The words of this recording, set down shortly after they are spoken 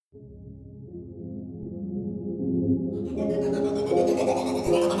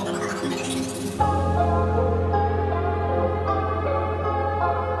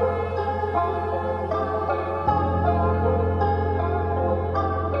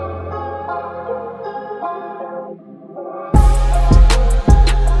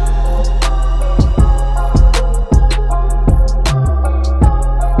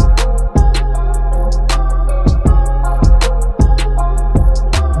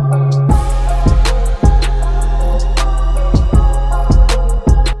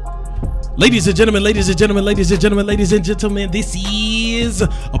Ladies and gentlemen, this is a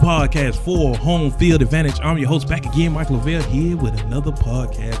podcast for Home Field Advantage. I'm your host back again, Mike Lavelle, here with another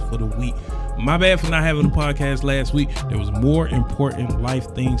podcast for the week. My bad for not having a podcast last week. There was more important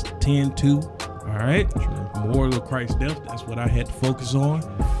life things to tend to. All right, more of Christ's death. That's what I had to focus on.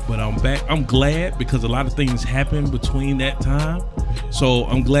 But I'm back. I'm glad because a lot of things happened between that time. So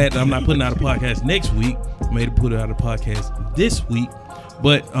I'm glad that I'm not putting out a podcast next week. I made to put out a podcast this week.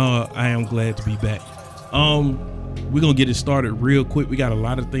 But I am glad to be back. We're going to get it started real quick. We got a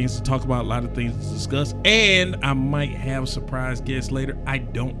lot of things to talk about, a lot of things to discuss. And I might have a surprise guest later. I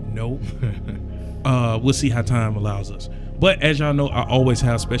don't know. We'll see how time allows us. But as y'all know, I always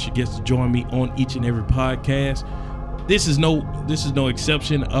have special guests to join me on each and every podcast. This is no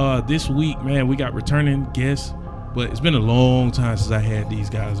exception. This week, man, we got returning guests. But it's been a long time since I had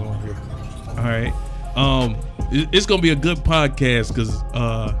these guys on here. All right. It's gonna be a good podcast because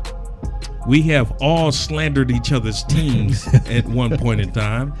we have all slandered each other's teams at one point in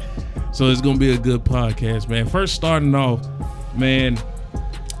time, so it's gonna be a good podcast, man. First, starting off, man,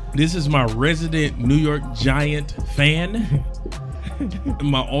 this is my resident New York Giant fan.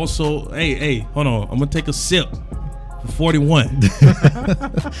 My also, hey, hold on, I'm gonna take a sip for 41.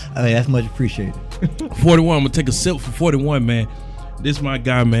 I mean, that's much appreciated. 41, I'm gonna take a sip for 41, man. This my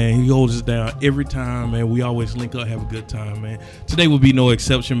guy, man. He holds us down every time, man. We always link up, have a good time, man. Today will be no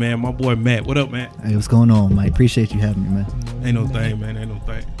exception, man. My boy Matt. What up, Matt? Hey, what's going on, Mike? Appreciate you having me, man. Ain't no thing, man. Ain't no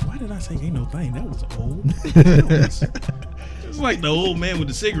thing. Why did I say ain't no thing? That was old. It's like the old man with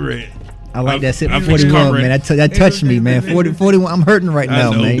the cigarette. I like that sip for 41, man. That touched me, man. 41. I'm hurting right now,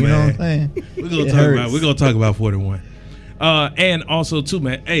 man. You know what I'm saying? We're gonna talk about 41. And also too,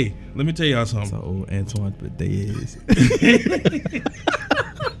 man. Hey, let me tell y'all something. That's how old Antoine's birthday is.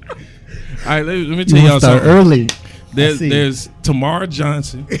 All right, let me tell y'all something. Early. There's Tamara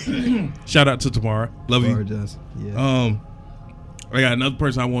Johnson. Shout out to Tamara. Love Tamara you. Johnson. Yeah. I got another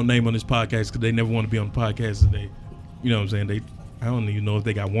person I won't name on this podcast because they never want to be on the podcast. And you know what I'm saying? I don't even know if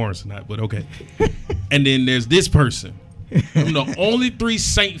they got warrants or not, but okay. And then there's this person. I'm the only 3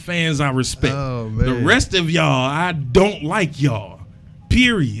 Saint fans I respect. Oh, man. The rest of y'all, I don't like y'all.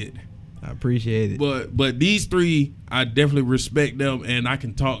 Period. I appreciate it. But these 3, I definitely respect them, and I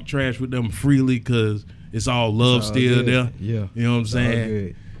can talk trash with them freely because it's all love still there. Yeah. You know what I'm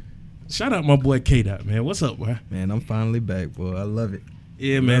saying? Shout out my boy K-Dot, man. What's up, boy? Man, I'm finally back, boy. I love it.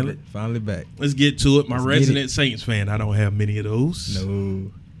 Yeah, man. Love it. Finally back. Let's get to it. My resident Saints fan. I don't have many of those.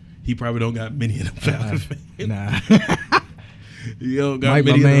 No. He probably don't got many of them Falcons fans. Nah. Yo, got Mike,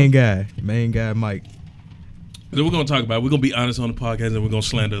 many my of main guy, Mike. So we're going to talk about it. We're going to be honest on the podcast, and we're going to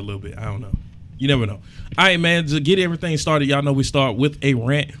slander a little bit. I don't know. You never know. All right, man, to get everything started, y'all know we start with a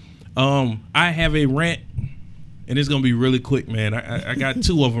rant. I have a rant, and it's going to be really quick, man. I got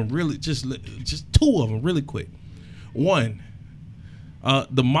 2 of them, really, just 2 of them really quick. One,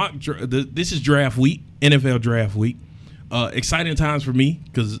 this is draft week, NFL draft week. Exciting times for me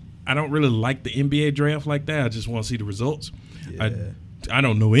because I don't really like the NBA draft like that. I just want to see the results. Yeah. I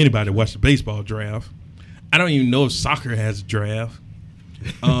don't know anybody that watch the baseball draft. I don't even know if soccer has a draft.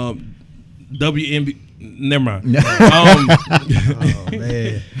 WNBA, never mind. Oh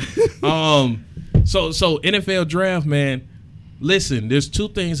man. So NFL draft, man. Listen, there's 2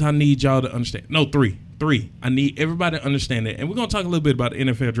 things I need y'all to understand. No, 3. I need everybody to understand that, and we're gonna talk a little bit about the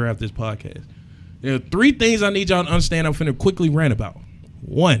NFL draft this podcast. There are 3 things I need y'all to understand. I'm finna quickly rant about.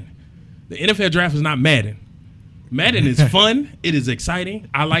 1, the NFL draft is not Madden. Madden is fun. It is exciting.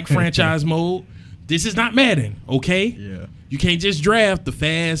 I like franchise mode. This is not Madden, okay? Yeah. You can't just draft the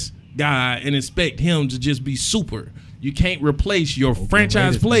fast guy and expect him to just be super. You can't replace your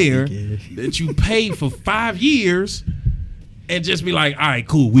franchise player that you paid for 5 years and just be like, all right,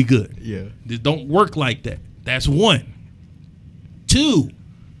 cool, we good. Yeah. This don't work like that. That's 1. 2,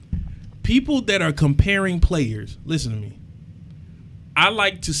 people that are comparing players, listen to me. I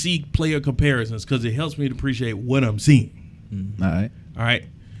like to see player comparisons because it helps me to appreciate what I'm seeing. All right. All right.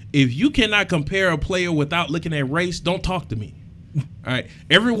 If you cannot compare a player without looking at race, don't talk to me. All right.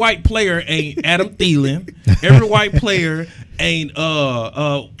 Every white player ain't Adam Thielen. Every white player ain't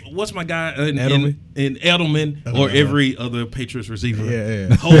what's my guy Edelman or every other Patriots receiver.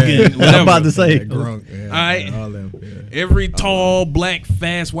 Yeah. Hogan, whatever. I'm about to say. Gronk, yeah, all right. All them, yeah. Every tall, black,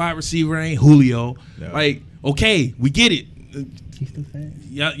 fast wide receiver ain't Julio. No. Like, okay, we get it.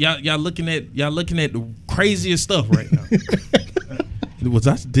 Y'all looking at the craziest stuff right now.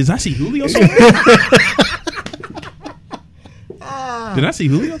 Did I see Julio somewhere? Did I see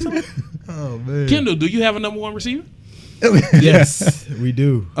Julio somewhere? Oh man. Kendall, do you have a number 1 receiver? Yes, we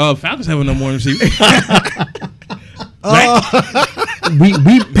do. Falcons have a number 1 receiver.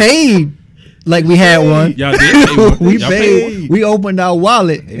 We paid Like we had one. Y'all did pay one. We Y'all paid. We opened our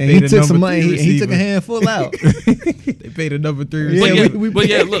wallet and he took some money. He took a handful out. They paid a number 3 receiver. But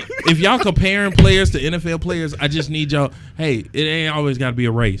yeah, look, if y'all comparing players to NFL players, I just need y'all. Hey, it ain't always got to be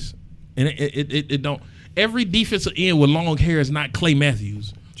a race, and it don't. Every defensive end with long hair is not Clay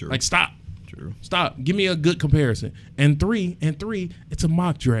Matthews. True. Like stop. True. Stop. Give me a good comparison. And three, it's a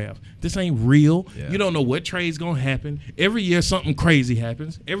mock draft. This ain't real. Yeah. You don't know what trade's gonna happen. Every year something crazy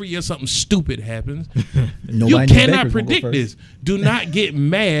happens. Every year something stupid happens. You cannot predict this. Do not get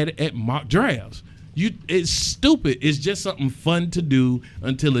mad at mock drafts. It's stupid. It's just something fun to do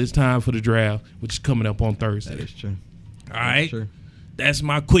until it's time for the draft, which is coming up on Thursday. That is true. All right. That's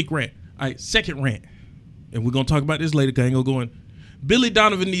my quick rant. All right, second rant. And we're gonna talk about this later because I ain't gonna go in. Billy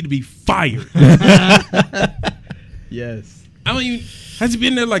Donovan need to be fired. Yes. I mean, has he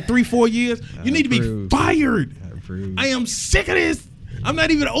been there like 3-4 years? You need to be fired. I am sick of this. I'm not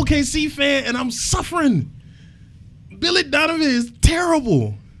even an OKC fan, and I'm suffering. Billy Donovan is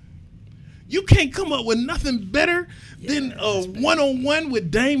terrible. You can't come up with nothing better than a one-on-one with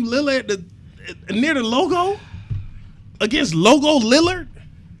Dame Lillard near the logo against Logo Lillard.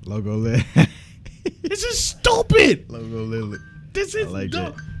 Logo Lillard. This is stupid. Logo Lillard. This is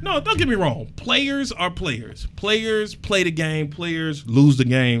no, don't get me wrong. Players are players. Players play the game. Players lose the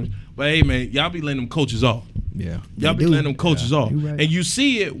game. But hey, man, y'all be letting them coaches off. Yeah, y'all be letting them coaches off, right. and you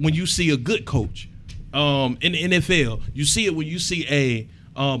see it when you see a good coach. In the NFL, you see it when you see a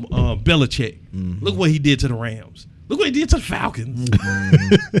Belichick. Mm-hmm. Look what he did to the Rams. Look what he did to the Falcons.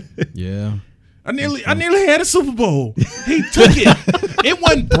 Mm-hmm. Yeah. I nearly had a Super Bowl. He took it. It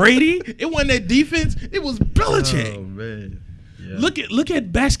wasn't Brady. It wasn't that defense. It was Belichick. Oh man. Yeah. Look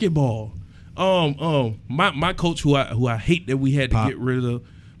at basketball. My coach who I hate that we had to get rid of,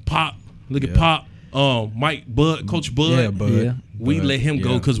 Pop. Look at Pop. Mike Bud, Coach Bud. Yeah, Bud. Yeah. We let him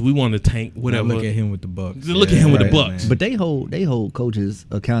go because we want to tank. Whatever. Now look at him with the Bucks. Look at him with the Bucks. Man. But they hold coaches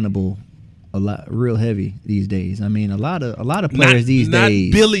accountable a lot, real heavy these days. I mean, a lot of players these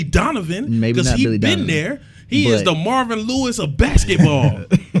days. Not Billy Donovan, Maybe because not he's Billy been Donovan. there. He is the Marvin Lewis of basketball.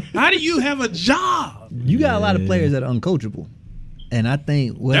 How do you have a job? You got a lot of players that are uncoachable, and I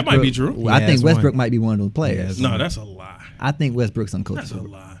think Westbrook, that might be true. I think Westbrook might be one of those players. No, that's a lie. I think Westbrook's uncoachable. That's a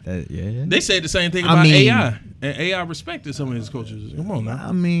lie. Yeah. They said the same thing about AI, and AI respected some of his coaches. Come on now.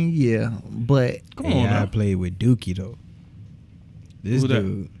 I mean, yeah, but Come on AI now. played with Dookie though. This Who that?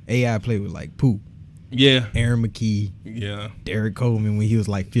 dude, AI played with like Pooh, Yeah. Aaron McKee, Yeah. Derek Coleman when he was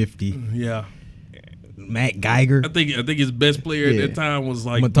like 50, Yeah. Matt Geiger. I think his best player at that time was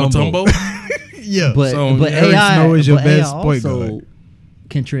like Mutombo. Mutombo. Yeah, but Eric AI Snow is your but best AI point also guard.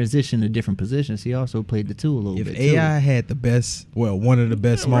 can transition to different positions. He also played the two a little If bit. AI had the best, one of the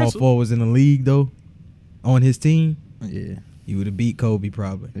best small wrestle. forwards in the league though, on his team, yeah, he would have beat Kobe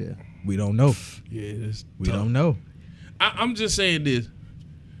probably. yeah. We don't know. Yeah, it's We tough. don't know. I'm just saying this.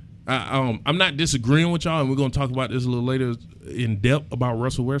 I'm not disagreeing with y'all, and we're gonna talk about this a little later in depth about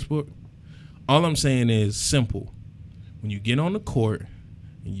Russell Westbrook. All I'm saying is simple. When you get on the court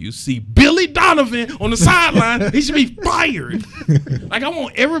and you see Billy Donovan on the sideline, he should be fired. Like I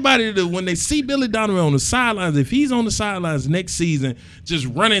want everybody to, when they see Billy Donovan on the sidelines, if he's on the sidelines next season, just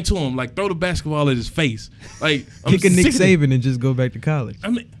run into him, like throw the basketball at his face. Like Kick a Nick Saban and just go back to college. I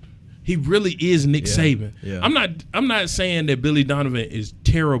mean, he really is Nick Saban. Yeah. I'm not saying that Billy Donovan is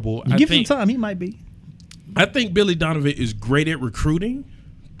terrible. Give him time, he might be. I think Billy Donovan is great at recruiting.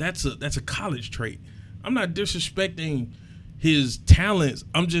 That's a college trait. I'm not disrespecting his talents.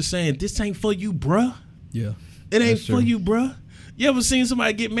 I'm just saying this ain't for you, bruh. Yeah, It ain't that's for true. you, bruh. You ever seen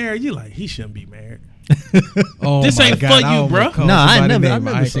somebody get married? You like, he shouldn't be married. Oh This my ain't God, for you, I almost bruh. called No, I've somebody never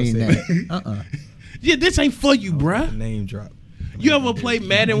name. I ain't seen gonna say that. Yeah, this ain't for you, bruh. Name drop. You ever play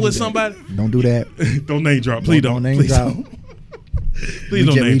Madden with somebody? Don't do that. Don't name drop. Please don't. name Please drop. don't. Please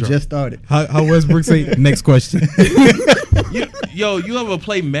don't name We drop. just started. How Westbrook say? Next question. You ever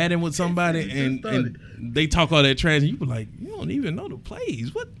play Madden with somebody and they talk all that trash and you be like, you don't even know the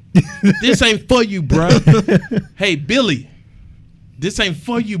plays. What? This ain't for you, bruh. Hey, Billy, this ain't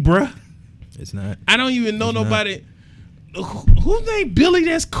for you, bruh. It's not. I don't even know nobody. Who named Billy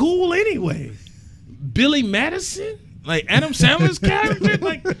that's cool anyway? Billy Madison? Like Adam Sandler's character?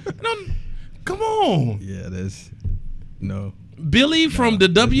 Like, come on. Yeah, that's no. Billy from the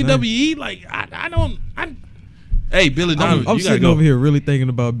WWE? Like, hey, Billy Donovan, I'm you gotta sitting go. over here really thinking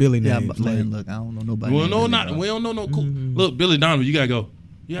about Billy Yeah, names. but like, man, look, I don't know nobody. We named don't know Billy, we bro. don't know no cool. Look, Billy Donovan, you gotta go.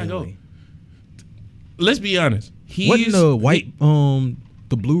 You gotta go. Billy. Let's be honest. Wasn't the white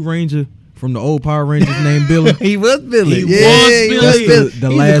the Blue Ranger from the old Power Rangers named Billy? He was Billy. He Yeah, was he Billy. The He's a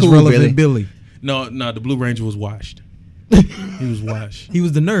last cool relevant Billy. No, the Blue Ranger was washed. He was washed. He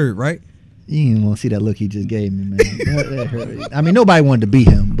was the nerd, right? You didn't want to see that look he just gave me, man. That hurt. I mean, nobody wanted to beat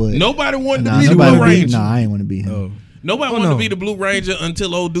him, but Nobody wanted nah, to be the nobody Blue Ranger. I ain't want to beat him. Oh. Nobody wanted to be the Blue Ranger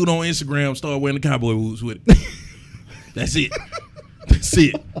until old dude on Instagram started wearing the cowboy boots with it. That's it. That's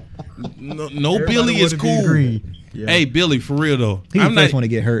it. No Everybody Billy is wanna be cool. green. Yeah. Hey, Billy, for real though. He's the first one to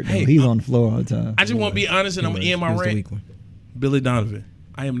get hurt. Though. Hey, He's on the floor all the time. I just want to be honest, and I'm gonna end my He was the rant. weak one. Billy Donovan.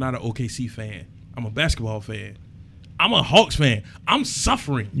 I am not an OKC fan. I'm a basketball fan. I'm a Hawks fan. I'm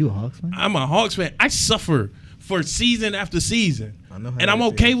suffering. You a Hawks fan? I'm a Hawks fan. I suffer for season after season, I know how and I'm that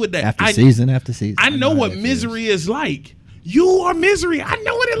okay feels. with that. After season after season. I know how what that misery is like. You are misery. I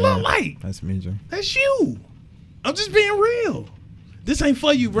know what it look like. That's major. That's you. I'm just being real. This ain't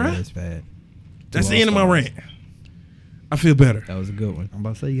for you, bruh. Yeah, it's bad. That's Two the end of my All-Stars. rant. I feel better. That was a good one. I'm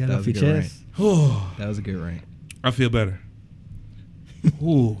about to say you got That off was your a good chest. That was a good rant. I feel better.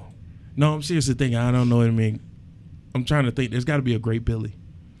 Ooh. No, I'm seriously thinking. I don't know what I mean. I'm trying to think. There's got to be a great Billy.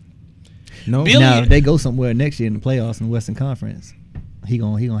 No, Billy- Now if they go somewhere next year in the playoffs in the Western Conference, he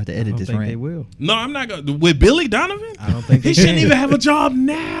gonna have to I edit don't this think rant. they will. No, I'm not going to. With Billy Donovan? I don't think He they shouldn't can. even have a job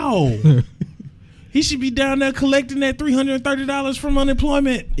now. He should be down there collecting that $330 from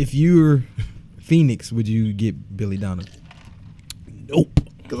unemployment. If you're Phoenix, would you get Billy Donovan? Nope.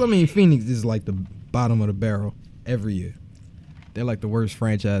 Because I mean, Phoenix is like the bottom of the barrel every year. They're like the worst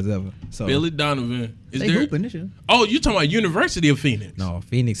franchise ever. So Billy Donovan. Is They there? hooping this year. Oh, you talking about University of Phoenix? no,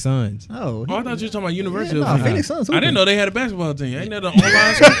 Phoenix Suns. Oh, Oh, I thought you were talking about University Yeah, of nah, Phoenix. Phoenix Suns I didn't hooping. know they had a basketball team. Ain't that the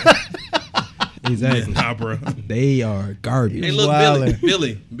online school? Exactly. Nah, bro. They are garbage. Hey, look, Wildin'.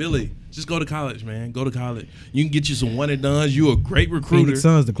 Billy, just go to college, man. Go to college. You can get you some one and dones. You a great recruiter. Phoenix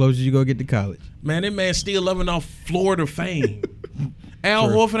Suns, the closest you go get to college. Man, that man still loving off Florida fame. Al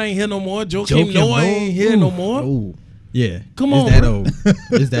True. Horford ain't here no more. Joakim Joakim Noah Noah, ain't here no more. Ooh. Yeah. Come it's on, that bro. old.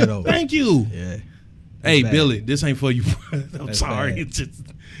 It's that old. Thank you. Yeah. Hey, bad. Billy, this ain't for you. I'm That's sorry. bad.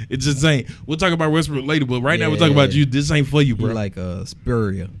 It just ain't. We'll talk about Westbrook later, but right now we're Yeah. talking about you. This ain't for you, He bro. like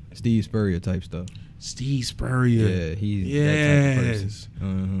Spurrier, Steve Spurrier type stuff. Steve Spurrier. Yeah, he's that type of Yes.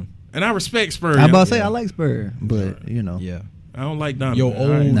 person. And I respect Spurrier. I'm about to say Yeah. I like Spur, but you know. Yeah. I don't like Donovan. Your All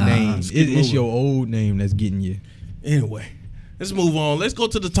right. old Nah. name. Let's keep It's moving. your old name that's getting you. Anyway, let's move on. Let's go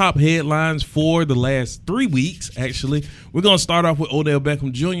to the top headlines for the last 3 weeks, actually. We're going to start off with Odell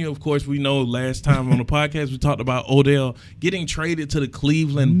Beckham Jr. Of course, we know last time on the podcast we talked about Odell getting traded to the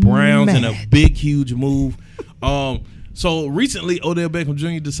Cleveland Browns in a big, huge move. So recently, Odell Beckham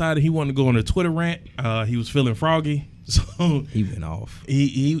Jr. decided he wanted to go on a Twitter rant. He was feeling froggy. So He went off.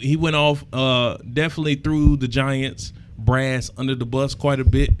 he went off, definitely threw the Giants brass under the bus quite a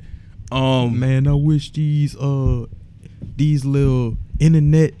bit. Man, I wish these little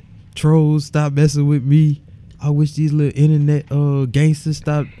internet trolls stop messing with me. I wish these little internet gangsters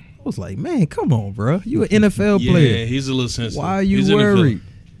stop. I was like, man, come on, bro. You an NFL Yeah, player. he's a little sensitive. Why are you He's in the worried? field.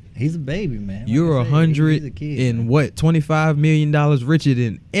 He's a baby, man. Like You're I said, he's a $100 kid, and man. what? $25 million richer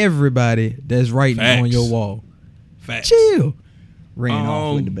than everybody that's writing Facts. on your wall. Facts. Chill. Ran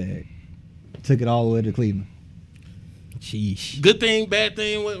off with the bag. Took it all the way to Cleveland. Sheesh. Good thing, bad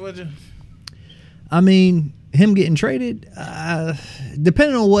thing. What you? I mean, him getting traded,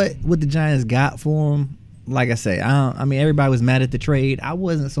 depending on what the Giants got for him. Like I say, I mean, everybody was mad at the trade. I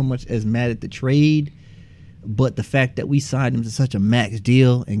wasn't so much as mad at the trade, but the fact that we signed him to such a max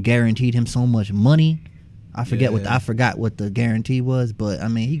deal and guaranteed him so much money. I forgot what the guarantee was, but I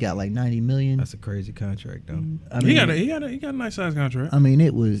mean, he got like $90 million. That's a crazy contract, though. I mean, He got a nice size contract. I mean,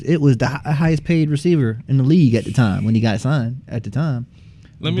 it was the highest paid receiver in the league at the time when he got signed. At the time,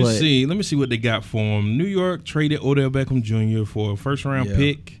 Let me but- see what they got for him. New York traded Odell Beckham Jr. for a first round Yeah.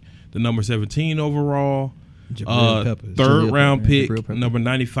 pick, the number 17 overall, Jabril Peppers. third Jabril round Peppers, pick, Jabril Peppers. number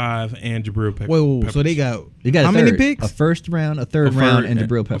 95, and Jabril Peppers. Whoa, so they got you got how a many third, picks? A first round, a third A round, third, and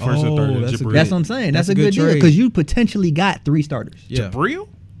Jabril a Peppers. first and third. that's a Jabril. good- That's what I'm saying. That's a good deal trade. because you potentially got 3 starters. Yeah. Jabril?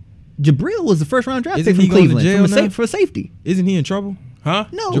 Jabril was the first round draft Isn't pick he from going to Cleveland jail now? for safety. Isn't he in trouble? Huh?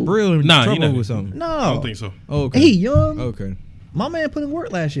 No, Jabril in Nah, he trouble not. with something. no, I don't think so. Oh, okay. He young. Okay. My man put in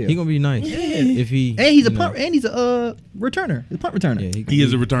work last year. He gonna be nice. Yeah. If he and he's a you punt. know, And he's a returner. He's a punt returner. Yeah, He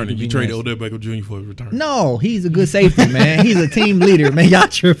is a returner. could You be traded nice. Odell Beckham Jr. for a return. No, he's a good safety, man. He's a team leader, man. Y'all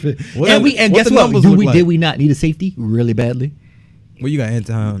tripping. What and what guess the what? numbers look like? Did we not need a safety really badly? Well, you got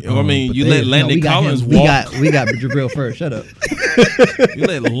Anton. I mean, you let Landon we got Collins him. walk. We got Jabril first. Shut up. You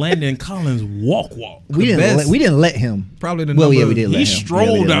let Landon Collins walk. We best. didn't let him. Probably the Well, number. yeah, we did. He let him.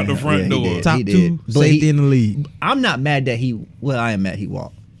 strolled we did out let the him. front he door. did. top He 2 did. But safety in the league. I'm not mad that he. Well, I am mad he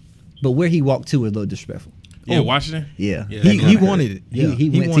walked, but where he walked to was a little disrespectful. Yeah, Washington. Yeah, Yeah, He that's right. wanted it. Yeah, he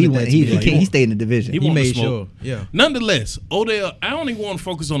went. wanted He that went. to He, be like- he stayed in the division. He He wanted made to smoke. sure. Yeah. Nonetheless, Odell, I only want to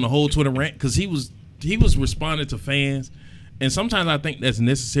focus on the whole Twitter rant because he was responding to fans, And sometimes I think that's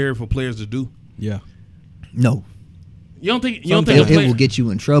necessary for players to do. Yeah. No, You don't think? it will get you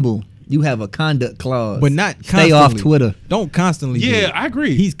in trouble. You have a conduct clause, But not stay constantly. off Twitter. Don't constantly. do Yeah, it. I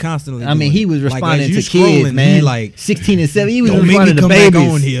agree. He's constantly. I mean, doing he it. was Like, responding as you to kids, scrolling, man. He like 16 and 7. He was don't make me responding to come babies. back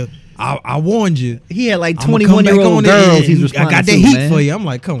on here. I warned you. He had like I'ma come back 21-year-old on it girls. and He's responding I got that to, heat man. for you. I'm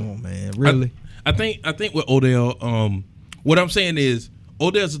like, come on, man. Really? I think with Odell, what I'm saying is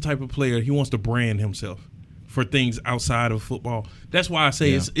Odell's the type of player he wants to brand himself for things outside of football. That's why I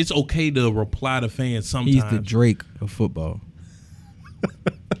say Yeah. it's okay to reply to fans sometimes. He's the Drake of football.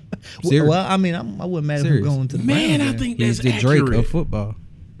 Serious. Well, I mean, I wouldn't matter Serious. him going to the Man, Browns. I think He's that's the Drake accurate. of football.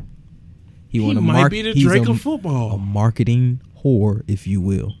 He wanna might be the he's Drake a- of football. A marketing whore, if you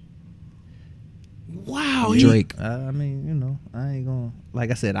will. Wow, Drake. I mean, you know, I ain't gonna.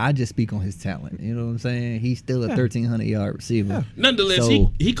 Like I said, I just speak on his talent. You know what I'm saying? He's still a 1,300-yard receiver. Nonetheless,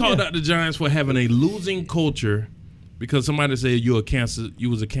 So- he called out the Giants for having a losing culture because somebody said you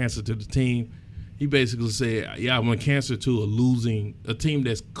was a cancer to the team. He basically said, "Yeah, I'm a cancer to a team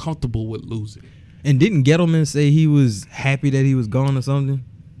that's comfortable with losing." And didn't Gettleman say he was happy that he was gone or something?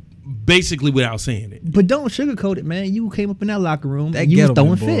 Basically, without saying it. But don't sugarcoat it, man. You came up in that locker room. That And you was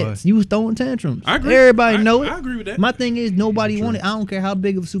Gettleman throwing boy. fits. You was throwing tantrums. I agree. Everybody know it. I agree with that. My thing is, nobody True. wanted. I don't care how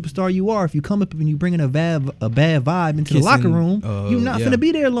big of a superstar you are. If you come up and you bring in a bad vibe into the locker Kissing, room, you're not yeah. finna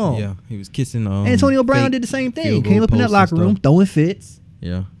be there long. Yeah, he was kissing. Antonio Brown fake did the same thing. field Came goal up in that posts locker and room stuff. throwing fits,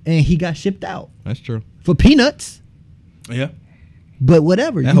 Yeah, and he got shipped out that's true. for peanuts. Yeah. But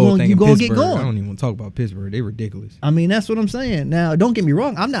whatever, That you whole gonna, thing you in gonna Pittsburgh, get going. I don't even want to talk about Pittsburgh. They ridiculous. I mean, that's what I'm saying. Now, don't get me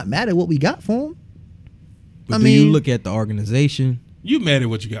wrong. I'm not mad at what we got for him. But I do mean- you look at the organization? You mad at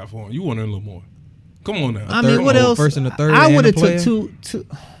what you got for him? You want a little more? Come on now. I third- mean, what oh, else? first and a third I and would a have player? took two.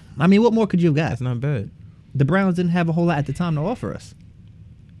 I mean, what more could you have got? That's not bad. The Browns didn't have a whole lot at the time to offer us.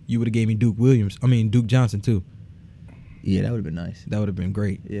 You would have gave me Duke Johnson too. Yeah, that would have been nice. That would have been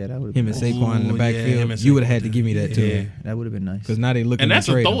great. Yeah, that would have Him been and nice. Saquon in the Ooh, backfield. yeah, him and You would have Saquon. had to give me that too. Yeah, that would have been nice. Because now they looking And that's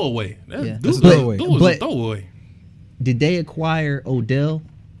to a trade him. throwaway. That's Yeah. That's a Duke throwaway. was a But- throwaway. Did they acquire Odell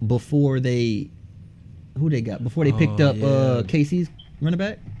before they? Who they got before they picked Oh, up yeah. KC's running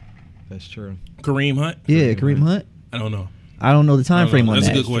back? That's true. Kareem Hunt? Yeah, Kareem Hunt. I don't know. I don't know the time frame on That's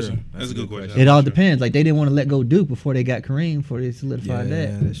that. a good True. question. That's That's a a good good question. It all depends. Like they didn't want to let go Duke before they got Kareem before they solidified Yeah,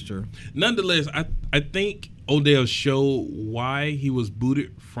 that. that's true. Nonetheless, I think Odell showed why he was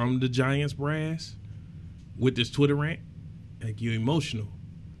booted from the Giants brass with this Twitter rant. Like, you're emotional.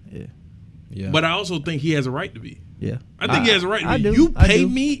 Yeah. But I also think he has a right to be. Yeah, I think he has a right to I be. do. You I pay do.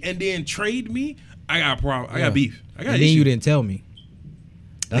 me and then trade me, I got a problem. I Yeah. got beef. I got and then issue. you didn't tell me.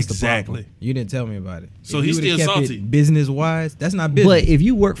 That's the Exactly. problem. You didn't tell me about it. So If he's you would've still kept it salty. Business wise, that's not business. But if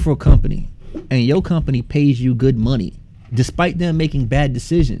you work for a company and your company pays you good money, despite them making bad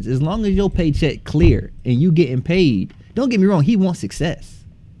decisions, as long as your paycheck clear and you getting paid, don't get me wrong, he wants success.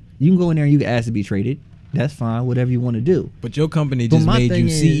 You can go in there and you can ask to be traded. That's fine, whatever you want to do. But your company But just my made thing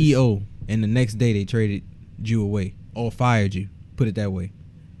you is- CEO, and the next day they traded you away or fired you. Put it that way.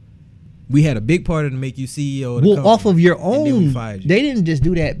 We had a big part of to make you CEO of the Well, company, off of your and then we own, fired you. they didn't just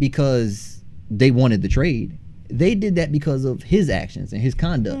do that because they wanted the trade. They did that because of his actions and his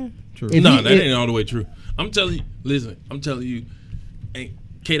conduct. True. If No, he- that if- ain't all the way true. I'm telling you, listen, I'm telling you, hey,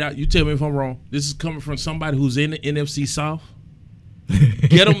 K-Dot, you tell me if I'm wrong. This is coming from somebody who's in the NFC South.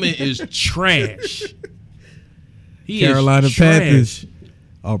 Gettleman is trash. He Carolina is trash. Panthers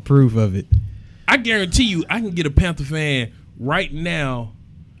are proof of it. I guarantee you, I can get a Panther fan right now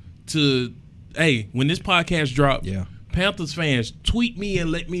to, hey, when this podcast drops, Yeah. Panthers fans, tweet me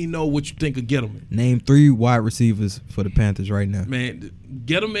and let me know what you think of Gettleman. Name 3 wide receivers for the Panthers right now. Man,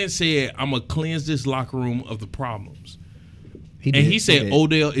 Gettleman said, I'm going to cleanse this locker room of the problems. He And did. he said did.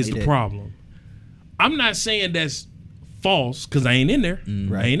 Odell is He the did. problem. I'm not saying that's false because I ain't in there.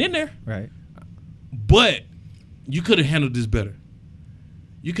 I ain't in there. Right. But you could have handled this better.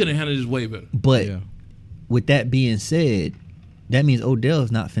 You could have handled this way better. But Yeah. with that being said, that means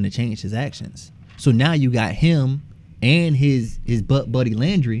Odell's not finna change his actions. So now you got him and his butt buddy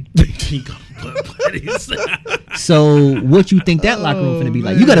Landry. He gonna put buddies. So what you think that locker room finna be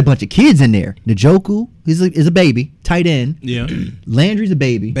like? You got a bunch of kids in there. Njoku is a baby, tight end. Yeah. Landry's a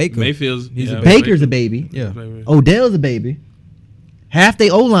baby. Baker. Mayfield's. He's a yeah, Baker's a baby. Yeah. Odell's a baby. Half they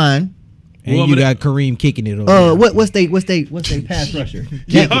O line. And Whoever you that- got Kareem kicking it over. What's they pass rusher?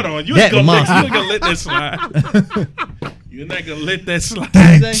 Yeah, That- hold on. You that ain't monster. gonna let that slide. You're not gonna let that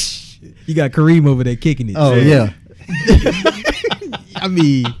slide. You got Kareem over there kicking it. Oh yeah, I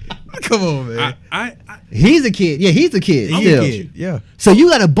mean, come on, man. I he's a kid. Yeah, he's a kid. He a Still. kid. Yeah. So you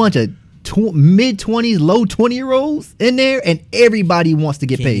got a bunch of mid-20s, low 20-year-olds in there, and everybody wants to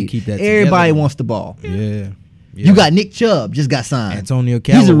get Can you paid. keep that Everybody together? wants the ball. Yeah. Yeah. You got Nick Chubb just got signed. Antonio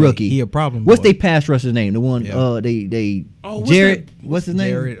Callaway. He's a rookie. He a problem. What's boy. their pass rusher's name? The one they Jared. What's his name?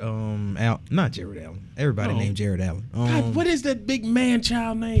 Jared not Jared Allen. Everybody named Jared Allen. God, what is that big man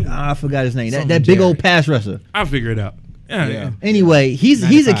child name? I forgot his name. That Something big old Jared. pass rusher. I'll figure it out. Yeah. Anyway, he's a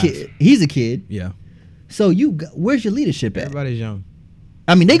 95. kid. He's a kid. Yeah. So where's your leadership at? Everybody's young.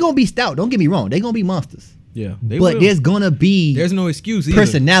 I mean, they gonna be stout. Don't get me wrong. They gonna be monsters. Yeah. But there's gonna be there's no excuse either.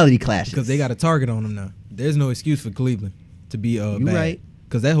 personality clashes Because they got a target on them now. There's no excuse for Cleveland to be bad. right.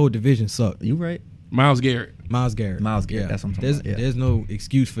 Because that whole division sucked. You right? Miles Garrett. Miles Garrett. Miles Garrett, that's what I'm talking about, yeah. There's no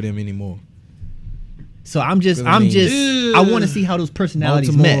excuse for them anymore. So I'm just I mean, I want to see how those personalities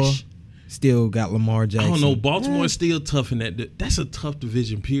Baltimore mesh. still got Lamar I Jackson. don't know. Baltimore's still tough in that. That's a tough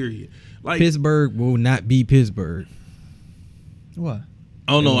division, period. Like, Pittsburgh will not be Pittsburgh. What?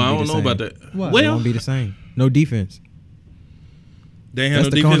 I don't know. It won't I be don't the know same. about that. What? It Well, won't be the same. No defense. they ain't had no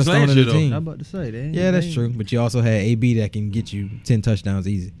That's the defense cornerstone last of year, the though. team. I'm about to say that. Yeah, that's true. But you also had AB that can get you 10 touchdowns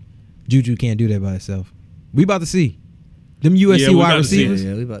easy. Juju can't do that by himself. We about to see. Them Yeah, USC we wide about to see. receivers,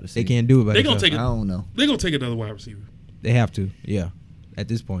 Yeah, we about to see. they can't do it by They gonna themselves. take I it. don't know. They're going to take another wide receiver. They have to, yeah, at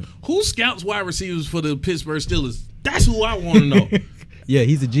this point. Who scouts wide receivers for the Pittsburgh Steelers? That's who I want to know. Yeah,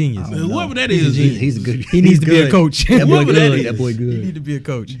 he's a genius. I don't know. Whoever that He's is. he's a good. He needs to be a coach. That boy Whoever that good. is. That boy He need good. to be a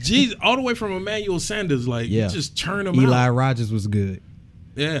coach. Jeez, all the way from Emmanuel Sanders. Like, Yeah. you just churn him Eli out. Rogers was good.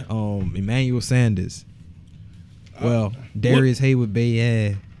 Yeah. Emmanuel Sanders. Well, Darius Hayward Bay,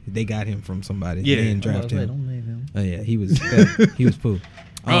 yeah, they got him from somebody. Yeah. They didn't Oh, draft him. don't name him. Oh yeah, he was he was poo.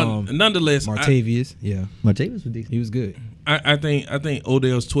 Nonetheless, Martavius, yeah, Martavis was decent. he was good. I think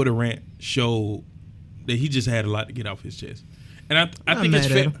Odell's Twitter rant showed that he just had a lot to get off his chest, and I think it's mad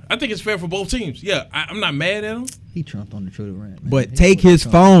at fair. him. I think it's fair for both teams. Yeah, I'm not mad at him. He trumped on the Twitter rant. Man. But He take really his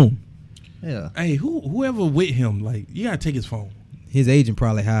trumped. phone. Yeah. Hey, whoever with him, like, you gotta take his phone. His agent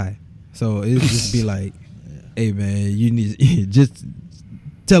probably high, so it would just be like, "Hey man, you need just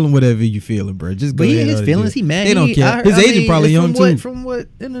tell him whatever you feeling, bro. Just go But he ahead his and feelings. do it." He mad. They don't care. His agent probably young too. From what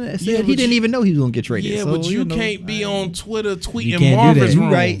internet said, Yeah, he but didn't even know he was gonna get traded. Yeah, so, but you know, can't be on Twitter tweeting can't do Marvin's that. You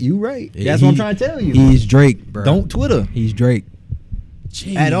wrong. right. You right. Yeah, That's what I'm trying to tell you. He's Drake, bro. Don't Twitter He's Drake.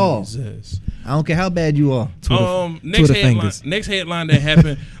 at all. Jesus. I don't care how bad you are. Next Twitter headline. fingers. Next headline that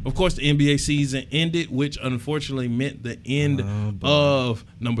happened. Of course, the NBA season ended, which unfortunately meant the end of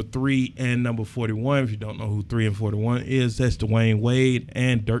number 3 and number 41. If you don't know who 3 and 41 is, that's Dwayne Wade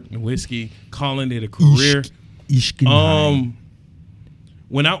and Dirk Nowitzki calling it a career.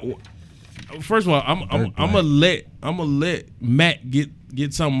 When I first of all, I'm gonna let Matt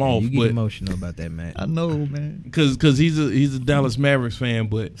get something off, You get but emotional about that, man. I know, man. because he's a Dallas Mavericks fan,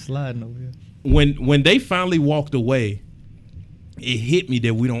 but Sliding over here. when they finally walked away, it hit me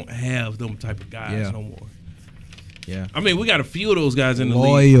that we don't have them type of guys Yeah. no more. Yeah. I mean, we got a few of those guys in the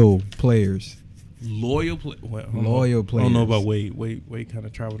league. Loyal players. Loyal players. Well, I don't Loyal know. I don't know players. about Wade. Wade kind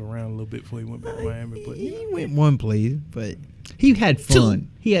of traveled around a little bit before he went back to Miami, but He went one place, but He had fun.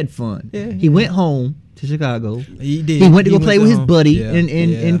 He had fun. Yeah, he went home to Chicago. he did. He went to go play with his buddy Yeah, in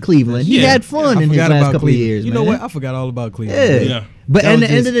yeah. Cleveland. He Yeah. had fun I in his forgot last about couple of Cleveland. years. You know man. what? I forgot all about Cleveland. Yeah. Yeah. But That at was the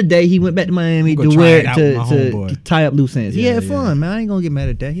end of just- the day, he went back to Miami Go to try wear it out with my to homeboy. tie up loose ends. He Yeah, had yeah. fun, man. I ain't gonna get mad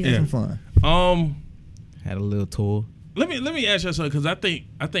at that. He had Yeah. some fun. Had a little tour. let me ask you something, because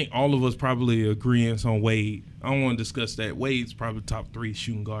I think all of us probably agreeing on Wade. I don't want to discuss that. Wade's probably top 3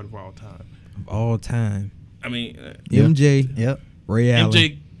 shooting guard of all time. Of all time. I mean, Yeah. MJ, Yep. Ray Allen.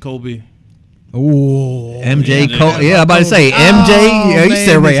 MJ, Kobe. Oh, MJ, yeah, Cole. Yeah, I'm about to say Oh, MJ. Yeah, you man,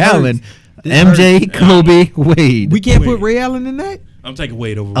 said Ray this hurts. Allen. This MJ, hurts. Kobe, Wade. We can't Wait. put Ray Allen in that? I'm taking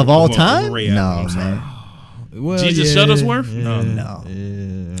Wade over Of all over time? Ray Allen. No, I'm sorry. man. Well, Jesus Shuttlesworth? No. No.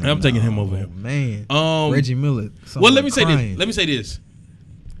 Yeah, I'm taking him over him. Man. Um, Reggie Miller. Well, let me say crying. this. Let me say this.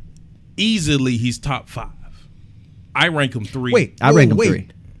 Easily, he's top 5. I rank him 3. Wait, I rank him 3.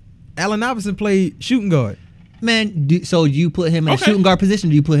 Allen Iverson played shooting guard. Man, so do you put him in Okay. a shooting guard position?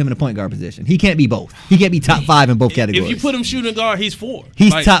 Or do you put him in a point guard position? He can't be both. He can't be top 5 in both categories. If you put him shooting guard, he's 4.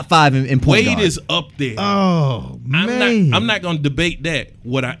 he's Like, top 5 in point Wade guard. is up there. Oh, man. I'm not going to debate that.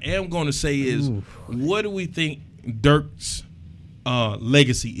 What I am going to say is, what do we think Dirk's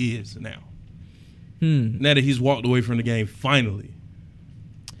legacy is now? Now that he's walked away from the game, finally.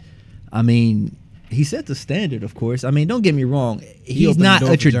 I mean, he set the standard, of course. I mean, don't get me wrong. He's opened the not door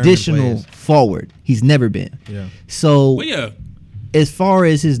a for German traditional players. forward. He's never been. Yeah. So, Well, yeah. as far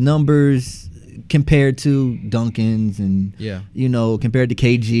as his numbers compared to Duncan's and, Yeah. compared to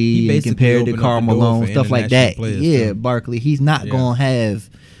KG and basically compared to opened up Karl the door Malone, for stuff like international that. players, Yeah, too. Barkley, he's not Yeah. going to have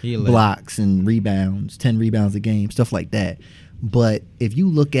He elite. blocks and rebounds, 10 rebounds a game, stuff like that. But if you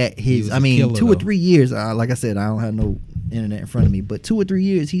look at He his, was I a mean, killer, 2 or though. 3 years, like I said, I don't have no internet in front of me, but 2 or 3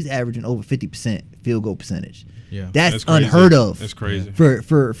 years he's averaging over 50% field goal percentage. Yeah. That's crazy. unheard of. That's crazy.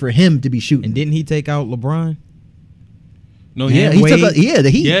 For him to be shooting. And didn't he take out LeBron? No, Yeah, he he Wade. took out, the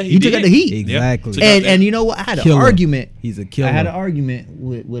Heat. Yeah, he took out the Heat. Exactly. Took out And that- you know what? I had an Killer. argument. He's a killer. I had an argument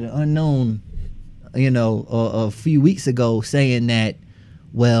with an unknown, a few weeks ago, saying that,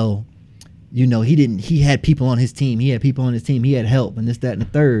 well, he had people on his team. He had people on his team. He had help and this, that, and the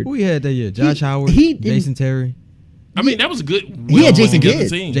third. Who he had that year? Josh Howard, he didn't- Jason Terry, I mean, that was a good. He had Jason well-put together Kidd.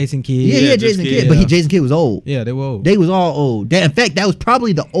 team. Jason Kidd. Yeah, he had Jason Kidd, but Jason Kidd was old. Yeah, they were old. They was all old. In fact, that was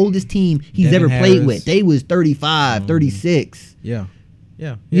probably the oldest team he's Devin ever played Harris. with. They was 35, 36. yeah.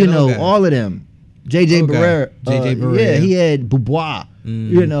 You all of them. JJ Old guy. Barrera. JJ Barrera. Yeah, he had Dubois. Man,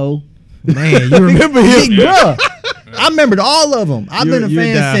 you remember Yeah, him? bruh. I remembered all of them. I've been a You're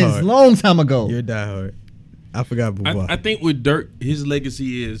fan since diehard. long time ago. You're diehard. I forgot Bouba. I think with Dirk, his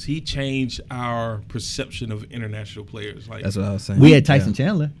legacy is he changed our perception of international players. Like That's what I was saying. We had Tyson Yeah.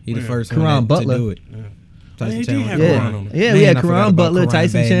 Chandler. He the Yeah. first Karan one Butler. to do it. Tyson he did Chandler. have Yeah, Karan on him. yeah, we Man, had I forgot Karan about Butler, Karan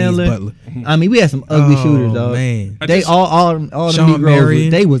Tyson Bad Knees Chandler. Butler. I mean, we had some ugly Oh, shooters, dog. man. I They just- all the Sean Negroes, Marion.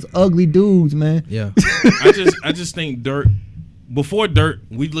 they was ugly dudes, man. Yeah. I just think Dirk. Before Dirk,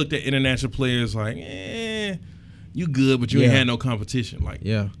 we looked at international players like, you good, but you ain't Yeah. had no competition. Like,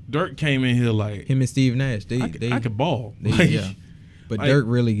 Yeah. Dirk came in here like, Him and Steve Nash. I could ball. they- Like, yeah. But like, Dirk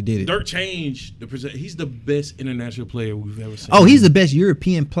really did it. Dirk changed the percent. He's the best international player we've ever seen. Oh, he's the best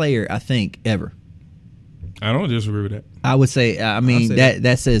European player I think ever. I don't disagree with that. I would say. I mean, say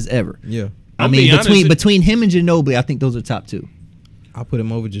that says ever. Yeah. I I'll mean, be honest, between him and Ginobili, I think those are top two. I'll put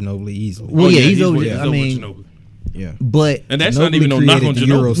him over Ginobili easily. Well, yeah, he's over. way- I mean, Ginobili. Yeah. but And that's Ginobili not even no knock on created the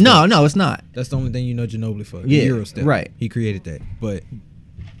Euro Ginobili. step. no, it's not. That's the only thing you know Ginobili for. Yeah, The Euro step. right. He created that. But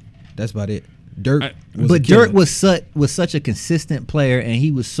that's about it. Dirk was a But killer. Dirk was such a consistent player, and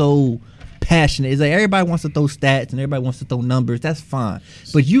he was so passionate. It's like everybody wants to throw stats and everybody wants to throw numbers. That's fine,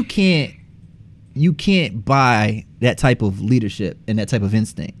 but you can't buy that type of leadership and that type of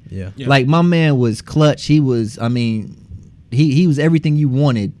instinct. Yeah. Yeah. Like my man was clutch. He was. I mean, he was everything you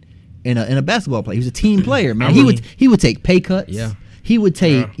wanted in a basketball player. He was a team player, man. I He mean- would take pay cuts. Yeah. He would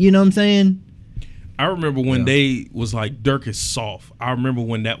take. Yeah. You know what I'm saying? I remember when Yeah. they was like Dirk is soft. I remember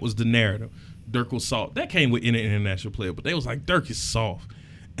when that was the narrative. Dirk was soft. That came with any international player, but they was like Dirk is soft.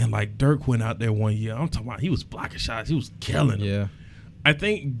 And like Dirk went out there one year. I'm talking about he was blocking shots. He was killing them. Yeah. I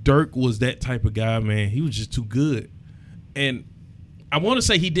think Dirk was that type of guy, man. He was just too good. And I want to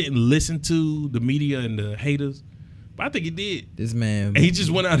say he didn't listen to the media and the haters, but I think he did. This man And he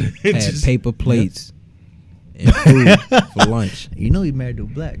just went out and had just paper plates and food for lunch. You know he married to a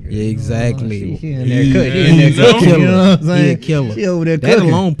black girl. Yeah, exactly. She in there Yeah, cooking. He in there you know? cooking. You know what I'm He saying? a killer. She over there That cooking.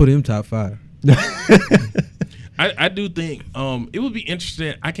 alone put him top 5. I do think it would be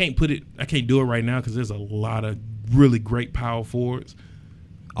interesting. I can't do it right now because there's a lot of really great power forwards.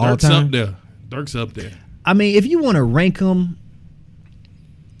 All Dirk's time? up there. Dirk's up there. I mean, if you want to rank them,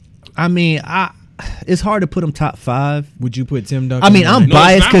 I mean, it's hard to put them top 5. Would you put Tim Duncan? I mean, I'm No, it's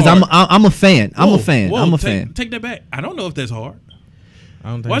biased not because hard. I'm a fan. I'm Whoa, a fan. whoa, I'm a take- fan. Take that back. I don't know if that's hard. I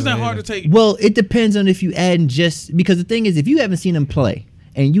don't think Why is so that hard either. to take? Well, it depends on if you add in just because the thing is, if you haven't seen him play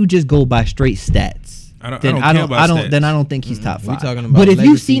and you just go by straight stats, I don't then care I don't about stats. then I don't think he's top We 5. talking about But if you've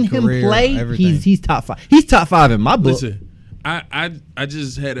legacy, seen him career, play, everything. he's top 5. He's top 5 in my book. Listen, I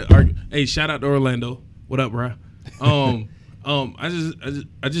just had an argument. Hey, shout out to Orlando. What up, bro? I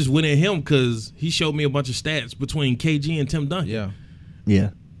just went at him because he showed me a bunch of stats between KG and Tim Duncan. Yeah. Yeah.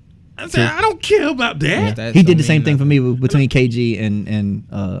 I said I don't care about that. Stats He don't did the same mean thing for nothing. me between KG and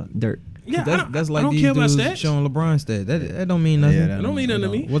Dirk. Yeah, That's I like don't these care about dudes stats. showing LeBron stats. That don't mean nothing. Yeah, It don't mean nothing to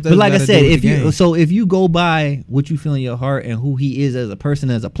me. What But does like I that said, do with if the game? if you go by what you feel in your heart and who he is as a person,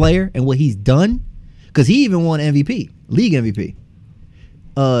 as a player, and what he's done, because he even won MVP, league MVP.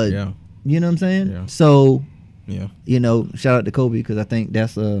 Yeah. You know what I'm saying? Yeah. So, Yeah. shout out to Kobe because I think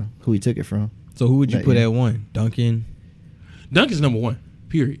that's who he took it from. So who would you That- put yeah. at 1? Duncan? Duncan's number one.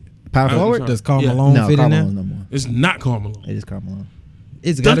 Period. Power I'm forward? sorry. Does Karl Yeah. Malone No, fit in Karl there? Malone's number 1. It's not Carmelo. It is Karl Malone.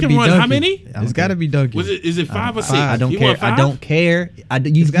 It's got to Duncan be won Duncan. how many? It's got to be Duncan. Is it 5 or 6? I don't He care. won 5? I don't care.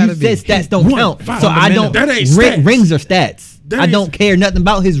 You gotta said be. stats don't He won count, 5. so I don't. That ain't stats. Rings are stats. That I ain't- don't care nothing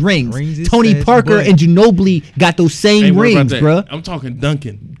about his rings. Rings is Tony stats, Parker but- and Ginobili got those same Ain't worried about rings, that. bruh. I'm talking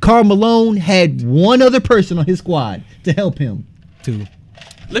Duncan. Karl Malone had one other person on his squad to help him. 2.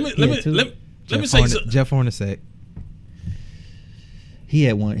 Let me Jeff say something. Jeff Hornacek. He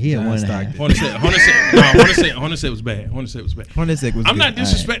had one. He had John one and a half. Stockton. Hornacek was bad. Hornacek was bad. Hornacek was I'm good. not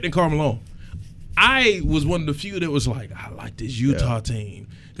disrespecting Karl Malone. I was one of the few that was like, I like this Utah team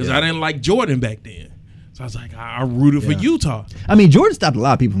because I didn't like Jordan back then. So So I was like, I rooted for Yeah. Utah. I mean, Jordan stopped a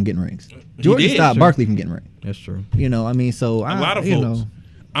lot of people from getting rings. Jordan did, stopped sure. Barkley from getting rings. That's true. You know, I mean, so A lot of you folks. know,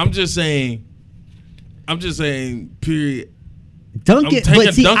 I'm just saying. Period. Duncan. I'm taking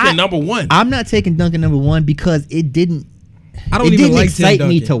But see, Duncan number one. I'm not taking Duncan number one because it didn't. I don't It even didn't like excite Tim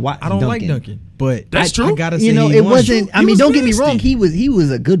me Duncan. to watch I don't like Duncan. Duncan, but That's I true. gotta say, You know, he it won. wasn't. I He mean, was don't get me nasty. wrong. He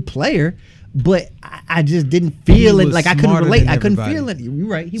was a good player, but I just didn't feel He it. was Like I couldn't smarter relate. than I couldn't everybody. feel it. You're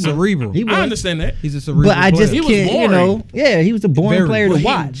right. He was Cerebral. He was. I understand that. He's a cerebral But I just player. He was can't. You boring. know, yeah, he was a boring Very player to But he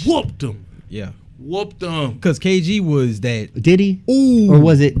watch. whooped him. Yeah, Whooped him. because KG was that. Did he? Ooh. Or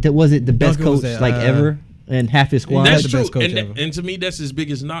was it the best Duncan was coach that, like ever and half his squad? That's the true. best coach And, ever. and to me, that's his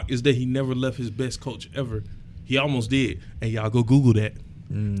biggest knock is that he never left his best coach ever. He almost did. And y'all go Google that.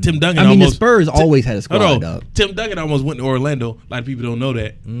 Tim Duncan I mean, the almost. Spurs always had a Hold squad, on. dog. Tim Duncan almost went to Orlando. A lot of people don't know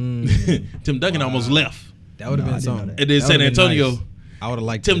that. Tim Duncan almost left. That would have No, I been didn't know something. that. And then That San would've been Antonio. nice. I would have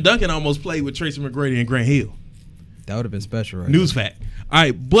liked Tim that. Duncan almost played with Tracy McGrady and Grant Hill. That would have been special, right? News fact. All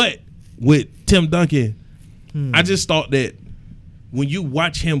right, but with Tim Duncan, I just thought that when you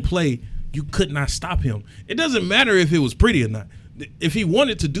watch him play, you could not stop him. It doesn't matter if it was pretty or not. If he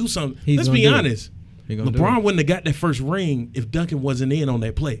wanted to do something, He's let's gonna be do it. honest. He gonna do LeBron it. wouldn't have got that first ring if Duncan wasn't in on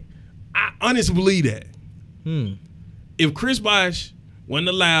that play. I honestly believe that. If Chris Bosh wasn't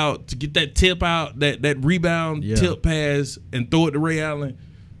allowed to get that tip out, that rebound Yeah. tip pass and throw it to Ray Allen,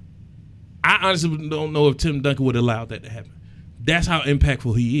 I honestly don't know if Tim Duncan would have allowed that to happen. That's how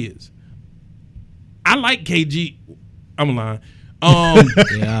impactful he is. I like KG. I'm lying.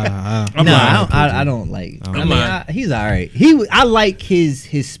 Yeah, I'm No, lying. I don't like. I mean, lying. he's all right. I like his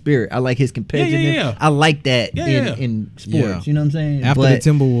spirit. I like his competitiveness. yeah. I like that Yeah. in sports. Yeah. You know what I'm saying? after But, the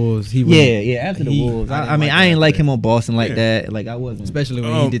Timberwolves, he was. yeah, after the he- Wolves. didn't I mean, like I ain't that, like but- him on Boston like Yeah. that. Like I wasn't. especially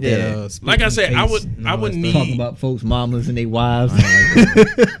when Oh, he did yeah. that. Like I said, I split would- I and would all need- that talking about folks' mamas and their wives. stuff. I ain't like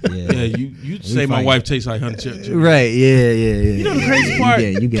that. Yeah, Yeah, you say my fight. wife tastes like honey chip. Right? Yeah. You know the crazy part?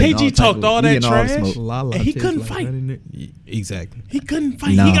 KG talked all that trash. Lala And he tastes couldn't like fight. honey nut. Exactly. He couldn't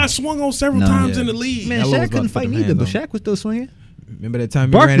fight. No. He got swung on several No. times Yeah. in the league. Man, That was Shaq about couldn't to put fight them neither, hands but on. Shaq was still swinging. Remember that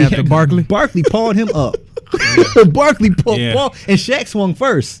time he ran after Barkley? Barkley pawed him up. Barkley pawed, Yeah. and Shaq swung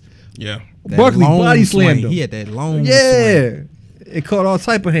first. Yeah. That Barkley long body swing. slammed him. He had that long swing. Yeah, it caught all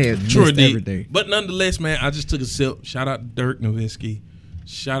type of hands. Sure Missed did. everything. But nonetheless, man, I just took a sip. Shout out to Dirk Nowitzki.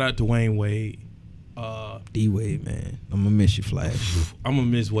 Shout out to Dwayne Wade. D-Wade, man. I'm going to miss you, Flash. I'm gonna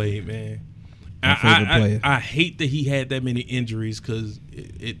miss Wade, man. My favorite player. I hate that he had that many injuries because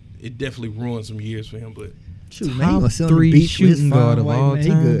it definitely ruined some years for him. But Shoot, man, he Top gonna sit on the three beach with his shooting fine guard of white all man.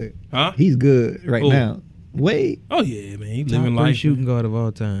 time. He good. huh? He's good right Who? now. Wade. Oh yeah, man. He Top living 3 life. shooting guard of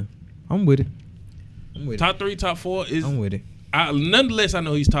all time. I'm with it. I'm with Top 3, top 4 is. it. I'm with it. Nonetheless, I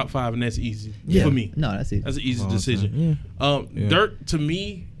know he's top 5, and that's easy Yeah. for me. No, that's it. That's an easy All decision. time, Yeah. Dirk, to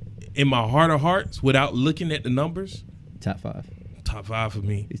me, in my heart of hearts, without looking at the numbers, Top 5. top 5 for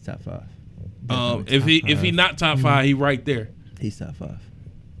me. He's top 5. If he not top 5, he right there. He's top 5.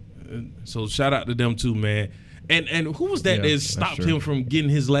 So shout out to them too, man. And who was that Yeah, that that's stopped true. him from getting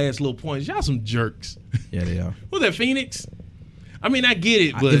his last little points? Y'all some jerks. Yeah, they are. Was that Phoenix? I mean, I get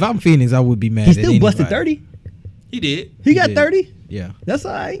it, but If I'm Phoenix, I would be mad He at still busted anybody. 30. he did. He got did. 30. Yeah. That's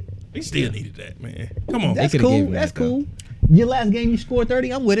all right. He still needed that, man. Come on. That's coulda gave cool. him That's that, though. cool. Your last game, you scored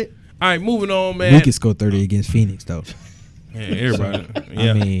 30. I'm with it. All right, moving on, man. We could score 30 against Phoenix, though. Yeah, everybody.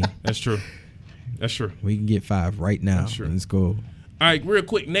 Yeah, I mean, that's true. That's true. we can get 5 right now. Sure. Let's go. All right, real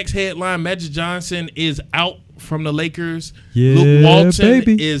quick. Next headline: Magic Johnson is out from the Lakers. Yeah, Luke Walton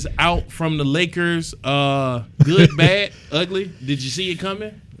baby. is out from the Lakers. Good, bad, ugly. Did you see it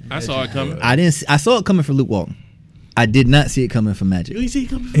coming? I saw it coming. I didn't. I saw it coming for Luke Walton. I did not see it coming for Magic. You see it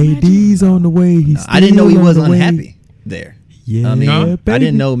coming from Magic? AD's on the way. He's I didn't know he still was on the way. unhappy there. Yeah, I mean, Huh? I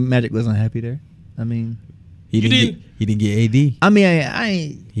didn't know Magic was unhappy there. I mean, He You didn't. didn't- He didn't get AD. I mean, I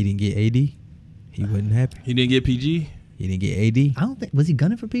ain't. He didn't get AD. He wasn't happy. He didn't get PG. He didn't get AD. I don't think was he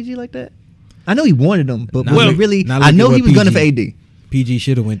gunning for PG like that. I know he wanted him, but Not was look- he really? not I looking know at he what was gunning for PG. AD. PG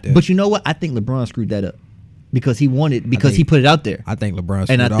should have went there. But you know what? I think LeBron screwed that up because he wanted because think- he put it out there, I think LeBron.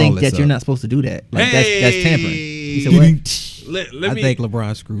 and I screwed think all this that you're up. not supposed to do that. Like that's tampering. He said what? Let I me, think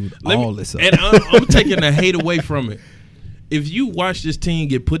LeBron screwed let me- all this up. And I'm taking the hate away from it. If you watch this team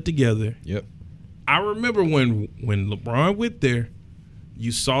get put together, Yep. I remember when LeBron went there,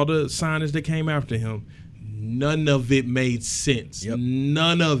 you saw the signings that came after him. None of it made sense. Yep.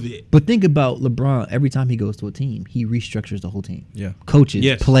 None of it. But think about LeBron. Every time he goes to a team, he restructures the whole team. Yeah. Coaches,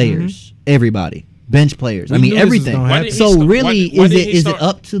 Yes. players, everybody, bench players. We I mean knew this was everything. gonna Why happen. did he So start- really, why did he is it start-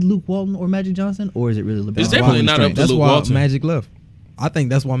 up to Luke Walton or Magic Johnson, or is it really LeBron? It's definitely not up to That's Luke why Walton. Magic left. I think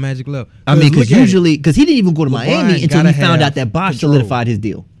that's why Magic left. I mean, because look at it. usually, because he didn't even go to LeBron Miami until gotta he found have out that Bosh control. solidified his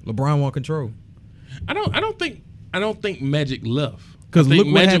deal. LeBron want control. I don't think Magic left. Because I think look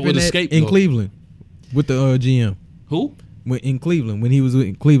what Magic happened would in escape Cleveland with the GM. Who? In Cleveland, when he was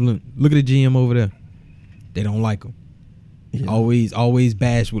in Cleveland, look at the GM over there. They don't like him. Yeah. Always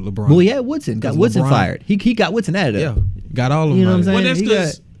bash with LeBron. Well, he had Woodson. Got 'Cause Woodson LeBron- fired. He got Woodson out of there. Yeah, got all of them. You know what I'm out saying? Well, that's He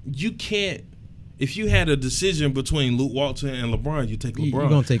because you can't. If you had a decision between Luke Walton and LeBron, you take LeBron. You're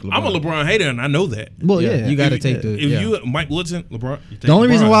gonna take I'm a LeBron. LeBron hater, and I know that. Well, of them. yeah. You got to If- take the. If yeah. you Mike Woodson, LeBron. You take The only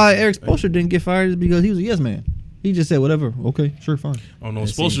reason LeBron. why Eric Spoelstra didn't get fired is because he was a yes man. He just said whatever. Okay, sure, fine. Oh no,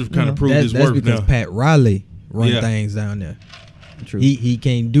 That's Spoelstra it. kind of proved his that's worth because now. Pat Riley run Yeah. things down there. True. He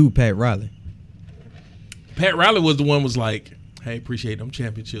can't do Pat Riley. Pat Riley was the one was like, "Hey, appreciate them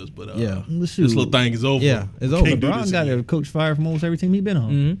championships, but Yeah. this little thing is over. Yeah, it's We over. can't do LeBron this got again." a coach fired from almost every team he been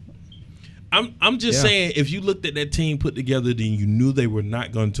on. Mm-hmm. I'm just Yeah. saying, if you looked at that team put together, then you knew they were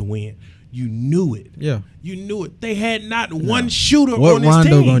not going to win. You knew it. Yeah. You knew it. They had not one shooter What on this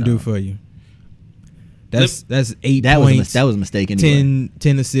Rondo team. gonna do for you? That's 8 That was points. that was a mistake anyway.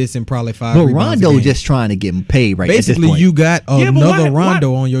 10 assists and probably 5 But rebounds a Rondo game. just trying to get him paid right at this Basically, point. you got Yeah, but another why-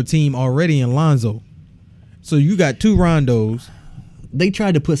 Rondo on your team already in Lonzo. So you got 2 Rondos. They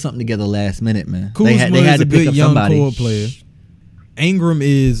tried to put something together last minute, man. Kuzma They had is to a pick good up young somebody. core player. Ingram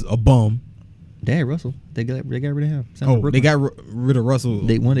is a bum. Dad Russell. They got rid of him. Sent him to Oh, Brooklyn. they got rid of Russell.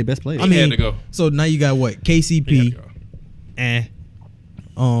 They one of their best players. I He mean, had to go. so now you got what? He had KCP. to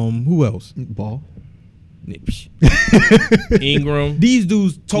go. Who else? Ball. Ingram. These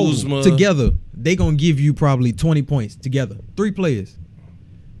dudes total Kuzma. together, they gonna give you probably 20 points together. 3 players.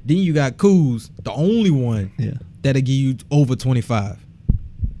 Then you got Kuz, the only one Yeah. that'll give you over 25.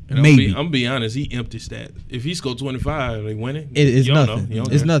 And Maybe. I'm gonna be honest. He empty stats. If he scored 25, they winning. It's You don't nothing. know. You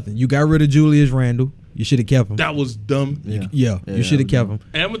don't It's know. nothing. You got rid of Julius Randle. You should have kept him. That was dumb. Yeah. Yeah, Yeah, you should have that kept was him.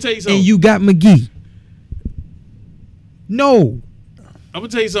 And I'm gonna tell you something. And you got McGee. No. I'm gonna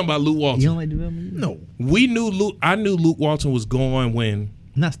tell you something about Luke You Walton. don't like development? No. We knew Luke. I knew Luke Walton was going when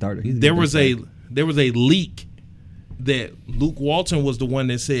Not starter. He's a there good was player. a leak that Luke Walton was the one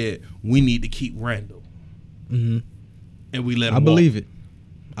that said we need to keep Randall, hmm and we let him. I believe it.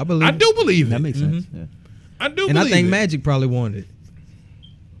 I believe I it. do believe it. That makes sense. Yeah. I do And I believe think it. Magic probably wanted it.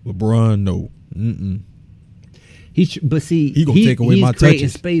 LeBron, no. But see, He gonna take away he's my creating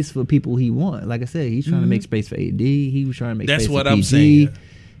touches. space for people he wants. Like I said, he's trying to make space for AD. He was trying to make That's space what for I'm PG. saying.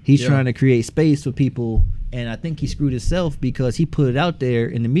 He's Yeah. trying to create space for people, and I think he screwed himself because he put it out there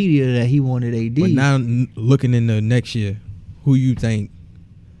in the media that he wanted AD. But now looking into next year, who you think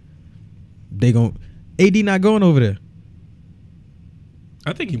they going AD not going over there?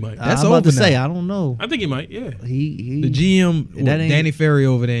 I think he might. That's I'm about to over now. say I don't know. I think he might. Yeah. He The GM, That ain't- Danny Ferry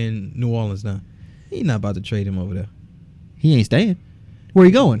over there in New Orleans now. He not about to trade him over there. he ain't staying. Where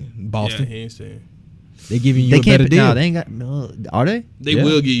he going? Boston. Yeah, he ain't saying. They giving you They a better can't. deal. No, they ain't got. No, are they? They Yeah,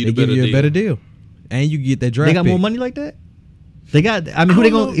 will give you the they give better you deal. a better deal, and you get that draft. They got pick. more money like that. They got. I mean, who I they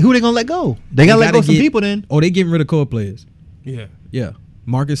don't gonna know. who they gonna let go? They gotta let gotta go some get- people. Then Oh, they getting rid of core players. Yeah. Yeah,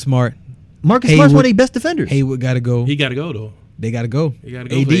 Marcus Smart, Marcus Smart's one of Hayward- their best defenders. Hayward got to go. He got to go though. They got to go. He gotta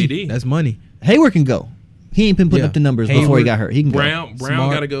go for AD. That's money. Hayward can go. He ain't been putting Yeah. up the numbers before he Hayward, got hurt. He can go. Brown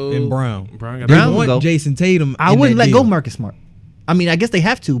Smart got to go. and Brown. Brown got They to Brown go. will want go. Jason Tatum. I in wouldn't that let go deal. Marcus Smart. I mean, I guess they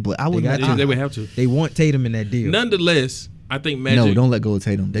have to, but I wouldn't got let to. go. They would have to. They want Tatum in that deal. Nonetheless, I think Magic. No, don't let go of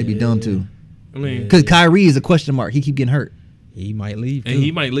Tatum. They'd be dumb too. I mean, Because Kyrie is a question mark. He keep getting hurt. He might leave. and too.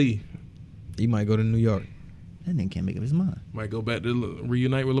 he might leave. He might go to New York. That nigga can't make up his mind. Might go back to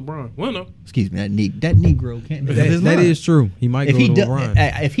reunite with LeBron. Well, no. Excuse me, that Negro can't make up his That mind. is true. He might If go he to does,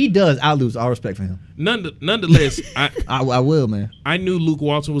 LeBron. if he does, I'll lose all respect for him. Nonetheless, I will, man. I knew Luke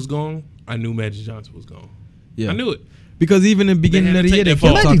Walton was gone. I knew Magic Johnson was gone. Yeah. I knew it. Because even in the beginning had of to the year, take they that kept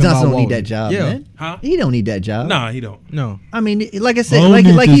fall. Magic talking Johnson about don't need Walton. that job, Yeah. man. Huh? He don't need that job. Nah, he don't. No. I mean, like I said, I don't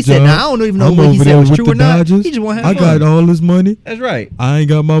like need he this said. job. Now I don't even know I'm what he over said there was with true the or not. Dodgers. He just want to I have got fun. all this money. That's right. I ain't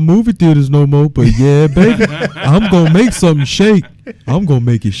got my movie theaters no more, but yeah, baby, I'm gonna make something shake. I'm gonna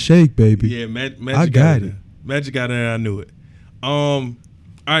make it shake, baby. Yeah, Magic I got it. Magic got it, and I knew it. All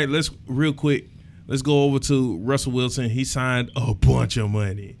right, let's real quick. Let's go over to Russell Wilson. He signed a bunch of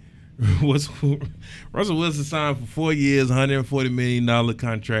money. Russell Wilson signed for 4 years, $140 million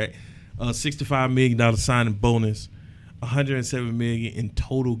contract, $65 million signing bonus, $107 million in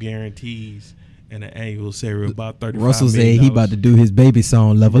total guarantees, and an annual salary of about $35 Russell said million. he about to do his baby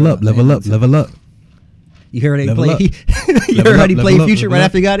song, level up, level up, level up. You heard how he Level played. up. You Level heard how up, he level played up, Future level right up.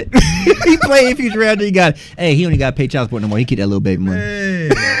 after he got it. He played Future after he got it. Hey, he only got to pay child support no more. He keep that little baby money. Hey,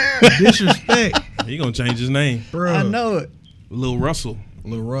 disrespect, He gonna change his name, bro. I know it. Lil Russell.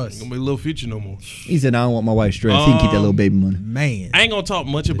 Lil Russ, Gonna be Lil Future no more. He said, "I don't want my wife stressed. He can keep that little baby money." man. I ain't gonna talk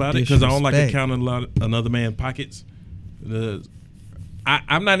much about it because I don't like to disrespect. count another man's pockets.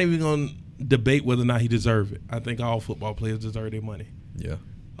 I'm not even gonna debate whether or not he deserved it. I think all football players deserve their money. Yeah.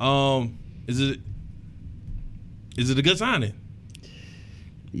 Is it a good signing?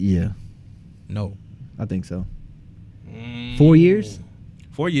 Yeah, No. I think so. 4 years.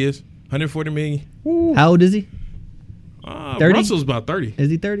 4 years, $140 million. How old is he? 30? Russell's about 30. Is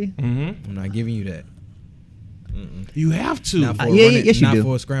he 30? Mm-hmm. I'm not giving you that. You have to. Not for, Yeah, a running, yes, you not do.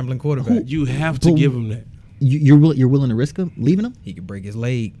 for a scrambling quarterback. You have to give him that. You're willing to risk him leaving him? He could break his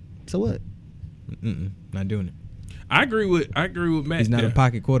leg. So what? Not doing it. I agree with Matt. He's not there. a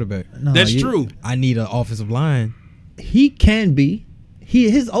pocket quarterback. No, That's true. I need an offensive line. He can be.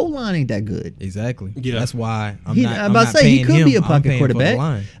 His O line ain't that good. Exactly. Yeah. That's why I'm I'm not about to say he paying could him. be a I'm pocket paying for the quarterback,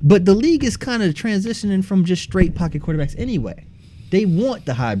 line. but the league is kind of transitioning from just straight pocket quarterbacks anyway. They want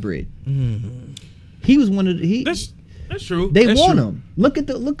the hybrid. He was one of the, That's true. they That's want true. him. Look at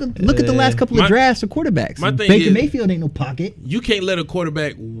the last couple of My- drafts for quarterbacks. my thing Baker is- Mayfield ain't no pocket. You can't let a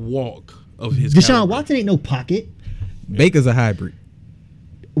quarterback walk of his Deshaun caliber. Watson ain't no pocket. Baker's a hybrid.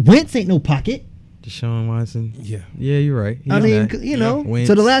 Wentz ain't no pocket. Deshaun Watson. Yeah. Yeah, you're right. I He's mean, not. you know. Wentz.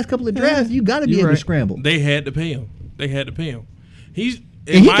 So the last couple of drafts, you got to be You're able to right. scramble. They had to pay him. He's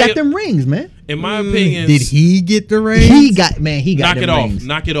And he got them rings, man. in my opinion. Did he get the rings? He got knock them it off? rings.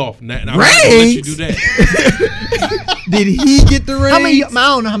 Knock it off. I'm not gonna let you do that. Did he get the rings? How many? I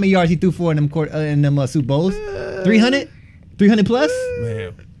don't know how many yards he threw for in them Super Bowls. 300 plus.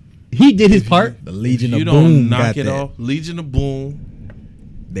 Man, He did his part. The Legion you of don't Boom knock got it that. off. Legion of Boom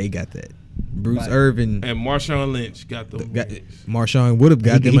They got that. Bruce Right. Irvin. and Marshawn Lynch got the. Marshawn would have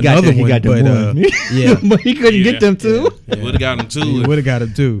got them He another them, one, he got them but one. yeah, but he couldn't get them two. Yeah. Would have got him too. he would have got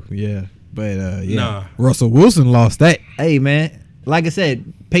him too. Yeah, but yeah, Nah. Russell Wilson lost that. Hey man, like I said,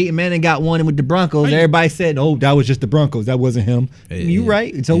 Peyton Manning got one with the Broncos. Hey. Everybody said, "Oh, that was just the Broncos. That wasn't him." You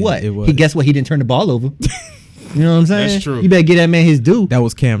right? So yeah, what? it was. He guess what? He didn't turn the ball over. You know what I'm saying? That's true. You better get that man his due. That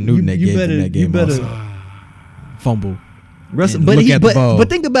was Cam Newton that gave him that game. better. Also. Fumble. Russell, And but look at the ball. but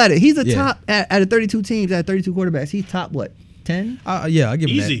think about it. He's a Yeah. top out of 32 teams, out of 32 quarterbacks. He's top what? 10? Yeah, I give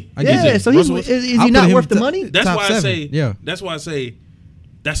him Easy. that. I give him Yeah. that. So he's Russell- is I'll he put not him worth the to- money? That's Top why I 7. say. Yeah. That's why I say.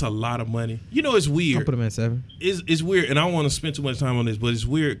 That's a lot of money. You know, it's I'll weird. put him at 7. It's weird, and I don't want to spend too much time on this, but it's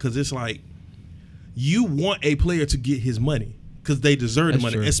weird because it's like you want a player to get his money because they deserve the That's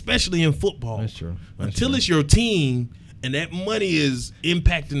money, true. especially in football. That's true. That's Until true. it's your team and that money is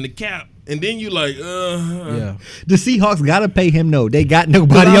impacting the cap, and then you like, Yeah. The Seahawks got to pay him. No, they got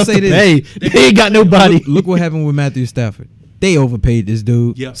nobody But I'll else say to this. pay. They ain't got nobody. Look what happened with Matthew Stafford. They overpaid this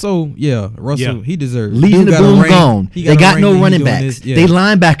dude. Yeah. So yeah, Russell, Yeah. he deserves. Legion Dude of got a Boom ring. gone. He They a got ring no and he running doing backs. this. Yeah. They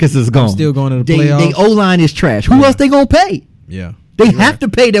linebackers is gone. still going to the They playoffs. O line is trash. Who else they gonna pay? Yeah. They You're have right. to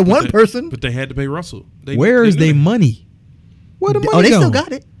pay that one But- person. But they had to pay Russell. Where is knew their that. money? Where the money Oh, they going? still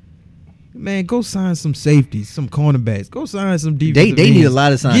got it. Man, go sign some safeties, some cornerbacks. Go sign some They defensive need a ends.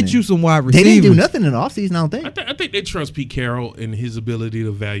 lot of signing. Get you some wide They receivers. didn't do nothing in the offseason, I don't think. I think they trust Pete Carroll and his ability to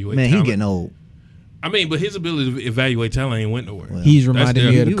evaluate. Man, he's talent. getting old. I mean, but his ability to evaluate talent ain't went nowhere. Well, He's That's reminding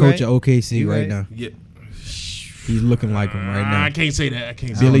their- me of the You coach right. of OKC You right right. now. Yeah. He's looking like him right now. I can't say that. I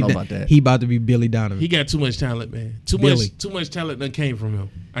can't I say don't that. know Billy, about that. he about to be Billy Donovan. He got too much talent, man. Billy. Too much talent that came from him.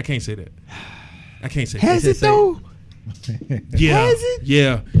 I can't say that. I can't say Has that. it though? Yeah. Has it?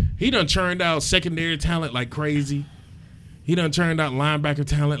 Yeah. He done turned out secondary talent like crazy. He done turned out linebacker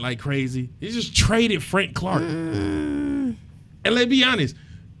talent like crazy. He just traded Frank Clark. And let's be honest,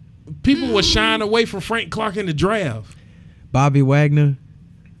 people were shying away from Frank Clark in the draft. Bobby Wagner.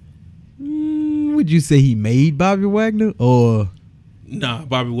 Would you say he made Bobby Wagner or Nah,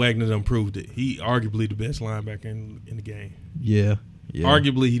 Bobby Wagner done proved it. He arguably the best linebacker in the game. yeah?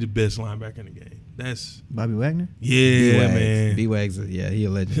 Arguably he the best linebacker in the game. That's Bobby Wagner? yeah, man. B-Wags, yeah, he a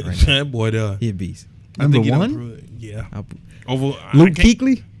legend right now. That boy there. He a beast. I Number think he done one? proved it. Yeah. I'll- Over Luke I can't-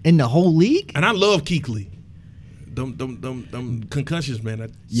 Kuechly? In the whole league? And I love Kuechly. Them concussions,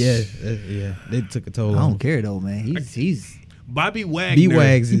 man. Yeah, they took a toll I on don't him. care though, man. He's Bobby Wagner.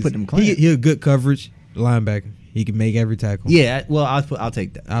 B-Wags He is put them clamps. he a good coverage linebacker. He can make every tackle. yeah. Well, I'll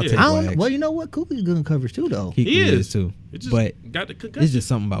take that. I'll Yeah. take I don't. Wags. Well, you know what? Cooley's good in coverage too, though. Kuechly He is. too. It just But got the concussion. it's just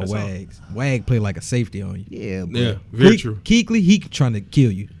something about That's all. Wags. Wag play like a safety on you. Yeah, but Yeah, very true. Kuechly, he trying to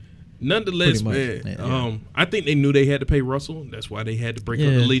kill you. Nonetheless, Pretty man, much. Yeah. I think they knew they had to pay Russell. That's why they had to break up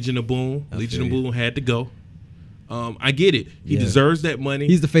Yeah. the Legion of Boom. I Legion feel of you. Boom had to go. I get it. He Yeah. deserves that money.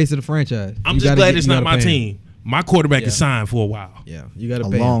 He's the face of the franchise. I'm You just gotta glad get- it's you not gotta my pay him. team. My quarterback Yeah. is signed for a while. Yeah, you got to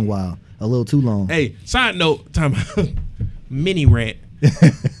a pay long him. while, a little too long. Hey, side note, time mini rant.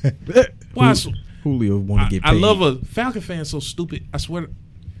 Why? Julio want to get paid. I love a Falcon fan so stupid. I swear.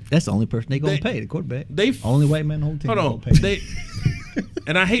 That's the only person they gonna They- pay. The quarterback. They Only white man on the whole team. hold on. gonna pay. They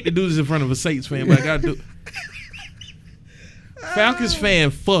and I hate to do this in front of a Saints fan, but I gotta do. Falcons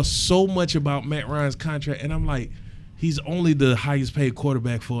fan fuss so much about Matt Ryan's contract, and I'm like, he's only the highest paid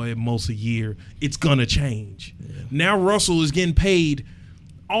quarterback for at most a year. It's gonna change. Yeah. Now Russell is getting paid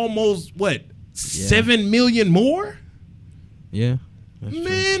almost $7 million more. Yeah,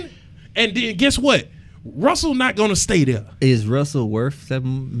 man. True. And then guess what? Russell not gonna stay there. Is Russell worth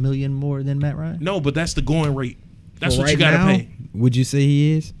 $7 million more than Matt Ryan? No, but that's the going rate. That's for what right you gotta now, pay. Would you say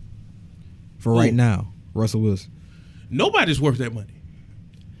he is? For right now, Russell Wilson. Nobody's worth that money.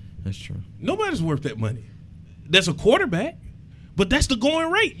 That's true. Nobody's worth that money. That's a quarterback, but that's the going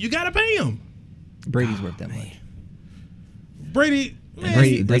rate. You got to pay him. Brady's worth that money. Brady's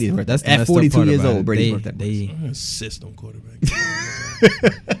worth that. At 42 years old, Brady's worth that money. System quarterback.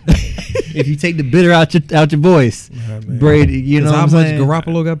 If you take the bitter out your voice, Brady, you know how what much saying?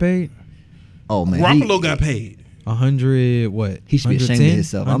 Garoppolo got paid? Oh man, Garoppolo got paid. 100 what? He should be ashamed of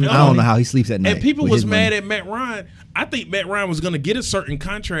himself. I don't know how he sleeps at night. And people was mad at Matt Ryan. I think Matt Ryan was going to get a certain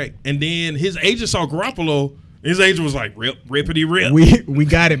contract, and then his agent saw Garoppolo. His agent was like, rippity rip. We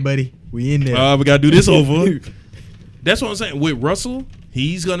got it, buddy. We in there. We got to do this over. That's what I'm saying. With Russell,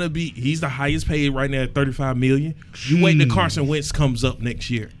 he's the highest paid right now at $35 million. You wait till Carson Wentz comes up next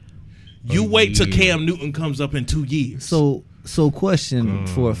year. You wait till Cam Newton comes up in 2 years. So question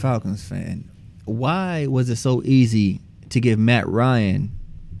for a Falcons fan. Why was it so easy to give Matt Ryan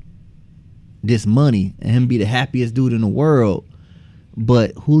this money and him be the happiest dude in the world,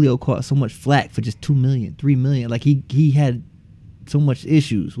 but Julio caught so much flack for just $2 million, $3 million? Like he had so much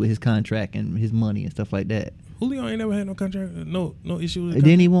issues with his contract and his money and stuff like that. Julio ain't never had no contract, no issue with his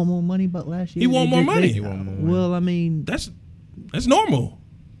Didn't he want more money but last year? He want more money. Well, I mean, that's normal.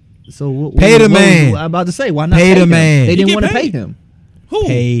 So pay the man. I'm about to say, why not pay the him? man? They didn't want to pay him. Who?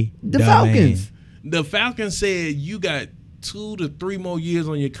 Pay the Falcons. Man. The Falcons said you got 2 to 3 more years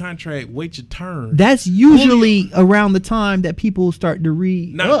on your contract. Wait your turn. That's usually around the time that people start to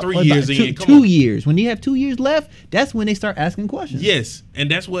read. Not 3 years in. 2 years. When you have 2 years left, that's when they start asking questions. Yes, and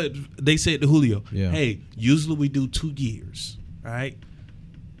that's what they said to Julio. Yeah. Hey, usually we do 2 years. All right,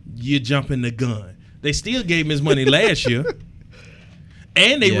 you're jumping the gun. They still gave him his money last year,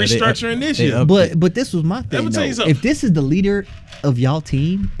 and they restructuring this year. But this was my thing. Let me tell you something. If this is the leader of y'all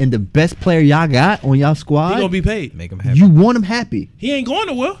team and the best player y'all got on y'all squad, he gonna be paid. Make him happy. You want him happy. He ain't going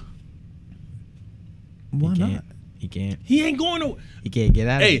nowhere. Why not? He can't. He ain't going nowhere. He can't get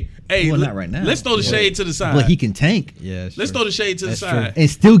out of it. Hey, well, not right now. Let's throw the shade to the side. But he can tank. Yeah, let's throw the shade to the side and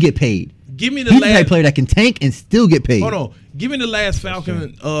still get paid. Give me the He's last the type of player that can tank and still get paid. Hold on. Give me the last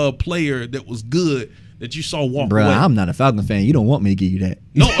Falcon player that was good that you saw walk away. I'm not a Falcon fan. You don't want me to give you that.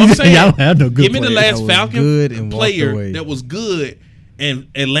 No, I'm saying y'all don't have no good give me the players. last Falcon good and player that was good, and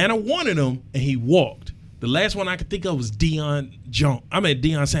Atlanta wanted him, and he walked. The last one I could think of was Deion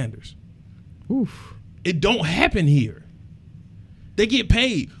Sanders. Oof. It don't happen here. They get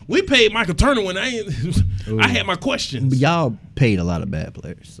paid. We paid Michael Turner when I had my questions. But y'all paid a lot of bad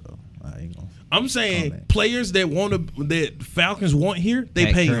players, so I ain't gonna. I'm saying players that Falcons want here, they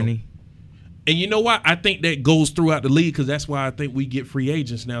Pat pay Kearney. them. And you know what? I think that goes throughout the league because that's why I think we get free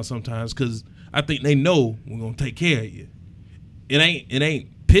agents now sometimes because I think they know we're gonna take care of you. It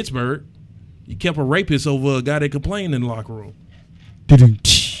ain't Pittsburgh. You kept a rapist over a guy that complained in the locker room.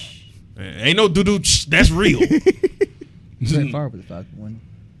 Ain't no doo-doo. That's real. Brett Favre was the Falcon one.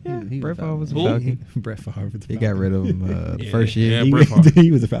 Yeah, Brett Favre was a Who? Falcon. Brett Favre was the He Falcon. got rid of him the first year. Yeah, Brett Favre.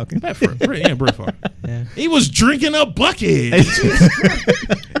 He was a Falcon. Brett Favre. Yeah. He was drinking up buckets.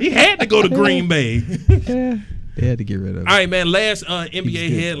 He had to go to Green Bay. Yeah. They had to get rid of him. All right, man. Last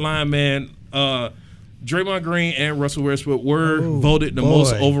NBA headline, man. Draymond Green and Russell Westbrook were voted the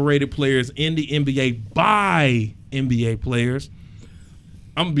most overrated players in the NBA by NBA players.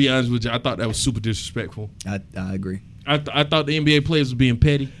 I'm going to be honest with you. I thought that was super disrespectful. I agree. I thought the NBA players was being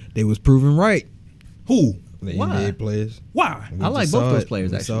petty. They was proven right. Who? The Why? NBA players. Why? We I like just both saw those it.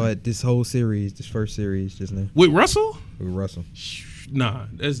 players, We saw actually. it this whole series, this first series just now With Russell? with Russell. Nah,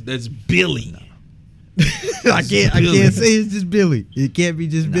 that's Billy. I can't say it's just Billy. It can't be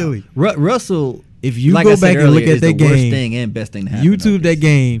just Billy. Russell. If you like go I said back and look earlier, at is that the worst game, thing and best thing to happen. YouTube that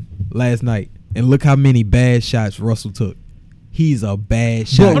game last night and look how many bad shots Russell took. He's a bad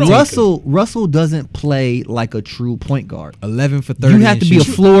shot. But taker. Russell doesn't play like a true point guard. 11 for 30. You have to be a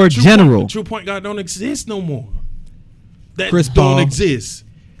floor general. True point guard don't exist no more. That Chris don't Paul. exist.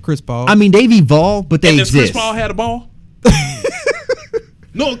 Chris Paul. I mean, they've evolved, but they And does exist. Chris Paul had a ball?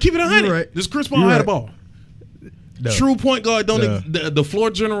 No, keep it 100. You're right. Does Chris Paul You're had a right. ball? No. True point guard don't. No. The floor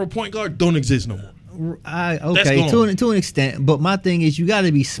general point guard don't exist no more. Okay, to an extent, but my thing is you got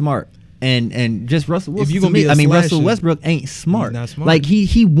to be smart. And just Russell Wilson. you to gonna me, be a Russell slasher, Westbrook ain't smart. he's not smart. Like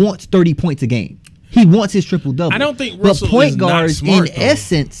he wants 30 points a game. He wants his triple double. I don't think but Russell point is not guards smart, in though.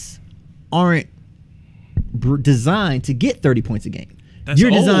 essence aren't designed to get 30 points a game. That's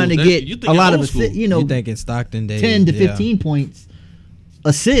You're old. designed to You get thinking a lot of old school. you know, You thinking Stockton days? 10 to yeah. 15 points,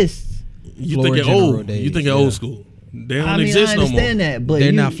 assists. You Floor thinking general old. days, You thinking yeah. old school. They don't I mean, exist I no more. understand that, but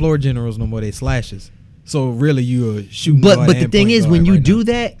They're you, not floor generals no more. They slashes. So really, you are shooting. But guard the and thing point is, guard when you right do now.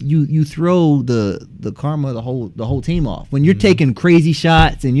 that, you throw the karma of the whole team off. When Mm-hmm. you're taking crazy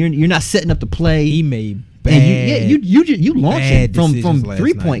shots and you're not setting up the play, he made bad. and you launching bad from decisions last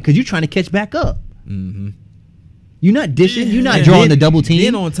 3 night. point because you're trying to catch back up. Mm-hmm. You're not dishing. You're not And drawing then- the double team.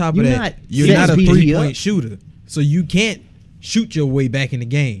 Then on top of you're that, you're setting not a PG 3 point up. shooter, so you can't shoot your way back in the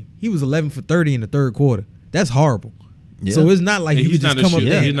game. He was 11 for 30 in the third quarter. That's horrible. Yeah. So it's not like Yeah, you he's just not a come up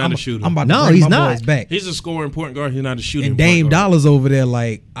shooter. there. He's not I'm, a shooter. I'm about to No, bring he's my not. boys back. He's a scoring point guard. He's not a shooting And point Dame guard. Dollar's over there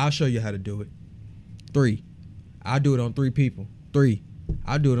like, I'll show you how to do it. 3. I'll do it on 3 people. 3.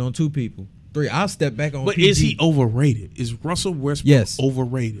 I'll do it on 2 people. 3. I'll step back on But PG. is he overrated? Is Russell Westbrook Yes.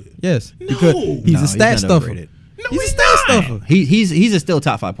 overrated? Yes. No. Because No, he's a he's stat not stuffer. overrated. No, He's a he's stat not. stuffer. He's a still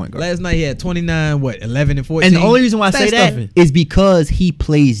top 5 point guard. Last night he had 29, 11 and 14. And the only reason why I Stat say that stuffing. is because he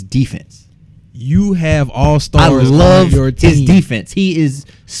plays defense. You have all I stars love on your team. his defense. He is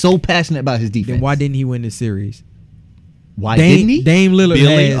so passionate about his defense. Then why didn't he win the series? Why didn't he? Dame Lillard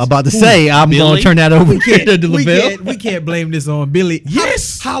Billy, has, I'm about to Who? say I'm Billy? going to turn that over we can't, to we, LaVelle. can't, we can't blame this on Billy.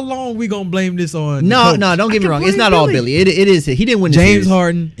 Yes. How long we gonna blame this on? No, the no, coach? don't get me I wrong. can It's not blame all Billy. Billy. It is. He didn't win the James series.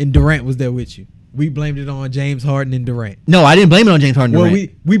 Harden and Durant was there with you. We blamed it on James Harden and Durant. No, I didn't blame it on James Harden. Well,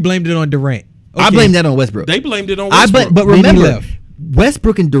 Durant. we blamed it on Durant. I Okay. blame that on Westbrook. They blamed it on I Westbrook. but Then he remember, left.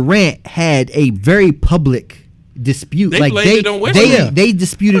 Westbrook and Durant had a very public dispute. They like blamed they it on Westbrook. Yeah. they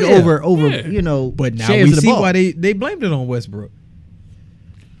disputed Oh, yeah. over Yeah. you know. But now shares we of the see ball. why they blamed it on Westbrook.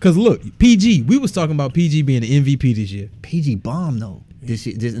 Cause look, PG. We was talking about PG being the MVP this year. PG bomb though. This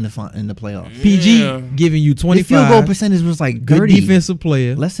in the playoffs. PG Yeah. giving you His field goal 25. percentage was like Good 30. defensive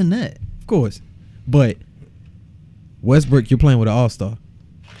player, Less than that. of course. But Westbrook, you're playing with an all-star.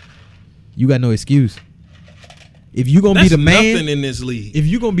 You got no excuse. If you gonna That's be the man, nothing in this league. if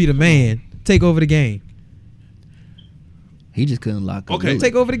you gonna be the man, take over the game. He just couldn't lock up. Okay. Lillard.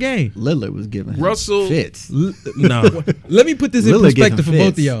 Take over the game. Lillard was giving him Russell- fits. no. Let me put this in Lillard perspective for giving both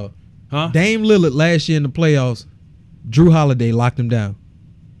of fits. y'all. Huh? Dame Lillard last year in the playoffs, Drew Holiday locked him down.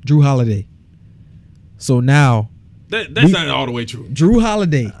 Drew Holiday. So now That's We- not all the way true. Drew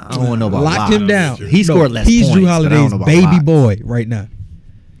Holiday I don't know about locked lock. him down. He scored less He's points, Drew but I don't Holiday's know about baby locks. boy right now.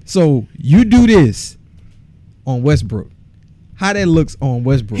 So you do this on Westbrook. How that looks on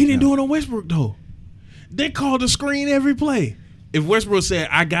Westbrook? He didn't now. do it on Westbrook though. They called the screen every play. If Westbrook said,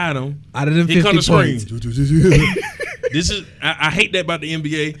 "I got him," Out of them he come 50 the screen. points. This is I hate that about the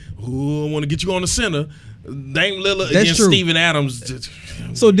NBA. Ooh, I want to get you on the center. Dame Lillard That's against true. Steven Adams.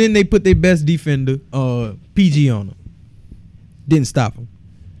 So then they put their best defender, PG, on him. Didn't stop him.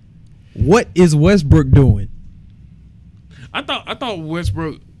 What is Westbrook doing? I thought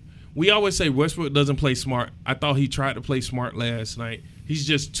Westbrook. We always say Westbrook doesn't play smart. I thought he tried to play smart last night. He's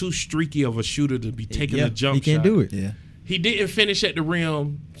just too streaky of a shooter to be taking Yeah, the jump. he can't shot. do it. Yeah. He didn't finish at the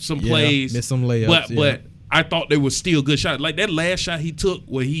rim. Some Yeah, plays, missed some layups, But yeah. I thought they were still good shots. Like that last shot he took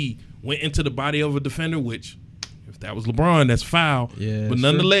where he went into the body of a defender, which if that was LeBron, that's foul. Yeah, but that's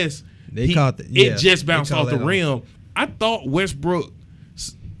nonetheless, They caught the- yeah, it just they bounced called off the that on. rim. I thought Westbrook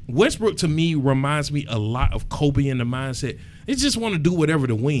to me reminds me a lot of Kobe in the mindset. They just want to do whatever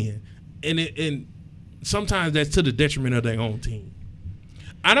to win, and sometimes that's to the detriment of their own team.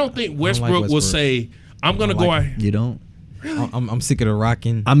 I don't think Westbrook will Westbrook. say, "I'm going to don't go like out." You don't. I'm sick of the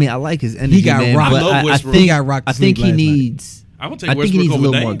rocking. I mean, I like his energy. got man, rocked. but I love I Westbrook. think He got rocked I to sleep think he last night. needs. I would take I think Westbrook he needs a over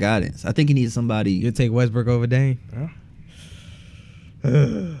little Dame. more guidance. I think he needs somebody. You'll take Westbrook over Dame?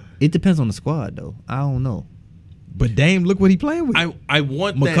 It depends on the squad, though. I don't know. But Dame, look what he playing with. I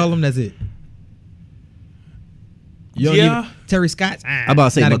want McCollum, that's it. You don't Yeah. need Terry Scott. I'm about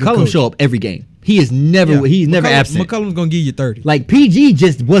to say not a good McCollum coach. show up every game. He is never. Yeah. He's never McCollum- absent. McCollum's gonna give you 30. Like PG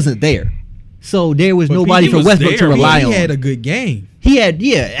just wasn't there, so there was But nobody PG for was Westbrook there. to rely he on. had a good game. He had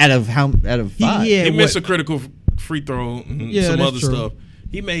out of five. He had He missed what? a critical free throw and Yeah, some that's other true. stuff.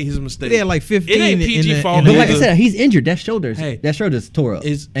 He made his mistake. They had like 15 It ain't in PG the- fault. in But the- like I either. said, he's injured. That shoulder's Hey. tore up,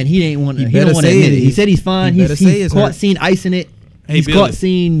 Is- and he ain't want. He He don't better want to say admit it. it. He said he's fine. He better say He's it's caught hurt. seen icing it. Hey, He's Billy. caught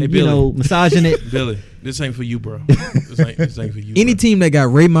seen Hey, Billy. massaging it. Billy, this ain't for you, bro. This ain't for you. Any bro. team that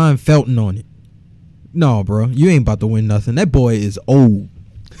got Raymond Felton on it, no, bro, you ain't about to win nothing. That boy is old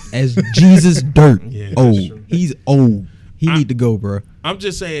as Jesus dirt. Yeah, that's old. true. He's old. He I- need to go, bro. I'm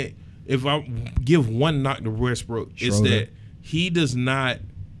just saying, if I give one knock to Westbrook, it's Schroeder. that he does not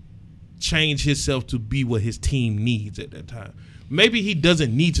change himself to be what his team needs at that time. maybe he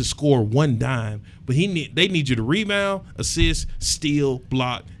doesn't need to score one dime, but they need you to rebound, assist, steal,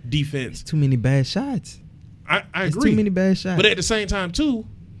 block, defense. Too many bad shots. I It's agree. too many bad shots. But at the same time, too,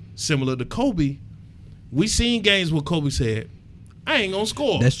 similar to Kobe, we seen games where Kobe said, I ain't gonna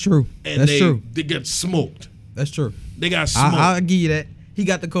score. That's true. And That's true. They got smoked. That's true. They got smoked. I'll give you that. He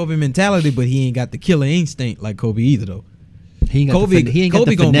got the Kobe mentality, but he ain't got the killer instinct like Kobe either, though. He ain't got Kobe- the, he ain't Kobe got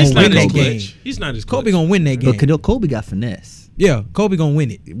the gonna finesse He's go not win like as that Kobe. game. clutch. He's not as clutch. Kobe gonna win that game. But Kobe got finesse. Yeah, Kobe gonna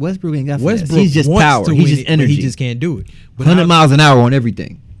win it. Westbrook ain't got finesse. Westbrook He's just wants power. to He's win just it, but energy. He just can't do it. But 100 miles an hour on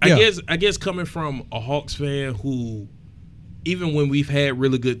everything. Yeah. I guess coming from a Hawks fan who, even when we've had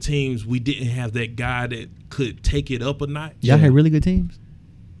really good teams, we didn't have that guy that could take it up a notch. Y'all had really good teams.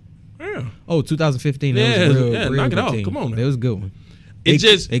 Yeah. Oh, 2015. That Yeah, was a real, yeah, real knock it good off. team. Come on now. That was a good one. It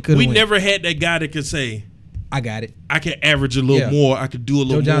just they could've we won. never had that guy that could say, I got it. I can average a little Yeah. more, I could do a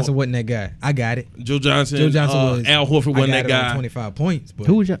little Joe Johnson more. wasn't that guy. I got it. Joe Johnson, Joe Johnson was. Al Horford I wasn't got that it on guy. 25 points. But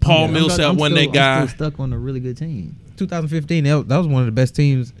Who was y'all? Paul I'm Millsap I'm wasn't still- that guy. I'm still stuck on a really good team. 2015, that was one of the best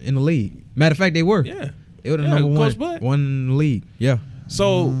teams in the league. Matter of fact, they were. Yeah. They were the Yeah, number Coach one Bud. in the league. Yeah.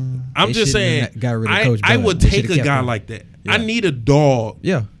 So I'm They just shouldn't saying, have got rid of I Coach Bud. would They take should've a kept guy him. like that. Yeah. I need a dog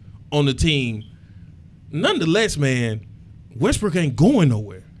Yeah. on the team. Nonetheless, man, Westbrook ain't going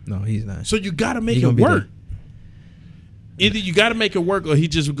nowhere. No, he's not. So you got to make He it gonna be work. Either you got to make it work, or he's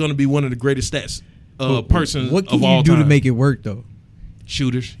just going to be one of the greatest stats persons What can of you all do time. to make it work though?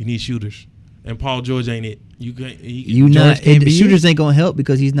 Shooters? You need shooters, and Paul George ain't it. You can't. You George not can't the be shooters ain't gonna help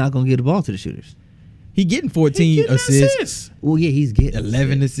because he's not gonna get the ball to the shooters. He getting He 14 getting assists, Well, yeah, he's getting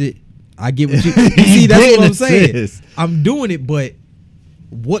 11 assists. I get what you see. That's Getting what I'm saying. assists. I'm doing it, but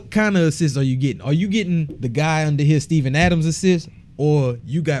what kind of assists are you getting? Are you getting the guy under here, Steven Adams assist, or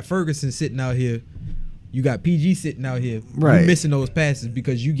you got Ferguson sitting out here? You got PG sitting out here. Right. You missing those passes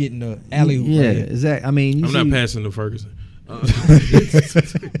because you getting the alley hoop. Yeah, right here. exactly. I mean, you I'm not see- passing to Ferguson.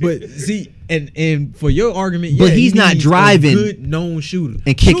 But see, and for your argument, But yeah, he he's not needs a driving good known shooter.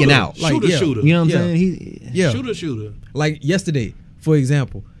 and kicking Shooter. out. Like, Shooter, yeah. shooter. You know what I'm Yeah. saying? He Yeah, Shooter. like yesterday, for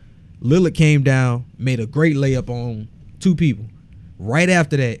example, Lillard came down, made a great layup on two people. Right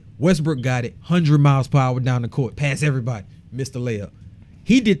after that, Westbrook got it, 100 miles per hour down the court, past everybody, missed the layup.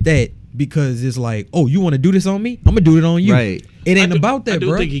 He did that because it's like, oh, you want to do this on me? I'm gonna do it on you. Right. It ain't I do- about that, I do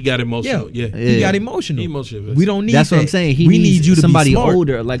bro. think he got emotional. Yeah. He got Yeah. emotional. He emotional. We don't need That's that. what I'm saying. He we needs need you to somebody be smart.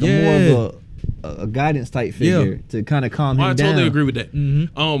 older, like Yeah. a more of a guidance type figure to kind of calm Well, I him down. totally agree with that.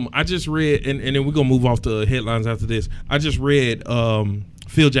 Mhm. I just read, and then we're gonna move off the headlines after this. I just read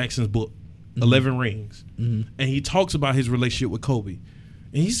Phil Jackson's book, 11 Rings, and he talks about his relationship with Kobe,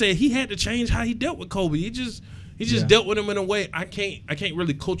 and he said he had to change how he dealt with Kobe. He just Yeah. dealt with him in a way I can't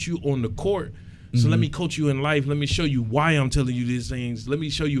really coach you on the court. So let me coach you in life. Let me show you why I'm telling you these things. Let me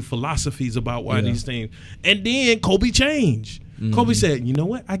show you philosophies about why Yeah. these things. And then Kobe changed. Kobe said, "You know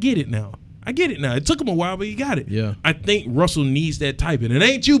what? I get it now. I get it now. It took him a while, but he got it." Yeah. I think Russell needs that type, and it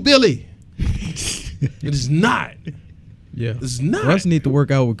ain't you, Billy. It is not. Yeah. It's not. Russ need to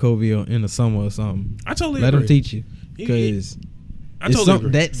work out with Kobe in the summer or something. I totally Let agree. him teach you He- because I totally agree.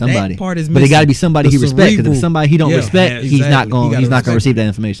 that Somebody, that part is but it missing. got to be somebody The he respects. Because cerebral- if somebody he don't Yeah, respect, he's not exactly. going. He He's gotta not going to respect receive that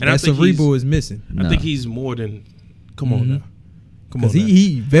information. And I that think cerebral is missing I No. think he's more than. Come on now. Come on. because Now.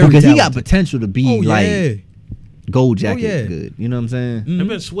 he very because he got talented. potential to be Oh like yeah, gold jacket yeah. good. You know what I'm saying? Mhm. They've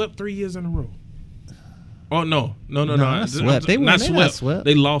been swept 3 years in a row. Oh no. not swept. They not weren't- not swept.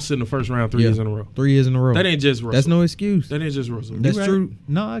 They lost in the first round 3 Yeah. years in a row. 3 years in a row. That ain't just Russell. That's no excuse. That ain't just Russell. That's right. true.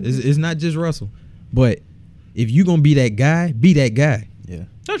 No, I agree. It's not just Russell, but if you gonna be that guy, be that guy. Yeah.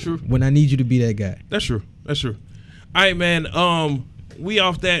 That's true. When I need you to be that guy. That's true. That's true. All right, man. We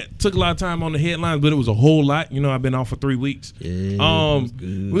off that. Took a lot of time on the headlines, but it was a whole lot. You know, I've been off for 3 weeks. Yeah, that's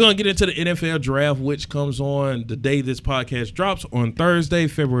good. We're gonna get into the NFL draft, which comes on the day this podcast drops on Thursday,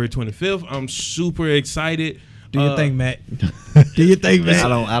 February 25th. I'm super excited. Do your thing, Matt. Do your thing, Matt.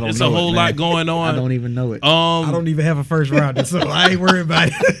 I don't. It's know a whole it, lot man. going on. I don't even know it. I don't even have a first rounder, so I ain't worried about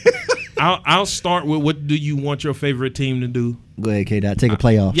it. I'll start with what do you want your favorite team to do? Go ahead, K. Dot. Take a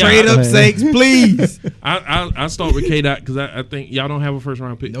playoff. Yeah, Trade Go up, ahead. sakes, please. I'll start with K. Dot because I think y'all don't have a first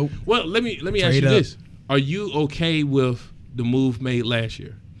round pick. Nope. Well, let me ask Trade you up. this: Are you okay with the move made last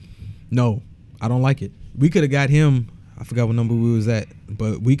year? No, I don't like it. We could have got him. I forgot what number we was at,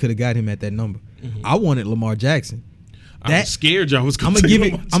 but we could have got him at that number. I wanted Lamar Jackson. I'm That- scared y'all was I'm going gonna to give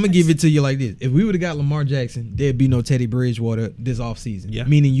it. I'm gonna give it to you like this. If we would have got Lamar Jackson, there'd be no Teddy Bridgewater this offseason. Yeah.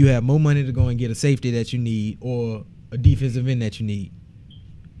 Meaning you have more money to go and get a safety that you need or a defensive end that you need.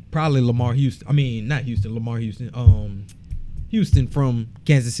 Probably Lamar Houston. I mean, not Houston. Lamar Houston. Houston from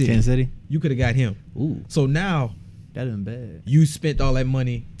Kansas City. Kansas City. You could have got him. Ooh, So now that'd been bad. you spent all that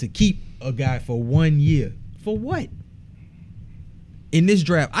money to keep a guy for 1 year. For what? in this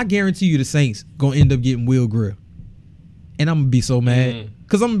draft, I guarantee you the Saints gonna end up getting Will Grier, and I'm gonna be so mad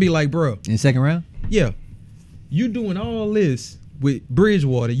because I'm gonna be like, bro, In the second round? yeah, you doing all this with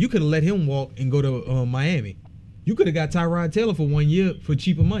Bridgewater. You could have let him walk and go to Miami. You could have got Tyrod Taylor for 1 year for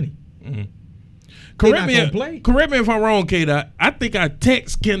cheaper money. Correct not me if I'm wrong, Kate. I think I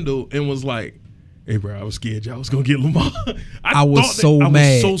text Kendall and was like, "Hey, bro, I was scared y'all was gonna get Lamar." I was thought so I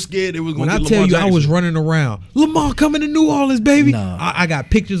mad. was so scared it was gonna When I get tell Lamar you, I was Jackson. running around. Lamar coming to New Orleans, baby. No. I got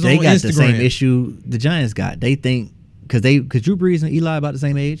pictures They on got Instagram. the same issue the Giants got. They think because Drew Brees and Eli about the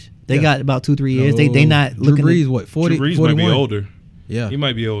same age. They Yeah. got about 2-3 years. They not Drew looking. Brees, what, 40, Drew Brees 41? might be older. Yeah. He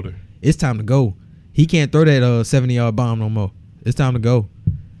might be older. It's time to go. He can't throw that 70-yard bomb no more. It's time to go.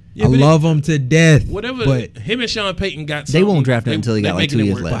 Yeah, I but love him to death. Whatever. But him and Sean Payton got. They won't something, draft him until he got like making 2 it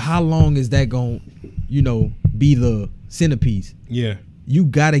years work. left. but how long is that going to, be the centerpiece? Yeah, You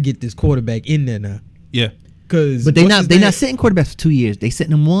got to get this quarterback in there now. yeah. Cause But they what's not his they name? not sitting quarterbacks for 2 years. They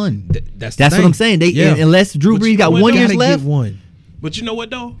sitting them one. That's That's what I'm saying. They unless Drew But Brees you got know what, 1 though? year Gotta left. get one. But you know what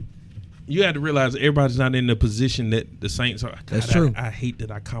though? You have to realize that everybody's not in the position that the Saints are. God, That's true. I hate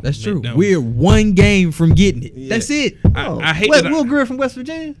that I compliment That's true. them. We're 1 game from getting it. Yeah. That's it. I hate What, that. Will Grier from West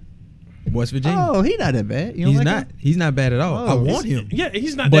Virginia. West Virginia. Oh, he not that bad. You don't he's like not. him? He's not bad at all. Oh, I want him. Yeah,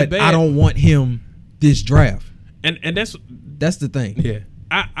 he's not But that bad. I don't want him this draft. And that's That's the thing. yeah.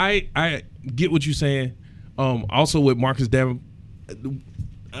 I get what you're saying. Also with Marcus Davenport,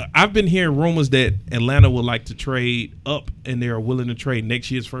 I've been hearing rumors that Atlanta would like to trade up and they're willing to trade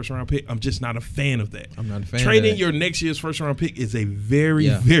next year's first round pick. I'm just not a fan of that. I'm not a fan of Trading that. your next year's first round pick is a very,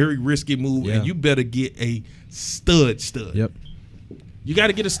 Yeah. very risky move, Yeah. and you better get a stud. Yep. You got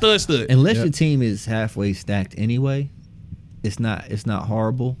to get a stud. Unless Yep. your team is halfway stacked anyway, it's not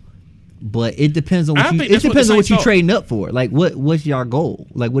horrible. But it depends on I what you. think It that's what depends the on what Saints you thought. trading up for. Like what's your goal?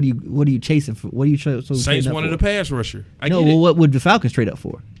 Like what are you chasing for? What are you Saints trading up wanted for? a pass rusher. I No, get well, it. what would the Falcons trade up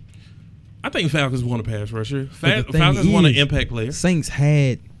for? I think Falcons want a pass rusher. But the thing Falcons want an is, impact player. Saints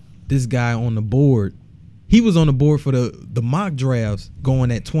had this guy on the board. He was on the board for the mock drafts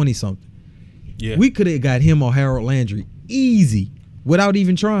going at 20 something. Yeah, We could have got him or Harold Landry easy without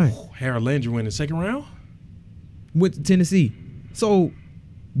even trying. Harold Landry went in the second round. Went to Tennessee. So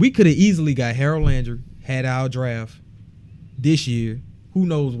we could have easily got Harold Landry, had our draft this year. Who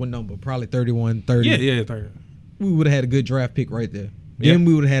knows what number? Probably 31, 30. Yeah, third. We would have had a good draft pick right there. Yeah. Then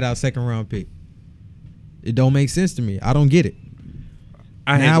we would have had our second round pick. It don't make sense to me. I don't get it.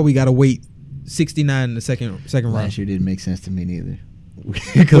 Now we got to wait 69 in the second round. Last year didn't make sense to me neither.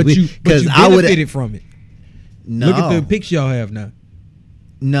 But you I would benefited from it. no Look at the picks y'all have now.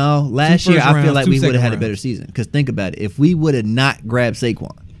 no last Two year first I feel rounds, like two we would have second had a better rounds. season. Because think about it, if we would have not grabbed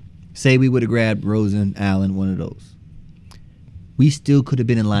Saquon, say we would have grabbed Rosen, Allen, one of those, we still could have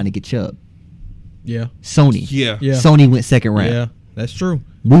been in line to get Chubb. Yeah. Sony, Yeah. Yeah. Sony went second round. Yeah. That's true.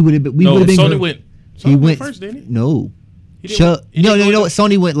 We would have been. We No, would have been. Sony went. He Sony went first, didn't he? No. He didn't Chubb, win- he no, didn't no, go you know to- what?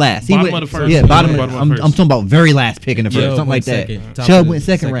 Sony went last. He Bottom went, of the first. Yeah, He bottom. went Of, bottom of the I'm first. talking about very last pick in the first, Chubb something like went that. second, top Chubb of the went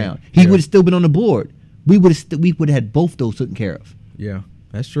second second. round. He Yeah. would have still been on the board. We would have had both those taken care of. Yeah.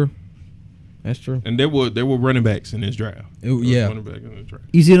 That's true. That's true. And there were running backs in this draft. There was yeah. running back in this draft.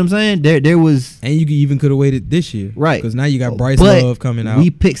 You see what I'm saying? There was And you even could have waited this year. right Because now you got Bryce But Love coming out. We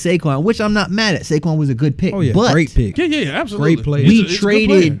picked Saquon, which I'm not mad at. Saquon was a good pick. Oh, yeah. but Great pick. Yeah, absolutely. Great player. It's we a- it's a good traded.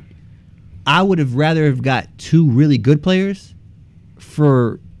 player. I would have rather have got two really good players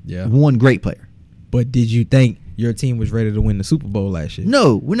for Yeah. one great player. But did you think your team was ready to win the Super Bowl last year?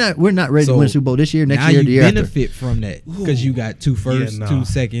 No, we're not ready to So, win the Super Bowl this year. Next now year, you the year after. benefit from that because you got 2 firsts, nah. 2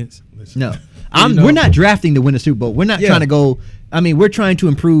 seconds. No, You know- we're not drafting to win the Super Bowl. We're not Yeah. trying to go. I mean, we're trying to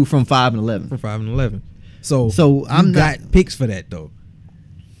improve from 5 and 11. For 5 and 11. So I'm you not- got picks for that though.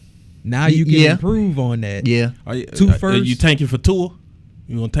 Now you can Yeah. improve on that. Yeah, Are you, 2 are firsts. you tanking for Tua?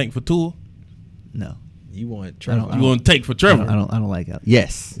 You gonna tank for Tua? no, You want I Trevor. don't- You gonna take for I Trevor? don't like it.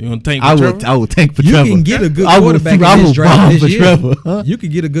 Yes, You gonna tank for I Trevor? would. I would tank for You Trevor. can get a good I will- quarterback I in will this draft bomb this for year. Trevor. Huh? You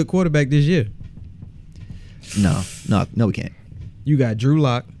could get a good quarterback this year. No, we can't. You got Drew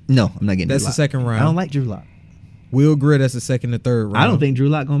Lock, No, I'm not getting. That's Drew the Lock. second round. I don't like Drew Lock. Will Grier. That's the second and third round. I don't think Drew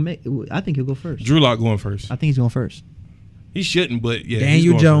Lock gonna make. I think he'll go first. Drew Lock going first. I think he's going first. He shouldn't, but yeah. he's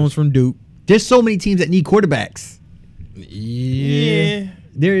Daniel going Jones first. from Duke. There's so many teams that need quarterbacks. Yeah.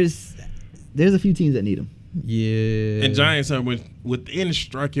 There's a few teams that need them. Yeah. And Giants are within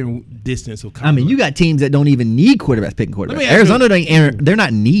striking distance of. I mean, you got teams that don't even need quarterbacks picking me quarterbacks. ask Arizona, they're not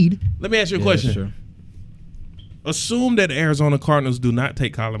in need. Let me ask you a Yeah, question. that's true. Assume that the Arizona Cardinals do not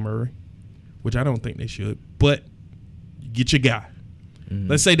take Kyler Murray, which I don't think they should, but get your guy.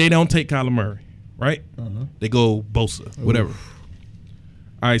 Let's say they don't take Kyler Murray, right? They go Bosa, whatever.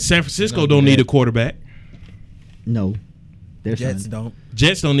 All right, San Francisco don't need a quarterback. No. They're Jets signed. don't.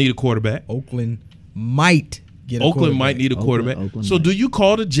 Jets don't need a quarterback. Oakland might get a Oakland might quarterback. need a quarterback. Oakland So might. do you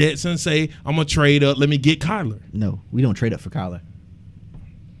call the Jets and say, I'm going to trade up, let me get Kyler? No, we don't trade up for Kyler.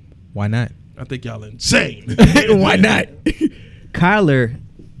 Why not? I think y'all insane. Why not? Kyler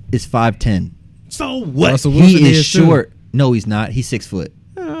is 5'10". So what? Russell Wilson He is is too. short. No, he's not. He's 6 foot.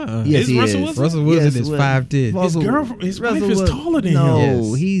 Yes, Is he Russell is. Wilson? Russell Wilson Yes, is Wil- 5'10". His girlfriend, his wife is taller than no, him.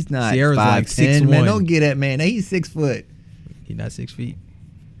 Yes. he's not. Sierra's like 5'10", man. 6'1". Don't get that man. He's 6 foot. He's not 6 feet.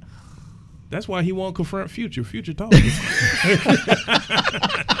 That's why he won't confront Future. Future tall.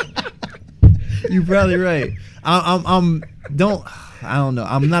 You're probably right. I don't know.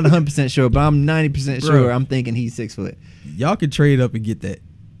 I'm not 100% sure, but I'm 90% sure. Bro. I'm thinking he's 6 foot. Y'all can trade up and get that.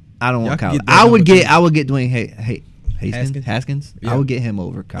 I don't Y'all want can Kyler. get that number I would get Dwayne Haskins? Haskins. Yeah. I would get him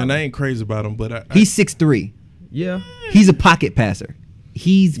over Kyler. And I ain't crazy about him, but He's 6'3". Yeah. He's a pocket passer.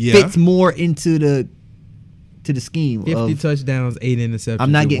 He Yeah. fits more into the scheme 50 of. touchdowns, 8 interceptions.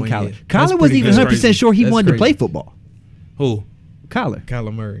 I'm not in getting 1 Kyler. year. That's Kyler wasn't pretty even good. 100% sure he That's wanted to play crazy. football. who? Kyler.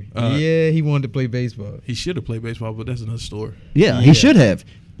 Kyler Murray. Uh, Yeah, he wanted to play baseball. He should have played baseball, but that's another story. Yeah, Yeah. he should have.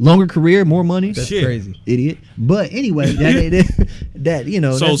 Longer career, more money. That's Shit. crazy. Idiot. But anyway,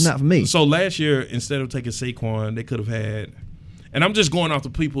 that's not for me. So last year, instead of taking Saquon, they could have had, and I'm just going off the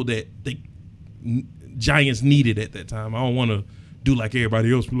people that the Giants needed at that time. I don't want to do like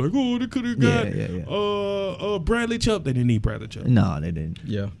everybody else, be like, oh, they could have got Yeah. Bradley Chubb. They didn't need Bradley Chubb. No, they didn't.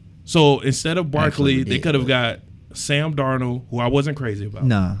 Yeah. So instead of Barkley, Actually, they did, could have but- got Sam Darnold, who I wasn't crazy about.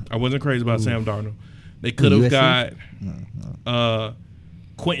 Nah. I wasn't crazy about Sam Darnold. They could have USC? got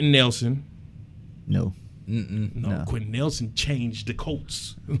Quentin Nelson. No. Mm-mm. No, Quentin Nelson changed the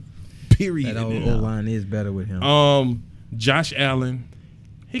Colts. Period. That O line is better with him. Josh Allen,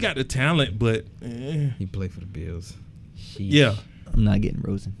 he got the talent, but He played for the Bills. yeah. I'm not getting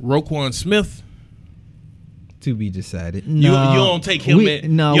Rosen. Roquan Smith, To be decided. you don't take him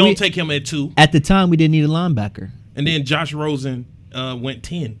you don't take him at 2, At the time, we didn't need a linebacker. and then Josh Rosen went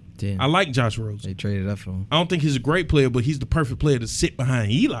 10. 10. I like Josh Rosen. They traded up for him. I don't think he's a great player, but he's the perfect player to sit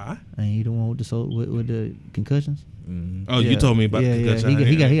behind Eli. And he the one with the concussions. Oh, you told me about the concussion.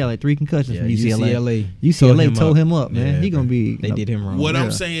 He got like 3 concussions Yeah, from UCLA. UCLA told him up, man. Yeah, He gonna be. They did him wrong. What Yeah.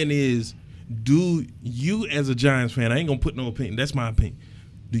 I'm saying is, do you as a Giants fan, I ain't going to put no opinion, that's my opinion.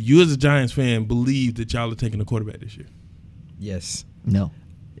 Do you as a Giants fan believe that y'all are taking a quarterback this year? Yes. No.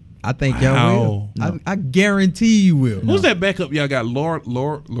 I think y'all will. No. I guarantee you will. Who's that backup y'all got?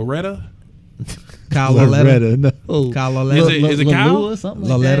 Loretta? Kyle Laletta. No. Kyle Is Laletta. it Kyle? Lalua, something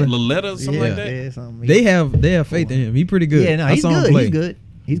like Laletta. that. Loletta, something like that? Yeah, something. They have faith in him. He pretty good. Yeah, no, I he's saw him good. play. He's good.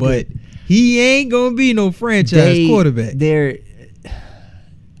 He's But good. he ain't gonna be no franchise quarterback. They're,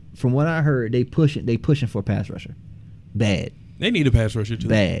 from what I heard, they pushing for a pass rusher. Bad. They need a pass rusher, too.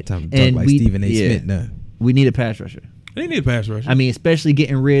 Bad. Talk like Stephen A. Smith now. We need a pass rusher. They need a pass rusher. I mean, especially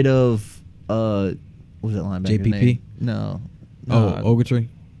getting rid of what was that linebacker JPP? name? No. Ogletree,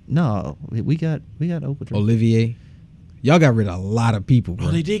 No, we got Ogletree. Olivier. Y'all got rid of a lot of people, bro.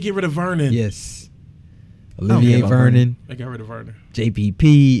 oh, they did get rid of Vernon. Yes. don't care Olivier about Vernon, They got rid of Vernon.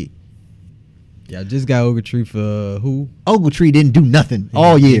 JPP. Y'all just got Ogletree for who? Ogletree didn't do nothing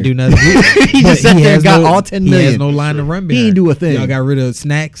all He year. didn't do nothing. He But just sat there has and got all 10 He million. has no line to run He behind. ain't do a thing. Y'all got rid of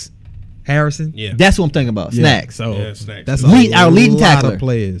Snacks, Harrison. Yeah. That's what I'm thinking about. Yeah, Snacks. So Yeah, Snacks. that's Our leading lot tackler. of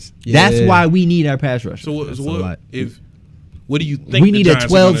players. That's Yeah. why we need our pass rusher. So, That's a what lot. what do you think We the need a Giants are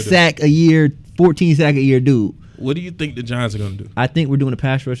 12 gonna do? sack a year, 14 sack a year dude. What do you think the Giants are going to do? I think we're doing a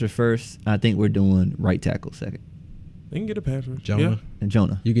pass rusher first. I think we're doing right tackle second. They can get a pass rusher. Jonah. Yeah. And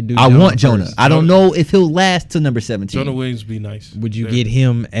Jonah. You could do I Jonah want Jonah. first. I don't know if he'll last to number 17. Jonah Williams would be nice. Would you There. get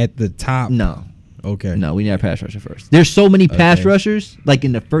him at the top? No. Okay. No, we need our pass rusher first. There's so many pass Okay. rushers, like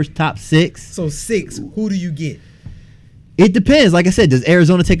in the first top 6. So 6. Who do you get? It depends. Like I said, does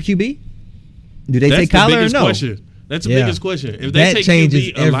Arizona take a QB? Do they That's take the Kyler or biggest no? question. That's the Yeah. biggest question. If they That take changes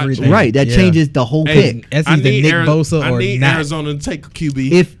QB, a lot everything. changes. Right. That Yeah. changes the whole Hey, pick. That's I either need Nick Ari- Bosa I or need not. Arizona to take a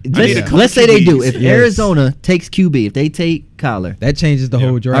QB. If I need a couple let's say they do, QBs. if Yes. Arizona takes QB, if they take Kyler, That changes the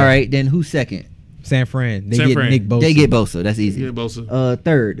whole draft. all right, then who's second? San Fran. They San get Fran. Nick Bosa. They get Bosa. That's easy. Yeah, Bosa.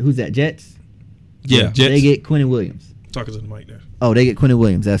 Third, who's that? Jets. Yeah, Jets. They get Quentin Williams. Talking to the mic there. Oh, they get Quentin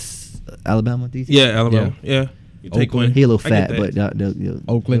Williams. That's Alabama. DC? Yeah, Alabama. Yeah. You take Oakland. one. He a little I get fat, that. but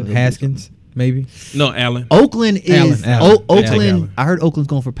Oakland, he'll do Haskins, maybe. No, Allen. Oakland is Allen. Oakland. Allen. I heard Oakland's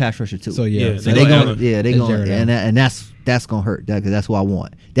going for pass rusher too. So yeah, Yeah, So they they go going, Allen. yeah, they That's going, Jared and that's gonna hurt because that's who I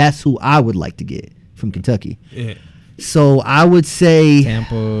want. That's who I would like to get from Kentucky. Yeah. So I would say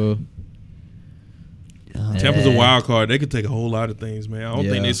Tampa. Tampa's a wild card. They could take a whole lot of things, man. I don't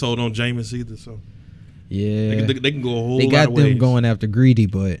think Yeah. they sold on Jameis either. So Yeah, They can go a whole they lot got of them ways. going after Greedy,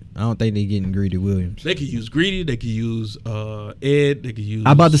 but I don't think they getting Greedy Williams. They could use Greedy. They could use Ed. They could use.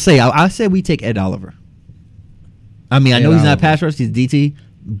 I'm about to say, I said we take Ed Oliver. I mean, I know Ed he's not Oliver. pass rush, he's DT,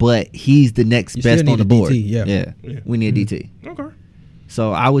 but he's the next You still best need on the a board. DT, yeah. Yeah. We need a DT. Okay.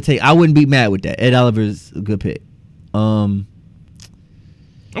 So I wouldn't be mad with that. Ed Oliver's a good pick. I'm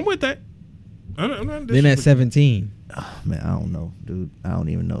with that. I'm not Then at 17, Man, I don't know, dude. I don't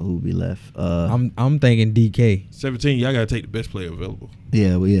even know who would be left. I'm thinking DK. 17. Y'all gotta take the best player available.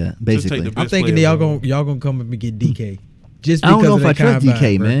 Yeah, well, yeah, basically. the I'm best thinking player y'all available. gonna come up and get DK. Just I because don't know of if I the trust combine,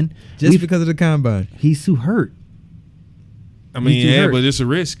 DK, bro. man. Just We've- because of the combine. He's too hurt. I mean, He's too yeah, hurt. but it's a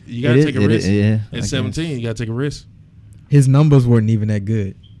risk. You gotta It take is- a risk. yeah, I At guess. 17, you gotta take a risk. His numbers weren't even that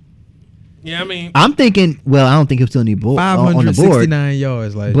good. Yeah, I mean, I'm thinking. Well, I don't think he'll still need on the board. 569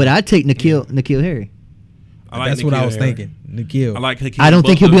 yards. Like, But I'd take N'Keal Harry. I like that's what I N'Keal was Harry. thinking. N'Keal. I like Hakeem I don't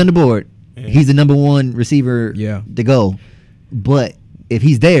think he'll be on the board. Yeah. He's the number one receiver Yeah. to go. But if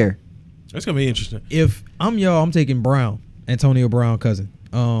he's there, That's gonna be interesting. If I'm y'all, I'm taking Brown, Antonio Brown cousin.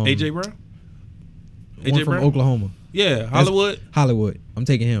 AJ Brown. one AJ from Brown? Oklahoma. Yeah, Hollywood. Hollywood. I'm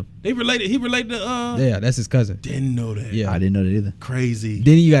taking him. He related to. Yeah, that's his cousin. Didn't know that. Yeah. I didn't know that either. Crazy.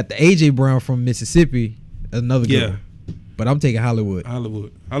 Then you got the AJ Brown from Mississippi, another good Yeah. one. But I'm taking Hollywood.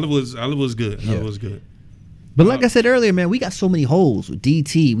 Hollywood's good. Yeah. Hollywood's good. But like I said earlier, man, we got so many holes with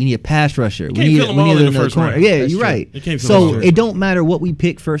DT. We need a pass rusher. We can't need fill them all in the another first corner. round. Yeah, That's you're true. right. You can't fill them all So in. it don't matter what we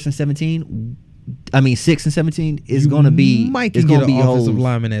pick first and 17. I mean, 6 and 17 is going to be. Might It's can going get to an be offensive holes.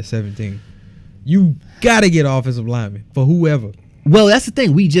 lineman at 17. You gotta get an offensive lineman for whoever. Well, that's the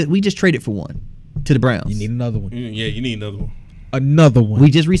thing. We just traded for one to the Browns. You need another one. Yeah, you need another one. Another one. We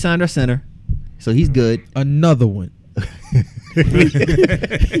just re-signed our center, so he's good. Another one.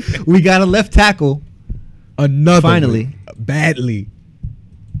 We got a left tackle. Another Finally. one. Badly.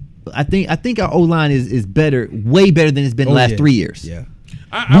 I think our O line is better, way better than it's been the last 3 years. Yeah.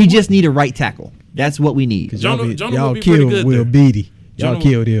 We just need a right tackle. That's what we need. Jonah y'all would be pretty killed good Will there. Beatty. Y'all Jonah-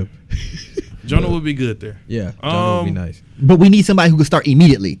 killed him. Jonah would be good there. Yeah. Jonah would be nice. But we need somebody who can start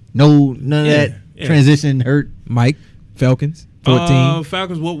immediately. None of Yeah, that yeah. transition hurt. Mike, Falcons, 14.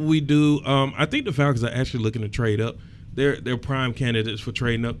 Falcons. What would we do? I think the Falcons are actually looking to trade up. They're prime candidates for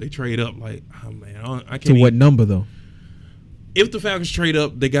trading up. They trade up like, oh man, I can't. To what even- number though? If the Falcons trade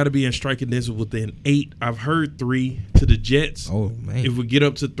up, they got to be in striking distance within 8. I've heard 3 to the Jets. Oh man. If we get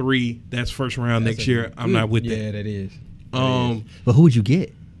up to 3, that's first round That's next a year. I'm good- not with Yeah, that. that is. But who would you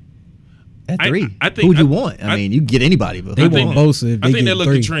get at I- 3? I think- who would you I- want? I I- mean, you get anybody, but They who want would Bosa if they I think get they look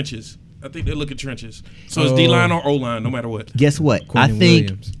 3. at trenches. I think they look at trenches. So it's D-line or O-line, no matter what. Guess what? Quentin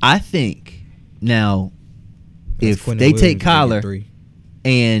Williams. I think now That's if Quentin they Williams take if they get Kyler 3.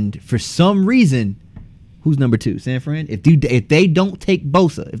 and for some reason, who's number 2? San Fran? If they don't take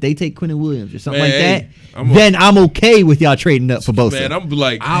Bosa, if they take Quentin Williams or something Man, like hey, that, then I'm okay with y'all trading up for Bosa. Man, I'm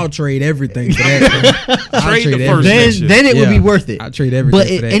like, I'll trade everything for that. I'll Trade the trade first everything. next year. then it would be Yeah. worth it. I'll trade everything But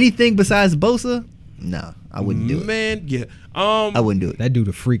for that. anything besides Bosa, no, I wouldn't do it. man, yeah. I wouldn't do it. That dude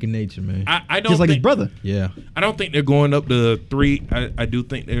a freak of nature, man. I don't Just like his think, brother. Yeah. I don't think they're going up to 3. I do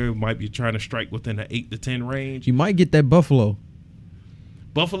think they might be trying to strike within the 8 to 10 range. You might get that Buffalo's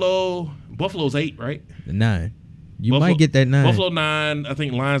 8, right? 9. You Buffalo- might get that 9. Buffalo 9. I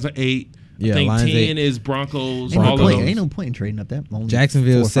think Lions are 8. Yeah, I think Lions 10 8. is Broncos. Ain't no, All of point, those. ain't no point in trading up that. Only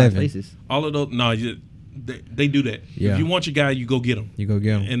Jacksonville 4 or 5 7. places. All of those. No, they do that. Yeah. If you want your guy, you go get him. You go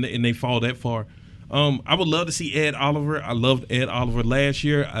get him. And they fall that far. I would love to see Ed Oliver. I loved Ed Oliver last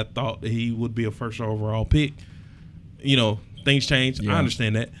year. I thought that he would be a first overall pick. You know, things change. Yeah. I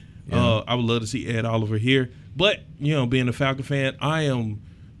understand that. Yeah. I would love to see Ed Oliver here. But, you know, being a Falcon fan, I am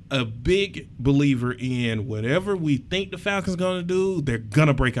a big believer in whatever we think the Falcons going to do, they're going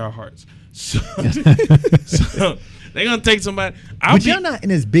to break our hearts. So, so they're going to take somebody. But y'all not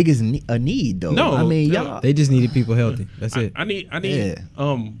in as big as a need, though. No, I mean, no. y'all. They just needed people healthy. That's it. I need. Yeah.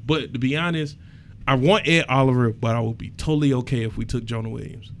 But to be honest, I want Ed Oliver, but I would be totally okay if we took Jonah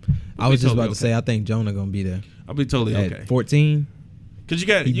Williams. I was just about to okay. say, I think Jonah going to be there. I'll be totally At okay. 14, Because you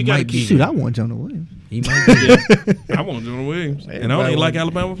got He you got to might be keep. Shoot, I want Jonah Williams. he might be there. I want Jonah Williams, and I don't Everybody even like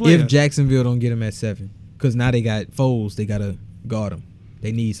want- Alabama players. If Jacksonville don't get him at 7. Because now they got Foles. They got to guard him.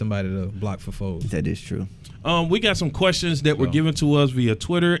 They need somebody to block for Foles. That is true. We got some questions that were Oh. given to us via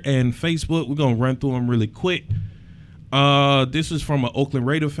Twitter and Facebook. We're gonna run through them really quick. This is from an Oakland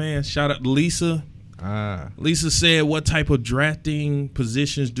Raider fan. Shout out to Lisa. Lisa said, "What type of drafting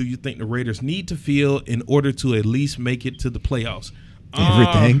positions do you think the Raiders need to fill in order to at least make it to the playoffs?"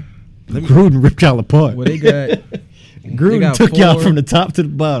 Everything. let me- Gruden ripped y'all apart. Well, they got Gruden got took y'all 4. from the top to the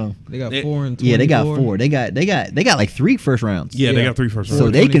bottom. They got They- 4 and 24. Yeah, they got 4. They got like 3 first rounds. Yeah, they Yeah. got 3 first So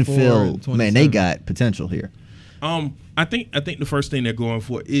rounds. they can 24 feel, and man, they 27. got potential here. I think the first thing they're going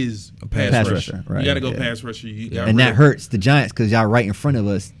for is a pass pass rusher, rusher. right, You got to go yeah. pass rusher. You got And that hurts the Giants because y'all right in front of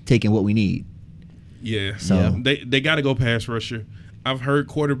us taking what we need. Yeah. So- they got to go pass rusher. I've heard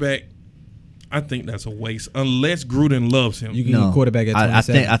quarterback. I think that's a waste unless Gruden loves him. You can get quarterback at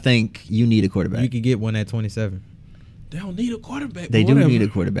 27. I think you need a quarterback. You can get one at 27. They don't need a quarterback. They but do whatever. need a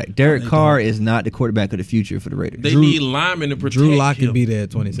quarterback. Derek they Carr is not the quarterback of the future for the Raiders. They need linemen to protect Drew Lock him. can be there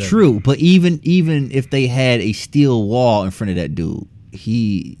at 27. True, but even if they had a steel wall in front of that dude,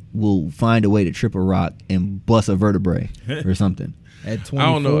 he will find a way to trip a rock and bust a vertebrae or something. At 24, I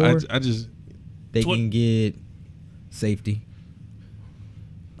don't know. I just they tw- can get safety.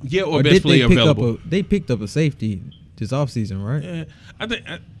 yeah, or Or best did player they pick available. they picked up a safety this offseason, right? Yeah, I think.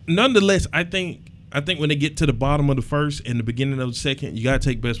 Nonetheless, I think when they get to the bottom of the first and the beginning of the second, you got to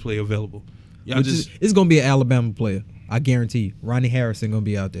take best player available. Y'all Which just is, it's gonna be an Alabama player. I guarantee you. Ronnie Harrison gonna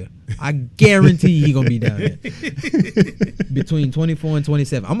be out there. I guarantee he gonna be down there. Between 24 and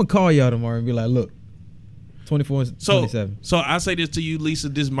 27. I'm gonna call y'all tomorrow and be like, look, 24 and 27. So I say this to you, Lisa.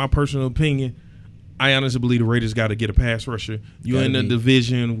 This is my personal opinion. I honestly believe the Raiders got to get a pass rusher. You're Gotta in the be.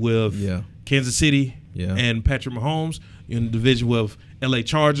 division with Yeah. Kansas City Yeah. and Patrick Mahomes. You're in the division with LA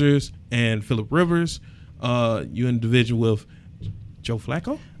Chargers and Phillip Rivers. You're in the division with Joe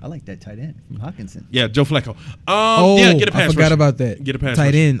Flacco. I like that tight end from Hawkinson. Yeah, Joe Flacco. Oh, Yeah, get a pass I forgot rusher. about that. Get a pass tight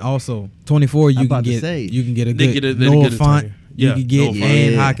rusher. end also. 24. You I'm can about to get say. you can get a They good get a- they Noah get a tight Font. end. You Yeah, can get Noah Font.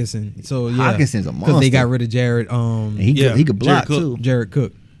 and Yeah. Hawkinson. So yeah, Hawkinson's a because they got monster. rid of Jared. And he Yeah, could block Jared Cook. too. Jared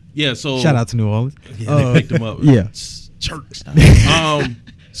Cook. Yeah, so Shout out to New Orleans. Yeah, they picked him up. Yeah. Church.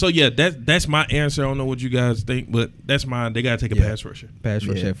 So yeah, that's my answer. I don't know what you guys think, but that's mine. They gotta take a Yeah. pass rusher. Pass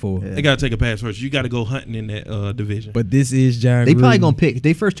rush Yeah, at 4. yeah. They gotta take a pass rusher. You gotta go hunting in that division. But this is John. They probably Gruden. gonna pick.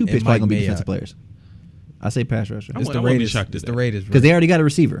 They first 2 And picks probably Mike gonna be Mayock. defensive players. I say pass rusher I It's wouldn't- the I wouldn't be Raiders. shocked at It's the that. Raiders. because they already got a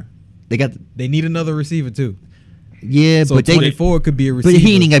receiver. They got They need another receiver too. yeah, So but they 24 could be a but receiver.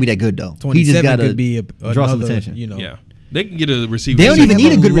 he ain't even gotta be that good though. He 27 just gotta could be a, draw some another, attention. You know, Yeah, they can get a receiver. They don't They even have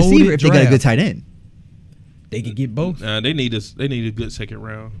need a a good receiver loaded if they got a draft. good tight end. they could get both. They need us. They need a good second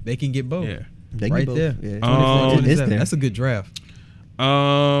round. They can get both. Yeah. They can Right both. there. Yeah. 24, It's 27. there. That's a good draft.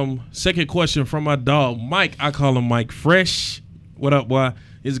 Second question from my dog Mike. I call him Mike Fresh. What up, boy?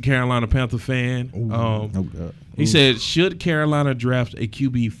 He's a Carolina Panther fan. Oh, God. He said, should Carolina draft a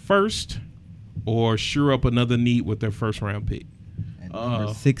QB first or sure up another need with their first round pick?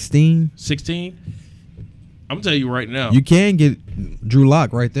 16. 16? I'm going to tell you right now. You can get Drew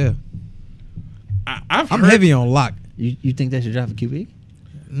Lock right there. I've I'm heard, heavy on Lock. You think they should draft a QB?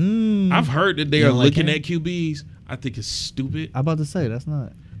 I've heard that they You are don't like looking Cam? at QBs. I think it's stupid. I'm about to say that's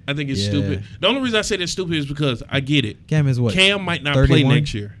not. I think it's Yeah. stupid. The only reason I say it's stupid is because I get it. Cam is what? Cam might not play 31?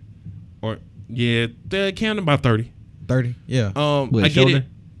 next year. Or, yeah, Cam about 30. 30. Yeah. With I get shoulder? it.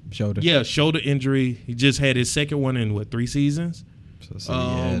 Shoulder. Yeah, shoulder injury. He just had his second one in, 3 seasons? So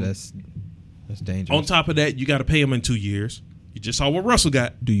yeah, that's dangerous. On top of that, you got to pay him in 2 years. You just saw what Russell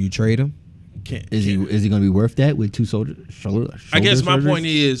got. Do you trade him? Is he going to be worth that with 2 shoulder? I guess my surgeries? point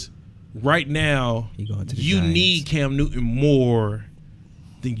is, right now, He going to the you Giants. need Cam Newton more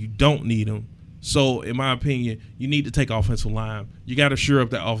than you don't need him. So, in my opinion, you need to take offensive line. You got to shore up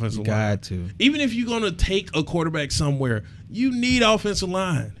that offensive You line. got to. Even if you're going to take a quarterback somewhere, you need offensive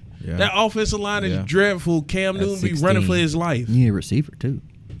line. Yeah. That offensive line is Yeah. dreadful. Cam At Newton be 16. running for his life. You need a receiver too.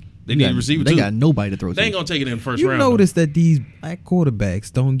 They need a receiver They too. got nobody to throw They ain't to. going to take it in the first You round. notice that these black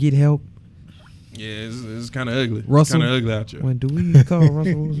quarterbacks don't get help. Yeah, it's kind of ugly. Russell- Kind of ugly out here. When do we call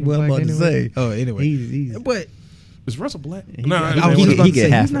Russell? Well, I'm black about to anyway? say. Oh, anyway. He's But Is Russell black? He No, got- I I was mean, just about he to get say,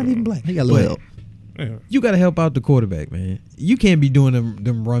 half he's not even black. He got a little But help. yeah. you got to help out the quarterback, man. You can't be doing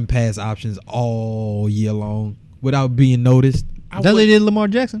them run pass options all year long without being noticed. That's what they did Lamar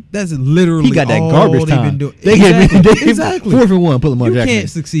Jackson. That's literally He got that all garbage they've time. been doing. They exactly. gave exactly. 4 for 1. Put Lamar You Jackson. can't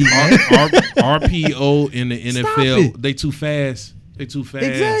succeed. man. RPO in the Stop NFL, it. they too fast. They too fast.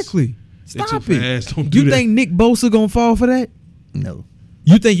 Exactly. They're Stop too it. fast. Don't do You that. think Nick Bosa gonna fall for that? No.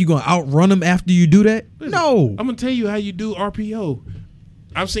 You think you're gonna outrun him after you do that? Listen, No. I'm gonna tell you how you do RPO.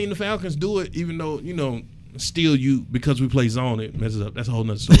 I've seen the Falcons do it, even though still you because we play zone it messes up. That's a whole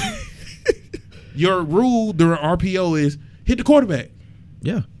nother story. Your rule during RPO is hit the quarterback.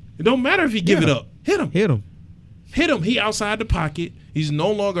 Yeah. It don't matter if he give Yeah. it up. Hit him. Hit him. Hit him. He outside the pocket. He's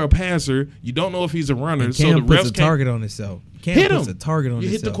no longer a passer. You don't know if he's a runner. And so Cam the puts refs a can't. target on himself. Cam Hit puts him. a target on You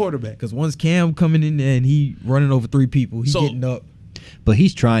hit himself. the quarterback. Because once Cam coming in there and he running over 3 people, he So- getting up. But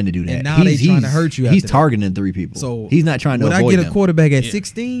he's trying to do that. And now they trying to hurt you He's after that. targeting 3 people. So he's not trying to would avoid I get them. a quarterback at Yeah.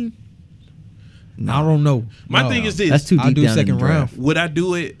 16? I don't know. My No. thing is this. That's too I'll deep do down in second the round. draft. Would I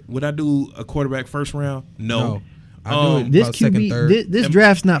do it? Would I do a quarterback first round? No. I do it This about second, QB, third. this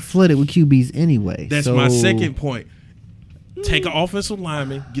draft's not flooded with QBs anyway. That's so my second point. Take an offensive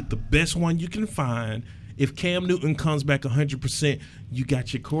lineman, get the best one you can find. If Cam Newton comes back 100%, you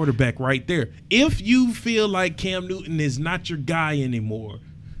got your quarterback right there. If you feel like Cam Newton is not your guy anymore,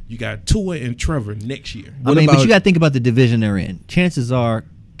 you got Tua and Trevor next year. I mean, but about- you got to think about the division they're in. Chances are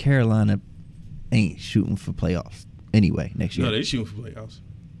Carolina ain't shooting for playoffs anyway next year. No, they shooting for playoffs.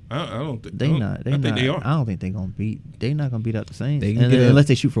 I don't think They I don't- not. They I not. think they are. I don't think they're gonna beat. They not gonna beat out the Saints. They can And get then, a- unless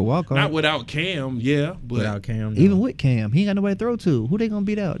they shoot for a wild card. Not without Cam, yeah, but Without Cam, no. Even with Cam, he ain't got nobody to throw to. Who they gonna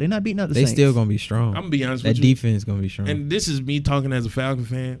beat out? They're not beating out the they Saints. still gonna be strong. I'm gonna be honest That with you. defense gonna be strong. And this is me talking as a Falcon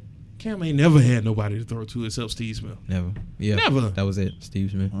fan. Cam ain't never had nobody to throw to except Steve Smith. Never. Yeah. Never. That was it.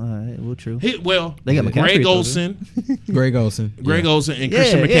 Steve Smith. All right, well, true. Well, They got McCaffrey Greg to throw to. Olsen, Greg Olsen. Greg Yeah. Olsen, and Yeah,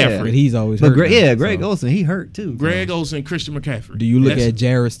 Christian yeah. McCaffrey. But he's always But hurt. Greg, now, yeah, Greg so. Olsen, he hurt too. Greg Olsen, Christian McCaffrey. Do you look That's- at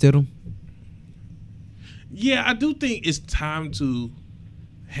Jarrett Stidham? Yeah, I do think it's time to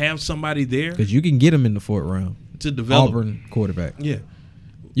have somebody there Because you can get him in the fourth round. to develop. Auburn quarterback. Yeah,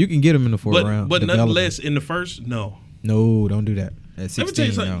 You can get him in the fourth round. but develop him. nonetheless, in the first, no. No, don't do that. At Let me 16 tell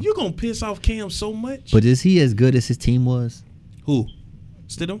you now. something. You're gonna piss off Cam so much. But is he as good as his team was? Who?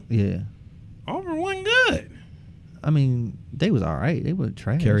 Stidham? Yeah. Auburn wasn't good. I mean, they was all right. They were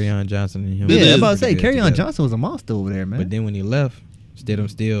trash. Kerryon Johnson and him. Yeah, It is I'm about to say, Pretty good Kerryon together. Johnson was a monster over there, man. But then when he left, Stidham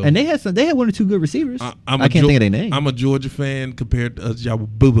still. and they had one or two good receivers. I'm I a can't Geo- think of their name. I'm a Georgia fan compared to us. Y'all were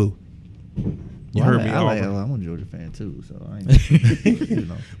boo boo. You heard me, Auburn. I'm a Georgia fan too, so I ain't. You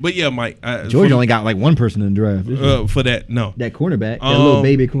know. But yeah, Mike. Georgia only got like one person in the draft. for that. No. That cornerback, that little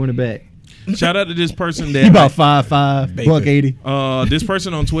baby cornerback. Shout out to this person He that about 5'5", Baker. $180. this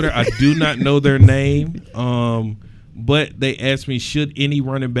person on Twitter. I do not know their name. But they asked me, should any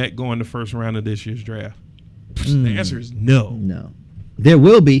running back go in the first round of this year's draft? The answer is no. No, there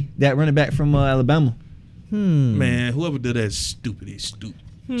will be that running back from Alabama. Man, whoever did that is stupid. He's stupid.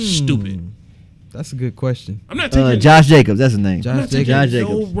 Stupid. That's a good question. I'm not taking Josh Jacobs, that's his name. Josh taking Jacobs.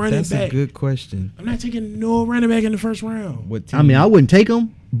 no running That's back. a good question. I'm not taking no running back in the first round. What team? I mean, I wouldn't take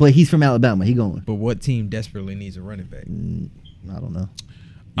him, but he's from Alabama. He going. But what team desperately needs a running back? You I don't know.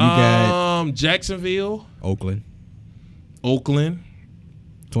 got Jacksonville, Oakland, Oakland.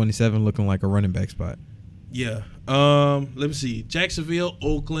 27 looking like a running back spot. Yeah. Let me see. Jacksonville,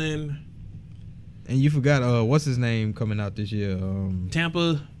 Oakland, And you forgot what's his name coming out this year?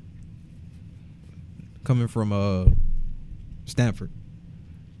 Tampa. Coming from Stanford.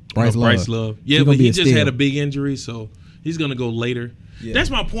 Bryce Bryce Love. Love. Yeah, He but gonna be he a just steal. had a big injury, so he's gonna go later. Yeah. That's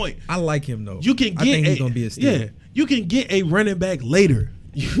my point. I like him though. You can get I think he's a, gonna be a steal. Yeah, you can get a running back later.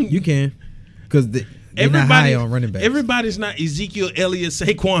 You can, because they're not Everybody high on running backs. Everybody's not Ezekiel Elliott,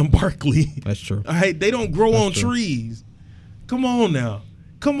 Saquon Barkley. That's true. All right, they don't grow That's on true. trees. Come on now,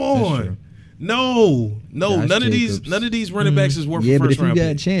 come true. on. No, Josh none of Jacobs. these running backs is worth Yeah, a but first if you round got a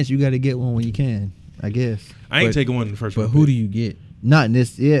pick. chance, you got to get one when you can. I guess. I ain't But- taking one in the first But round. who pick. do you get? Not in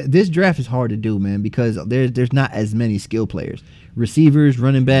this. Yeah, this draft is hard to do, man, because there's not as many skill players, receivers,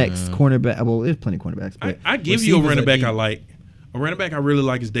 running backs, cornerback. Well, there's plenty of cornerbacks. But I give you a Receivers running are back deep. I like. A running back I really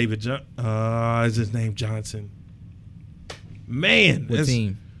like is David. Is his name Johnson? Man, What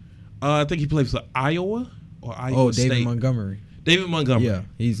team? I think he plays for Iowa or Iowa Oh, State. David Montgomery. David Montgomery. Yeah,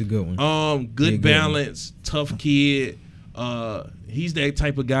 he's a good one. Good Yeah, good balance, tough kid. He's that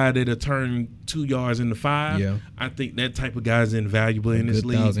type of guy that'll turn 2 yards into 5. Yeah. I think that type of guy is invaluable in this good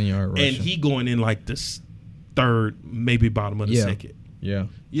league. 1,000-yard rusher. And he going in like the third, maybe bottom of the Yeah. second. Yeah.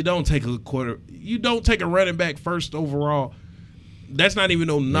 You don't take a running back first overall. That's not even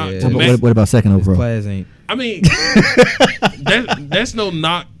no knock Yeah. to what, Matt. what about second His overall? class ain't. I mean, that's no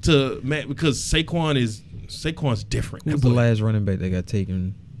knock to Matt because Saquon's different. Who's That the boy- last running back that got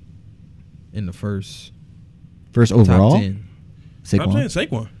taken in the first First top overall, 10? I'm Saquon. saying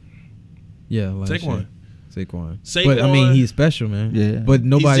Saquon. Yeah, last Saquon. year. Saquon. Saquon. But I mean, he's special, man. Yeah. But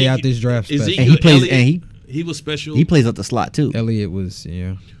nobody Ezekiel- out this draft special. Ezekiel And he plays. Elliott, And he was special. he plays up the slot too. Elliott was,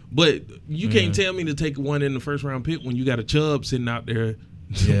 yeah. But you can't tell me to take one in the first round pick when you got a Chubb sitting out there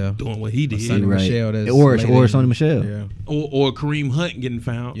Yeah. doing what he did. Sonny Right. Michel, that's Or later Sony in- Michel. Yeah. Or Kareem Hunt getting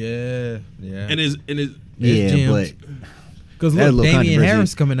found. Yeah. Yeah. And his Yeah, gems. but Because That's a look, little Damian controversy.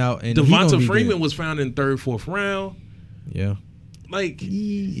 Harris coming out and he gonna Devonta be Freeman good. was found in 3rd, 4th round. Yeah. Like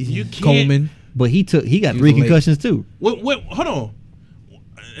you can't. Coleman. but he got He 3 was late. concussions too. What? Hold on.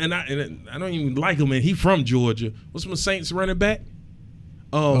 And I don't even like him. And he from Georgia. What's my Saints running back?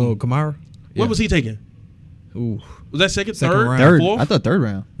 Oh, Kamara. What was he taking? Ooh. Was that second, Second third, round. Third. fourth, I thought third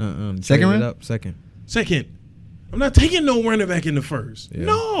round. Second Second round. round? Second. second? I'm not taking no running back in the first. Yeah.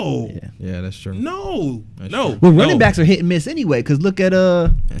 No. Yeah, that's true. No. That's No. true. Well, no. running backs are hit and miss anyway. Because look at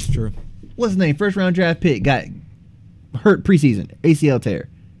That's true. what's his name? First round draft pick got hurt preseason, ACL tear.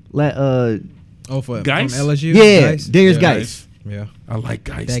 From Geis? LSU. Yeah, Geis? Darius Yeah. Geis. Yeah. I like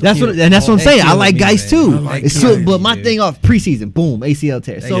guys. That That's killed- what I'm that saying. I killed like me, Geis man. too. I like It's Geis. still, but my Yeah. thing off preseason, boom, ACL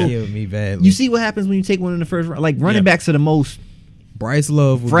tear. That So killed me badly. you see what happens when you take one in the first round. Like running backs are the most Bryce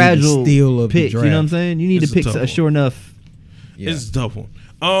Love would fragile be the steal of pick. the You draft. know what I'm saying? You need It's to a pick tough a one. sure enough. Yeah. It's a tough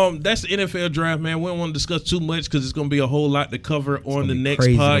one. That's the NFL draft, man. We don't want to discuss too much because it's going to be a whole lot to cover on the be next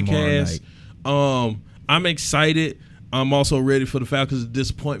crazy tomorrow podcast. I'm excited. I'm also ready for the Falcons to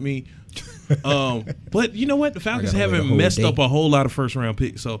disappoint me. But you know what? The Falcons gotta wait a haven't whole messed day. up a whole lot of first round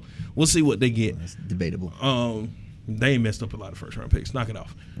picks, so we'll see what they get. That's debatable. They ain't messed up a lot of first round picks. Knock it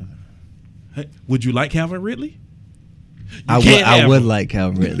off. Hey, would you like Calvin Ridley? I have would him. like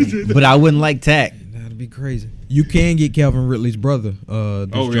Calvin Ridley, but I wouldn't like Tack. That'd be crazy. You can get Calvin Ridley's brother. Oh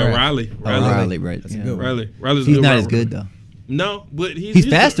yeah, Riley. Riley, right? That's a yeah. good one. Riley's a He's good not wide as good receiver. though. No, but He's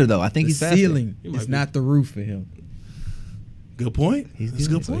faster though. I think The he's faster. ceiling He might is be. not the roof for him. Good point. He's That's a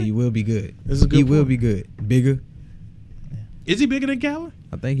good. good So point. he will be good. That's a good He will point. be good. Bigger. Is he bigger than Calvin?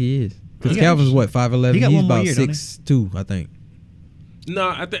 I think he is. Because He got- Calvin's what, 5'11"? he got He's one more about year, don't he? 6'2", I think. No,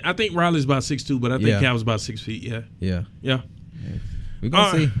 I think Riley's about 6'2", but I think Yeah. Calvin's about 6 feet. Yeah, Yeah. yeah. We're going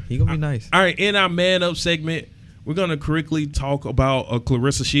All to right. see. He going to be nice. All right, in our man up segment, we're gonna quickly talk about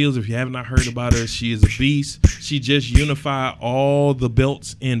Clarissa Shields. If you have not heard about her, she is a beast. She just unified all the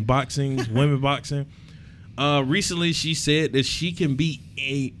belts in boxing, women boxing. Recently, she said that she can beat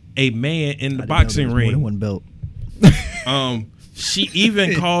a man in the I didn't know there boxing was more than ring. one belt. She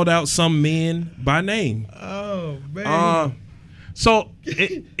even called out some men by name. Oh, man. So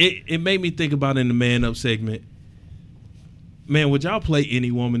it made me think about in the man up segment. Man, would y'all play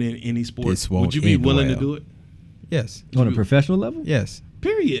any woman in any sport? This won't Would you be end willing to well. do it? Yes. On a professional level? Yes.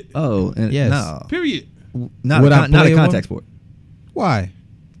 Period. Oh, and Yes. no, Period. not Would I not play a one? contact sport. Why?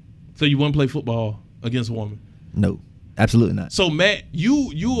 So you wouldn't play football against a woman? No, absolutely not. So Matt,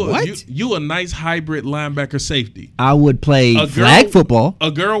 you What? a nice hybrid linebacker safety. I would play A flag girl- football. A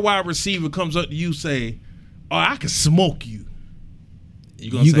girl wide receiver comes up to you, say, "Oh, I can smoke you."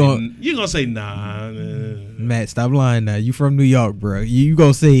 You gonna say nah. Matt, stop lying now. You from New York, bro. You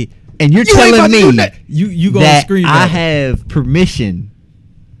going to say, And you're you ain't about telling to do me that. You going to that scream I at me. have permission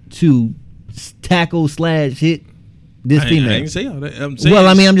to tackle / hit this I female. ain't say all that. I'm saying Well,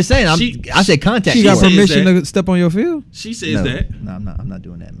 I mean, I'm just saying. She- I said contact. She got says permission that- to step on your field? She says no, that. No, I'm not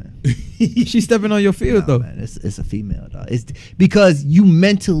doing that, man. She's stepping on your field, No, though. man, it's a female, dog. It's because you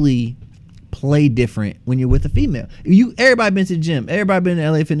mentally play different when you're with a female. Everybody been to the gym, everybody been to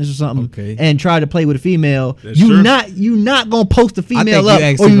LA Fitness or something, Okay. and try to play with a female. That's You true. not gonna post a female think you up,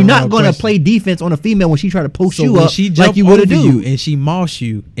 asked or him you're the not wrong gonna question. play defense on a female when she try to post So you when up she jump like you would over have you do. and she moss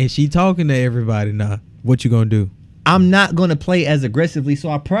you and she talking to everybody now, what you going to do? I'm not gonna play as aggressively, so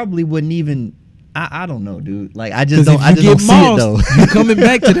I probably wouldn't even. I don't know, dude. Like I just Because don't. I just don't see it though. you coming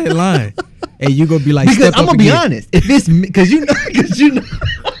back to that line. And you going to be like, Because step I'm up gonna be again. honest. If it's because you know,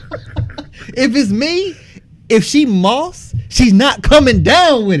 if it's me, if she moss, she's not coming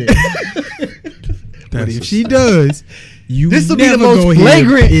down with it. But if she does, you This'll be the never most gonna hear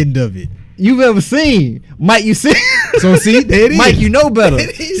flagrant- the end of it. You've ever seen, Mike? You see? So see, there it is. Mike, you know better. There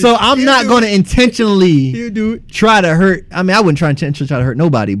it is. So I'm He'll not do gonna it. intentionally You do it. try to hurt. I mean, I wouldn't try to hurt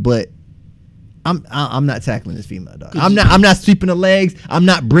nobody, but I'm not tackling this female dog. I'm not sweeping her legs. I'm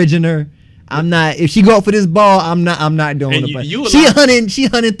not bridging her. I'm not. If she go up for this ball, I'm not doing And it. you She allow-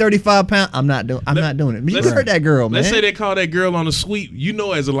 135 pounds. I'm not doing it. You let's- hurt that girl, man. Let's say they call that girl on a sweep. You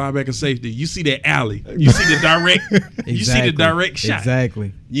know, as a linebacker safety, you see that alley. You see the direct. You see the direct shot.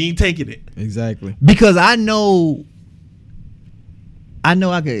 Exactly. You ain't taking it. Exactly. Because I know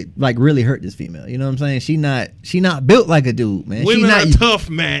I could like really hurt this female. You know what I'm saying? She not built like a dude, man. Women she not are tough,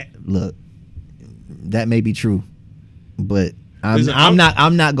 Matt. Look. That may be true, but I'm Listen, I'm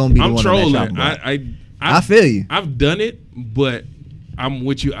not gonna be the I'm one trolling. on that chopping block. I feel you. I've done it, but I'm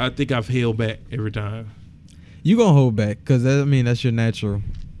with you. I think I've held back every time. You gonna hold back because that's your natural.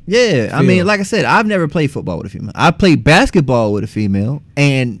 Yeah, I Feel. mean, like I said, I've never played football with a female. I played basketball with a female,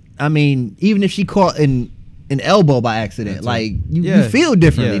 and I mean, even if she caught an elbow by accident, That's like it. you Yeah. feel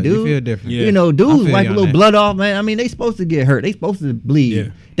differently, Yeah, dude. you feel different. Yeah. You know, I dudes feel wipe you a on little that. blood off, man. I mean, they supposed to get hurt. They supposed to bleed. Yeah.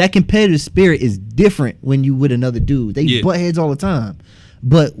 That competitive spirit is different when you with another dude. They Yeah. butt heads all the time.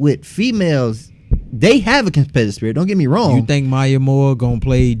 But with females, they have a competitive spirit. Don't get me wrong. You think Maya Moore gonna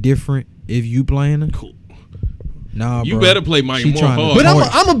play different if you playing her? Cool. Nah, You bro. better play Maya She Moore trying to hard. But torch.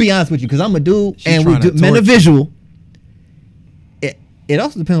 I'm gonna be honest with you because I'm a dude, She and we trying to do men are torch you. visual. It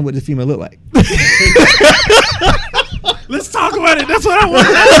also depends on what this female look like. Let's talk about it. That's what I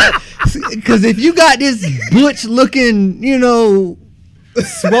want. Because if you got this butch looking,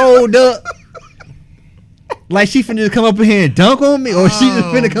 swolled up, like she finna come up in here and dunk on me, or she just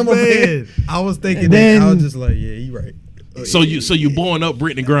finna come up in here. I was thinking And that. then- I was just like, yeah, you right. So you blowing up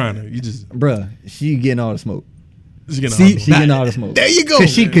Brittany Griner. You just Bruh, she getting all the smoke. getting See, She getting all the smoke. There you go. Cause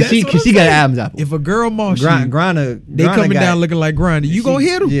she That's what I'm got an saying. Adam's apple. If a girl moss you, Griner, they coming down looking like Grinder. You gonna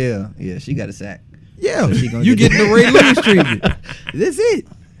hit them? Yeah, she got a sack. Yeah, So she gonna you get getting the Ray Lewis treatment. That's it.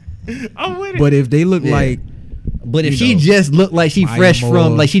 I'm with it. But if they look Yeah. like But if You she know, just looked like she Maya fresh Moore.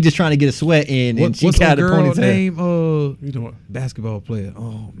 from, like she just trying to get a sweat in, and she what's got the a girl ponytail. name? you doing? Basketball player.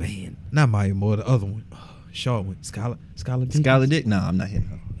 Oh man, not Maya Moore. The other one, short one. Skylar Diggins. Skylar Dick? No, I'm not hitting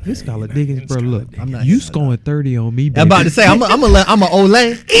her. This Skylar Diggins, bro. Look, I'm not you hitting her, scoring 30 on me. I'm about baby. to say I'm a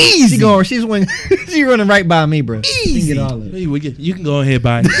Olay. Easy. She's running right by me, bro. She can get all of it. Hey, you can go ahead,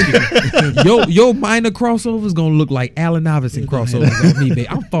 bye. Your minor crossovers gonna look like Allen Iverson crossovers on me, baby.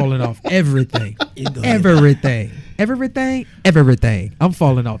 I'm falling off everything. Everything. I'm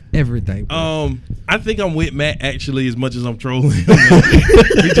falling off everything. Bro. I think I'm with Matt actually as much as I'm trolling. He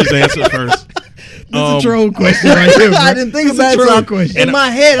just answered first. That's a troll question right here, bro. I didn't think It's about a troll it. question. In my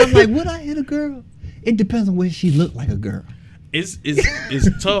head, I'm like, would I hit a girl? It depends on where she looked like a girl. It's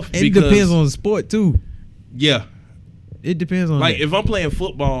tough It because depends on the sport too. yeah. It depends on Like that. if I'm playing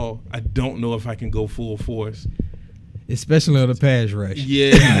football, I don't know if I can go full force. Especially on the pass rush.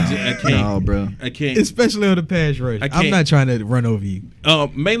 Yeah, I can't. No, bro. I can't. Especially on the pass rush. I I'm can't. not trying to run over you.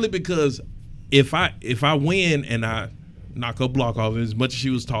 Mainly because if I win and I knock her block off as much as she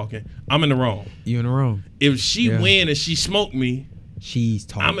was talking, I'm in the wrong. You in the wrong. If she Yeah. win and she smoked me, She's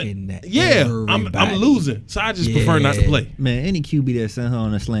I'm talking that. I'm losing. So I just prefer not to Yeah. play. Man, any QB that sent her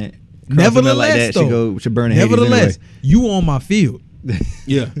on a slant, Nevertheless, like that though, should burn the Hades nevertheless, you on my field.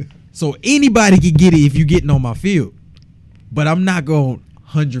 Yeah. So anybody can get it if you getting on my field. But I'm not going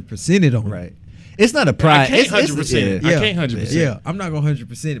 100% it on. right. It's not a I pride. can't It's- 100%. yeah. I can't 100%. Yeah, I'm not going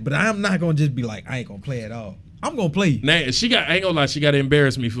 100%, but I'm not going to just be like, I ain't going to play at all. I'm going to play you. Now I ain't gonna lie, she got to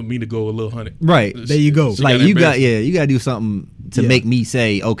embarrass me for me to go a little 100. Right. There you go. She Like gotta you got, embarrass me. you got to do something to Yeah. make me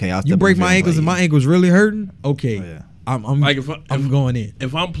say, okay, I'll You step break on the my field ankles and play. my ankles really hurting? Okay. Oh, yeah. I'm Like I'm going in.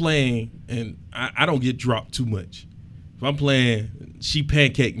 If I'm playing and I don't get dropped too much. If I'm playing, she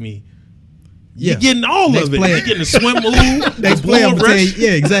pancake me. Yeah. You're getting all Next of it. player. You're getting the swim move, Next the play, I'm bull gonna tell rush. you.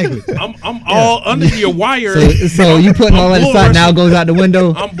 Yeah, exactly. I'm all under your wire. So you putting all that bull aside now rushing. goes out the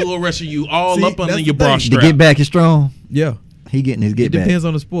window. I'm bull rushing you all See, up under that's your the bra thing. The strap. get back is strong. Yeah. He getting his It get back. depends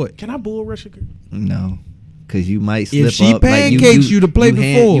on the sport. Can I bull rush a girl? No, because you might slip If she up. Like pancakes you to play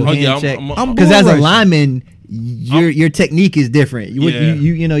before. Oh, yeah, check. I'm Because as a bull rushing. lineman, your technique is different. You Yeah.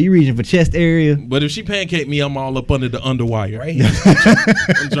 you reaching for chest area. But if she pancake me, I'm all up under the underwire. Right here.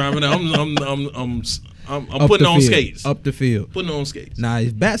 I'm driving. I'm Up putting the on field. skates. Up the field. Putting on skates. Now,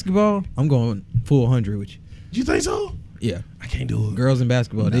 if basketball, I'm going full 100 with you. You think so? Yeah. I can't do it. Girls in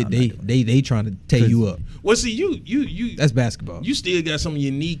basketball, Nah, they trying to tear you up. Well, see, you That's basketball. you still got some of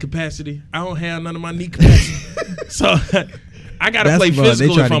your knee capacity. I don't have none of my knee capacity, so I gotta play Basketball, they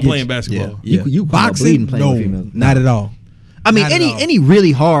physical try if to I'm get playing you. basketball. Yeah. You come out bleeding playing no, with females. not at all. I mean, Not at all. any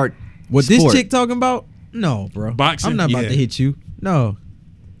really hard. What sport. this chick talking about? No, bro. Boxing? I'm not about Yeah. to hit you. No.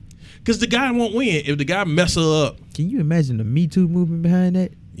 Because the guy won't win if the guy mess her up. Can you imagine the Me Too movement behind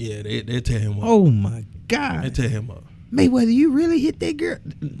that? Yeah, they tear him up. Oh my They God. tear him up. Mayweather, you really hit that girl?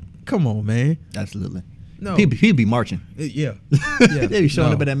 Come on, man. Absolutely. No. He'd be marching. Yeah. They be showing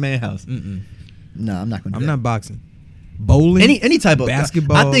No. up at that man house. Mm-mm. No, I'm not gonna. I'm do not boxing. Bowling. any type of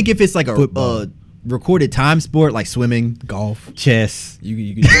basketball, I think if it's like football. a recorded time sport like swimming, golf. chess, You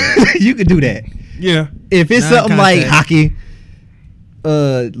can do that. you could do that. Yeah. If it's something like Non-contact. hockey,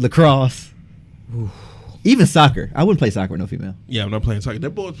 lacrosse, even soccer, I wouldn't play soccer with no female. Yeah, I'm not playing soccer.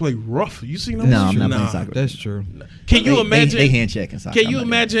 That boys play rough. You seen them? No, I'm not Nah. playing soccer. That's true. Can you imagine? They hand checking soccer? Can you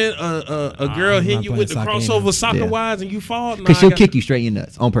imagine a girl I'm hitting not you playing with the soccer crossover either. soccer Yeah. wise and you fall? Nah, Because I she'll got- kick you straight in your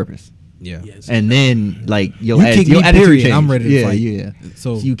nuts on purpose. Yeah. Yes. And then like your You kick me, attitude period, change. I'm ready to yeah, fight. Yeah.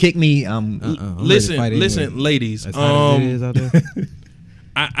 So you kick me, I'm ready to Listen, fight listen, anyway. ladies. As hot as it is out there.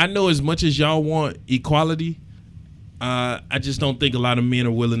 I know as much as y'all want equality, I just don't think a lot of men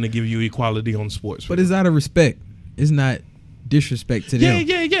are willing to give you equality on sports. But it's out of respect. It's not disrespect to them.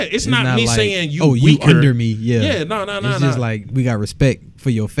 yeah. It's not me like, saying you. oh, you weaker. under me. Yeah. Yeah, no. It's just like we got respect for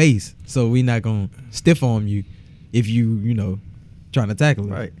your face, so we not gonna stiff arm you if you trying to tackle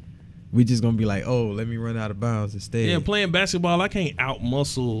it. Right. We just gonna be like, oh, let me run out of bounds instead. yeah, playing basketball, I can't out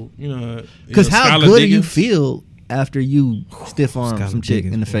muscle. Because how Skylar good do you Diggins. feel after you stiff arm Skylar some chick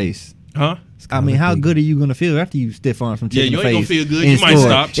Diggins, in the boy. face? Huh? I mean, how good are you gonna feel after you stiff arm some chick in you the ain't gonna face feel good. and You might score?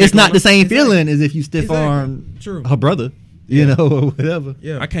 stop, check It's not on the her. same feeling as if you stiff arm True. her brother, you know, or whatever.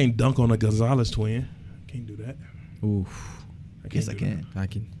 Yeah. I can't dunk on a Gonzalez twin. Can't do that. Oof. Yes, I can. I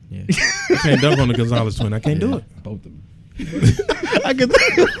can. Yeah. I can't dunk on a Gonzalez twin. I can't do it. Both of them. I can.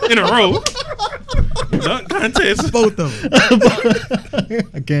 In a row. Dunk contest. Both of them.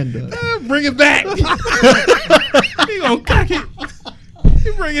 I can do it. Bring it back. He gonna cock it.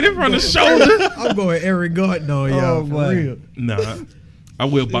 You bring it in from the shoulder. I'm going Eric Gordon on y'all. Oh, for boy. real. Nah, I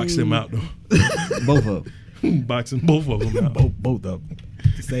will box them out though. Both of them. Boxing both of them out. Both of them.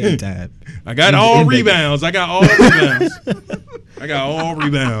 At the same time. I got all rebounds. I got all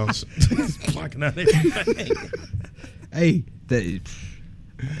rebounds. Blocking out everything. Hey, that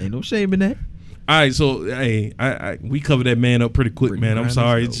ain't no shame in that. All right, so hey, we covered that man up pretty quick, Brittany man. I'm Griner,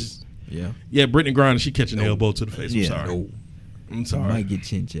 sorry. no. It's Yeah. yeah, Brittany Griner. She catching the elbow to the face. I'm Yeah. sorry. No. I'm I sorry. might get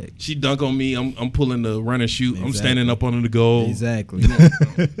chin checked. She dunk on me. I'm pulling the run and shoot. I'm Exactly. standing up under the goal. Exactly.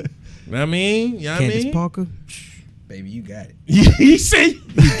 I mean, you know what I Candace mean? Parker. Baby, you got it. He said,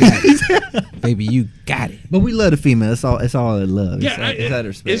 Baby, you got it. But we love the female. It's all love. yeah, It's out of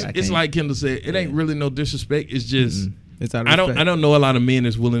respect. it's like Kendall said. It ain't really no disrespect. It's just It's out of respect. I don't know a lot of men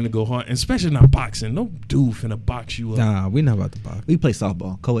that's willing to go hard, and especially not boxing. No dude finna box you up. Nah, we not about to box. we play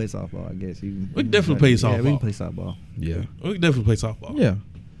softball, co-ed softball. I guess We can definitely play Yeah, we softball. can play softball. Yeah. We can definitely play softball. Yeah.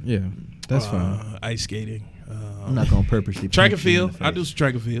 Yeah. That's fine. Ice skating. I'm not gonna purposely Track and punch you in field. the I face. do some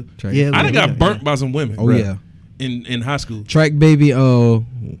track and field. Track. Yeah, I done got yeah. burnt by some women. Oh Bruh. yeah. In high school. Track baby. Oh,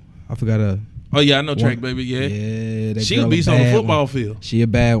 I forgot her. Oh yeah, I know track One- baby. Yeah, Yeah. That she'll girl beat a on the bad football one. field. She a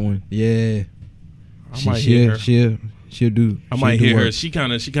bad one. Yeah. I might hear her. She'll do. I she'll might do hear her. work. She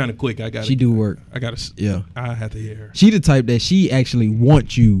kind of quick. I got. She do work. I got to. Yeah. I have to hear her. She the type that she actually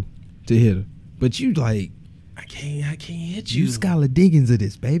wants you to hit her, but you like I can't hit you. you Skylar Diggins of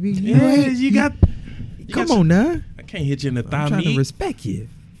this, baby. Yeah, you got. Come on now. I can't hit you in the I'm thigh trying to meat. respect you.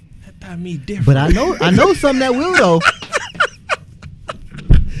 That thigh meat different. But I know something that will though.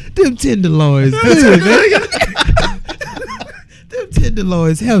 Them tenderloins good, baby. Them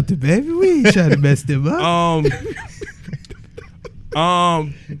tenderloins healthy, baby. We ain't trying to mess them up.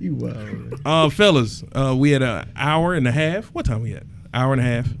 You Fellas, we had an hour and a half. What time we at? Hour and a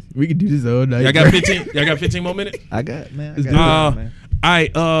half. We can do this all night. Y'all got 15. Y'all got 15 more minutes. I got man. I Let's got do it. it, man. All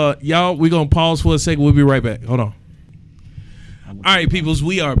right, y'all, we're going to pause for a second. We'll be right back. Hold on. All right, peoples,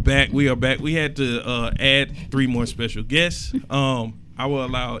 we are back. We had to add 3 more special guests. I will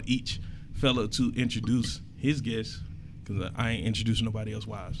allow each fella to introduce his guests because I ain't introducing nobody else's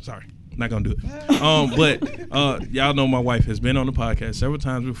wives. Sorry. Not going to do it. But y'all know my wife has been on the podcast several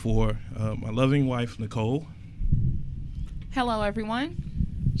times before. My loving wife, Nicole. Hello, everyone.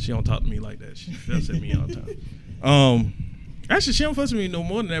 She don't talk to me like that. She fuss at me all the time. Actually, she don't fuss at me no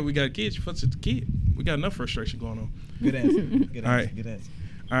more than that. We got kids. She fuss at the kid. We got enough frustration going on. Good answer. Good All right. Good answer.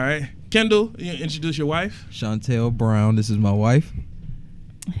 All right. Kendall, you introduce your wife. Chantel Brown. This is my wife.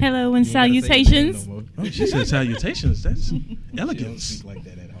 Hello and salutations. Oh, she said salutations. That's elegance. like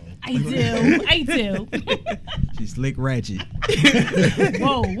that at home. I do. She's slick ratchet.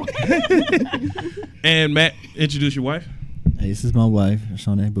 Whoa. And Matt, introduce your wife. Hey, this is my wife,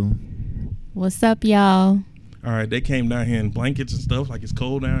 Shawnee Boone. What's up, y'all? All right. They came down here in blankets and stuff like it's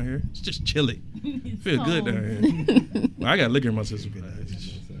cold down here. It's just chilly. Feel good down here. Well, I got liquor in my system.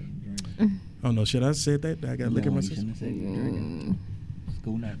 Oh, no. Should I have said that? I got liquor in my system?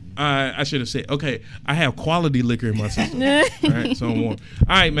 I should have said, okay, I have quality liquor in my system. All right, so I'm warm.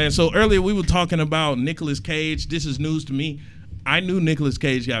 All right, man. So earlier we were talking about Nicolas Cage. This is news to me. I knew Nicolas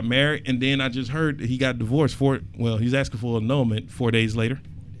Cage got married, and then I just heard that he got divorced he's asking for annulment 4 days later.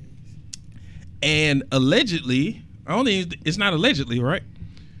 And allegedly, it's not allegedly, right?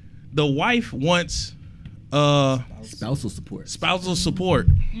 The wife wants Spousal support. spousal support.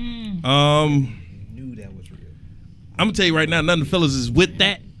 Knew that was real. I'm gonna tell you right now, none of the fellas is with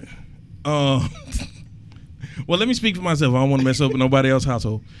that. Well, let me speak for myself. I don't want to mess up with nobody else's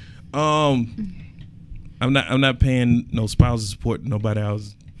household. I'm not paying no spousal support to nobody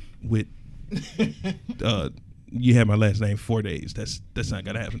else with. You have my last name 4 days. That's not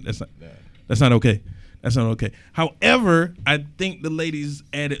gonna happen. That's not okay. That's not okay. However, I think the ladies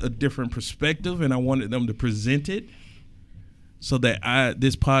added a different perspective, and I wanted them to present it so that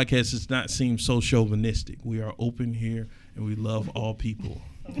this podcast does not seem so chauvinistic. We are open here, and we love all people.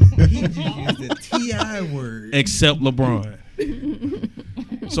 He just used the T.I. word. Except LeBron.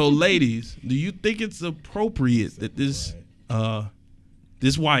 So, ladies, do you think it's appropriate that this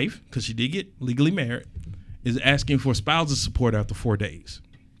wife, because she did get legally married, is asking for spousal support after 4 days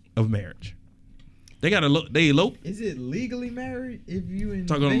of marriage? They elope. Is it legally married if you in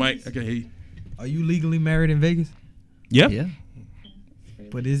Talk on the mic. Vegas? I can hear you. Are you legally married in Vegas? Yeah. Yeah.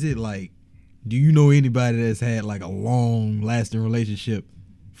 But is it like, do you know anybody that's had like a long lasting relationship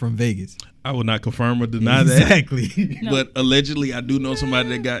from Vegas? I will not confirm or deny that. Exactly. But allegedly, I do know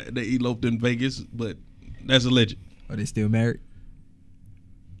somebody that eloped in Vegas. But that's alleged. Are they still married?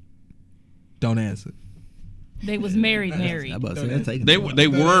 Don't answer. They was married. I'm about to say, that's taking They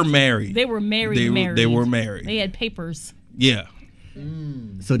too long. were married. They were married. They were married. They had papers. Yeah.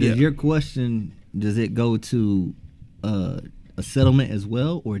 So does Yeah. your question, does it go to a settlement as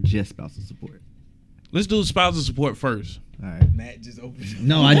well or just spousal support? Let's do spousal support first. All right. Matt just opened.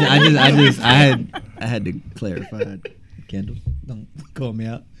 No, I had to clarify. Kendall, don't call me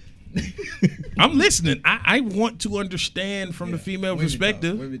out. I'm listening. I want to understand from the female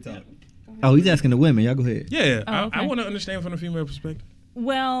perspective. Oh, he's asking the women. Y'all go ahead. Yeah, Oh, okay. I want to understand from the female perspective.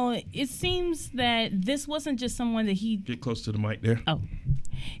 Well, it seems that this wasn't just someone that he. Get close to the mic there. Oh,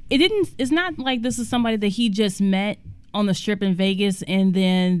 it didn't. It's not like this is somebody that he just met on the strip in Vegas and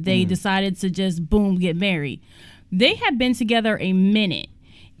then they decided to just boom get married. They had been together a minute,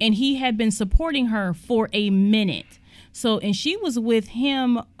 and he had been supporting her for a minute. So, and she was with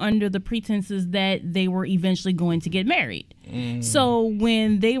him under the pretenses that they were eventually going to get married. So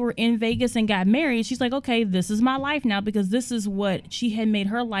when they were in Vegas and got married, she's like, okay, this is my life now, because this is what she had made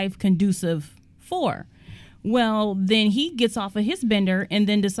her life conducive for. Well, then he gets off of his bender and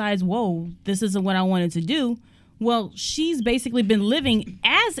then decides, whoa, this isn't what I wanted to do. Well, she's basically been living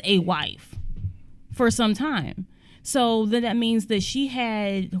as a wife for some time. So then that means that she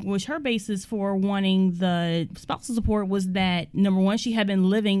had, which her basis for wanting the spousal support was that, number one, she had been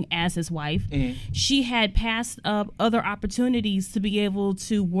living as his wife. She had passed up other opportunities to be able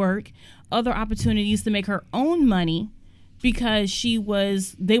to work, other opportunities to make her own money,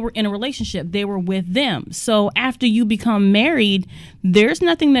 because they were in a relationship. They were with them. So after you become married, there's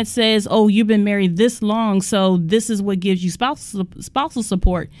nothing that says, oh, you've been married this long, so this is what gives you spousal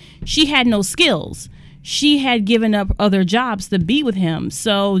support. She had no skills. She had given up other jobs to be with him.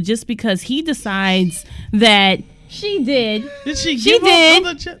 So just because he decides that she did. Did she She give did. up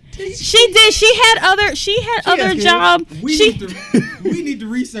other She did. She had other job. We need to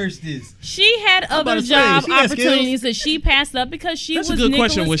research this. She had other to say, job she got opportunities that she passed up because she That's was a good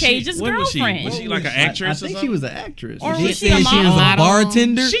question. Nicolas Was she? Cage's What was she? girlfriend. Was she like an I actress or think something? she was an actress. Or She was she said a she was a model?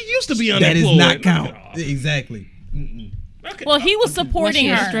 bartender. She used to be That unemployed. is not count. Exactly. Okay. Well, he was Was supporting she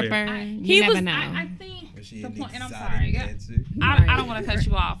a her. stripper? He You never was- know. I think She the an point, and I'm exotic sorry, dancer. I don't want to cut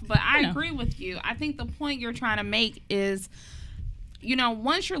you off, but I No. agree with you. I think the point you're trying to make is,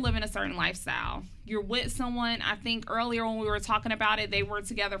 once you're living a certain lifestyle, you're with someone. I think earlier when we were talking about it, they were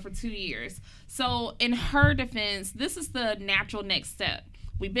together for 2 years. So in her defense, this is the natural next step.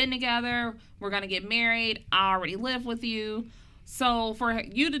 We've been together. We're going to get married. I already live with you. So for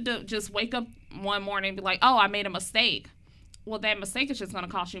you to just wake up one morning and be like, oh, I made a mistake. Well, that mistake is just going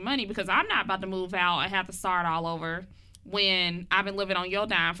to cost you money, because I'm not about to move out and have to start all over when I've been living on your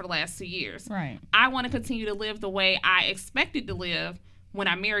dime for the last 2 years. Right. I want to continue to live the way I expected to live when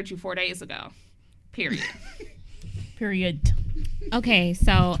I married you 4 days ago. Period. Period. Okay,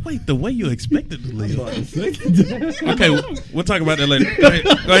 so Wait, the way you expected to live. Okay, we'll talk about that later. Go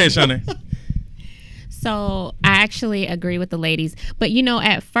ahead, Shanae. So I actually agree with the ladies. But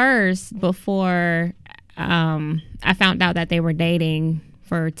at first, before I found out that they were dating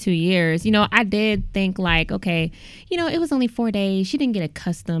for 2 years, I did think like, okay, it was only 4 days. She didn't get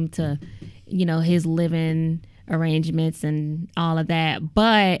accustomed to, his living arrangements and all of that.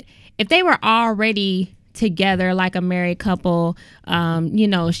 But if they were already together like a married couple,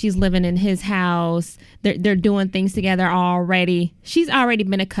 she's living in his house, they're doing things together already. She's already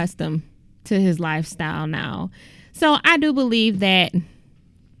been accustomed to his lifestyle now. So I do believe that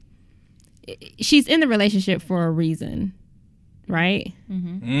she's in the relationship for a reason, right?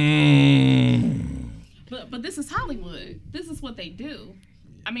 But this is Hollywood. This is what they do.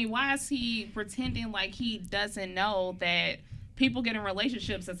 I mean, why is he pretending like he doesn't know that people get in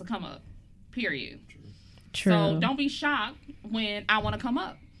relationships as a come up? Period. True. So don't be shocked when I want to come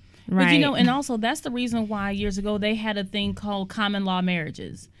up. Right. But and also that's the reason why years ago they had a thing called common law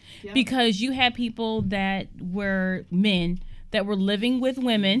marriages. Yep. Because you had people that were men that were living with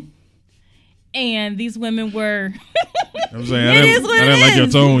women, and these women were I'm saying I It didn't, is what I didn't it like your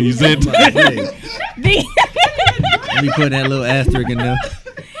is. tone when you said that. Let me put that little asterisk in there.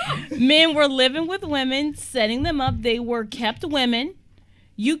 men were living with women, setting them up. They were kept women.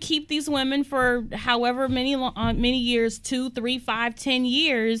 You keep these women for however many years, 2, 3, 5, 10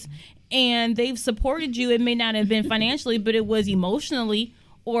 years, and they've supported you. It may not have been financially, but it was emotionally,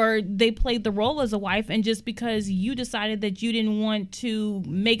 or they played the role as a wife, and just because you decided that you didn't want to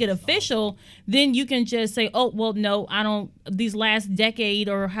make it official, then you can just say, oh, well, no, I don't, these last decade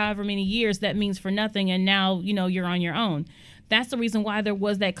or however many years, that means for nothing, and now, you know, you're on your own. That's the reason why there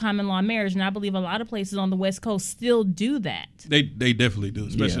was that common law marriage, and I believe a lot of places on the West Coast still do that. They definitely do,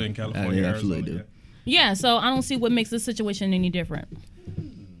 especially in California. They absolutely Arizona. do. Yeah, so I don't see what makes this situation any different.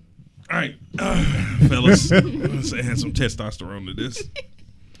 All right, fellas, let's add some testosterone to this.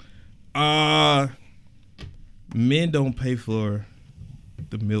 Men don't pay for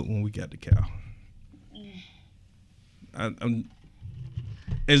the milk when we got the cow. I'm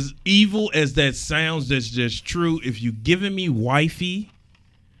as evil as that sounds. That's just true. If you giving me wifey,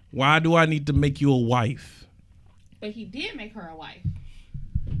 why do I need to make you a wife? But he did make her a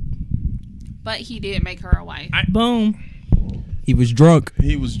wife. Boom. He was drunk.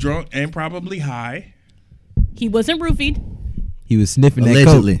 He was drunk and probably high. He wasn't roofied. He was sniffing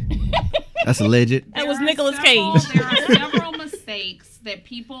Allegedly. that coke. That's alleged. That was There are Nicolas several- Cage. There are several mistakes that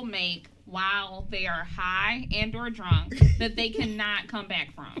people make while they are high and or drunk that they cannot come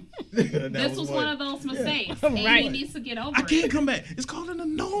back from. This was one of those mistakes. And Right. he needs to get over I can't it. come back. It's called an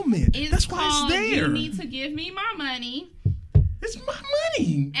annulment. It's That's why called, it's there. you need to give me my money. It's my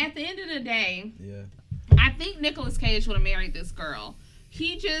money. At the end of the day, Yeah. I think Nicolas Cage would have married this girl.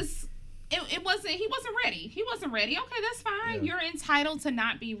 He just, he wasn't ready. He wasn't ready. Okay, that's fine. You're entitled to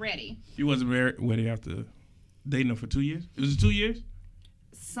not be ready. He wasn't ready after dating her for 2 years. It was 2 years.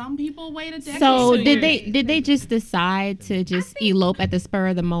 Some people wait a decade. So to did marry. they just decide to just elope at the spur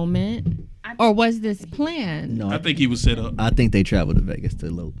of the moment, or was this planned? No, I think he was set up. I think they traveled to Vegas to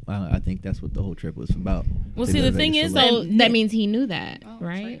elope. I think that's what the whole trip was about. Well, They see, go the to thing Vegas is to elope. So that means he knew that, Oh,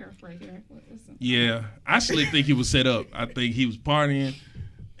 right? right here. Listen. Yeah, I actually think he was set up. I think he was partying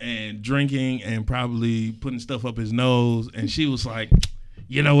and drinking and probably putting stuff up his nose. And she was like,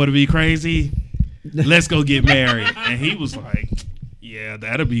 you know what'd be crazy? Let's go get married. And he was like, yeah,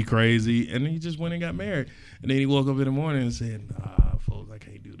 that'd be crazy. And then he just went and got married. And then he woke up in the morning and said, nah, folks, I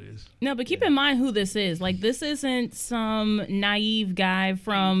can't do this. No, but keep in mind who this is. Like, this isn't some naive guy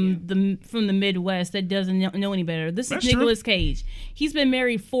from the Midwest that doesn't know any better. This That's is true. Nicolas Cage. He's been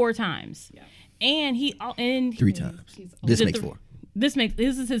married 4 times, and 3 times. This Is it makes the- 4. this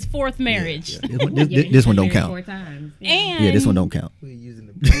is his 4th marriage. This one don't count. And Yeah, this one don't count.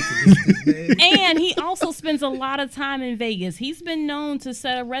 And he also spends a lot of time in Vegas. He's been known to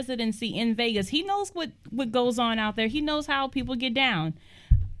set a residency in Vegas. He knows what goes on out there. He knows how people get down.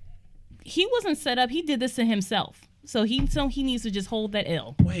 He wasn't set up. He did this to himself. So he needs to just hold that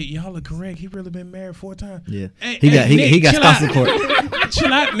L. Wait, y'all are correct. He really been married 4 times. Yeah, Hey, he got Nick, he got chill spousal out. support.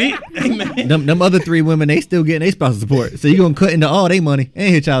 Chill out, Nick. Hey, man. Them other 3 women, they still getting their spousal support. So you gonna cut into all their money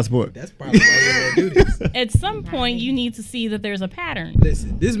and his child support. That's probably why you don't do this. At some point, you need to see that there's a pattern.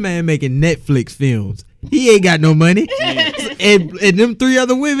 Listen, this man making Netflix films. He ain't got no money. And them 3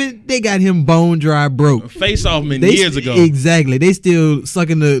 other women, they got him bone dry broke. Face off men They years ago. Exactly. They still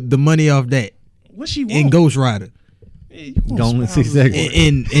sucking the money off that. What she want? In Ghost Rider. Hey, you want Gone in spousal 6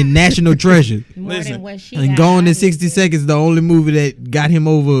 seconds. In National Treasure. More Listen, than what she And got, Gone in 60 obviously. Seconds, the only movie that got him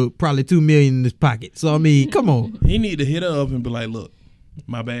over probably $2 million in his pocket. So I mean, come on. He need to hit her up and be like, look,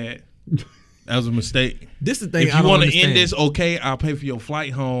 my bad. That was a mistake. This is the thing If I you don't want to understand. end this, okay, I'll pay for your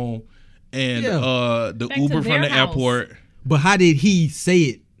flight home and Yeah. the Back to Uber their from the house. airport. But how did he say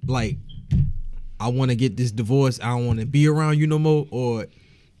it? Like, I want to get this divorce. I don't want to be around you no more, or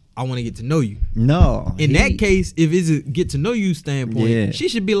I want to get to know you. No. In that case, if it's a get to know you standpoint, Yeah. she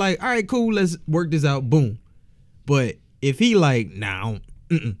should be like, all right, cool, let's work this out. Boom. But if he like, nah,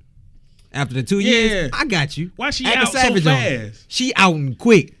 after the 2 years, Yeah. I got you. Why she Act out a savage so on him. fast? She outing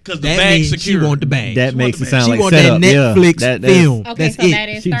quick. 'Cause the That bag's means secure. She want the bag. That She makes want it the sound she like want setup. that Netflix That's- film. Okay, That's so it. that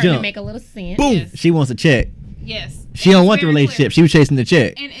is She starting to jumped. make a little sense. Boom. Yes. She wants a check. Yes. She And don't it's want the very relationship. clear. She was chasing the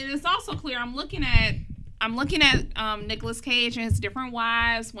check. And it's also clear. I'm looking at Nicolas Cage and his different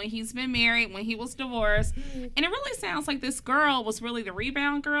wives when he's been married, when he was divorced, and it really sounds like this girl was really the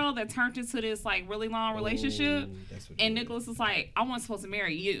rebound girl that turned into this like really long relationship. And Nicholas is like, I wasn't supposed to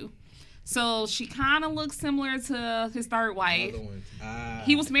marry you. So she kind of looks similar to his 3rd wife.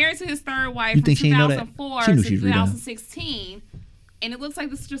 He was married to his 3rd wife You from think she didn't know that? 2004 She knew to she was rebound. 2016. And it looks like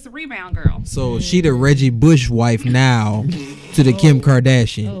this is just a rebound girl. So she the Reggie Bush wife now to the Kim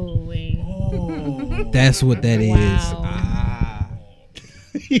Kardashian. Oh, wait. That's what that is. Wow.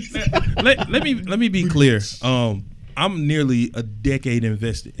 let me be clear. I'm nearly a decade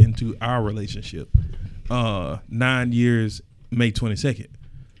invested into our relationship. 9 years, May 22nd.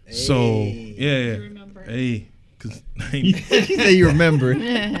 So yeah. Hey, cause She said you remember.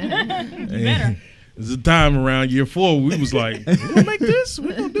 hey, There's a time around year 4 we was like, we gonna make this?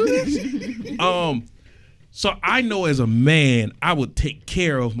 We gonna do this? So I know as a man, I would take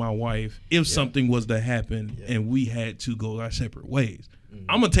care of my wife if something was to happen and we had to go our separate ways.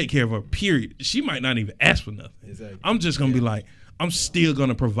 I'm gonna take care of her, period. She might not even ask for nothing. Exactly. I'm just gonna be like, I'm still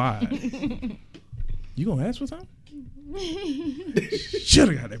gonna provide. You gonna ask for something? Should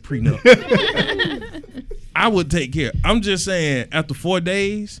have got that prenup. I would take care. I'm just saying, after 4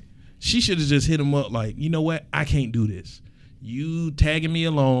 days, she should have just hit him up like, you know what? I can't do this. You tagging me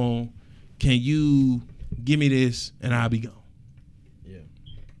along. Can you give me this and I'll be gone? Yeah.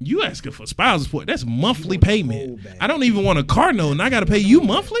 You asking for spousal support. That's monthly want the payment. whole bag. I don't even want a car note and I got to pay you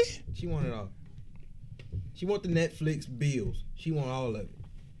monthly? She want it all. She want the Netflix bills. She want all of it.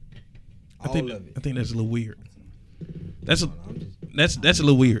 I think of it. that's a little weird. That's a I'm just- that's a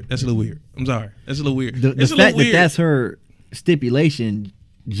little weird. That's a little weird. I'm sorry. That's a little weird. The It's a fact little that weird. that's her stipulation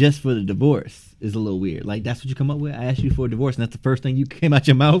just for the divorce is a little weird. Like, that's what you come up with? I asked you for a divorce, and that's the first thing you came out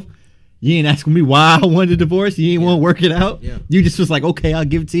your mouth? You ain't asking me why I wanted a divorce? You ain't want to work it out? Yeah. You just was like, okay, I'll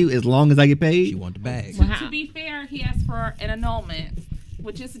give it to you as long as I get paid? She want the bag. Wow. To be fair, he asked for an annulment,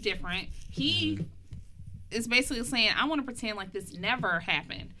 which is different. He is basically saying, I want to pretend like this never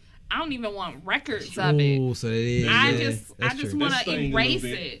happened. I don't even want records of it. Oh, so that is. I yeah, just that's true. want That's to staying a erase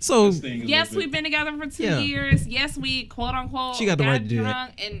little bit. it. So Yes, we've been together for 2 Yeah. years. Yes, we quote unquote She got the right to do that.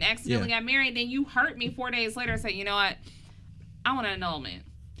 drunk and accidentally got married. Then you hurt me 4 days later and say, you know what? I want an annulment.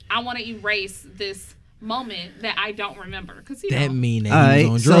 I want to erase this moment that I don't remember. Because that mean All that he right,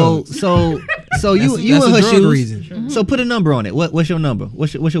 was on drugs. so you That's in a her drug shoes. reason. So put a number on it. What's your number?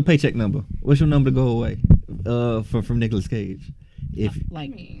 What's your paycheck number? What's your number to go away? From Nicolas Cage, if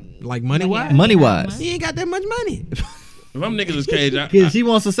Like, Like money wise, money wise, he ain't got that much money. If I'm Nicolas Cage, because he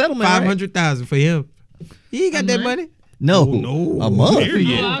wants a settlement. right? 500,000 for him. He ain't got that money. No, no. a month.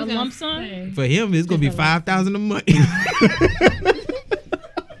 period. A lump sum? For him, it's gonna be 5,000 a month.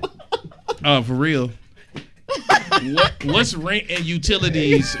 For real. What's rent and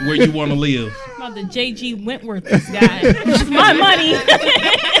utilities where you want to live? I'm about to J.G. Wentworth this guy. It's my money.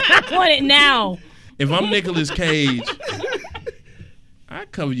 I want it now. If I'm Nicolas Cage, I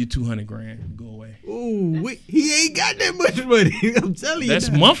cover you $200,000. Go away. Ooh, he ain't got that much money. I'm telling you. That's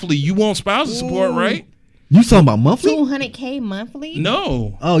that. monthly. You want spousal support, Ooh. right? You talking about monthly? $200K monthly?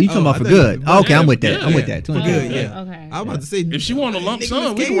 No. Oh, you talking Oh, about I for thought good? you- Okay, I'm with that. yeah. I'm with that. For 200. good, yeah. Okay. I was about to say, If she want a lump Nicolas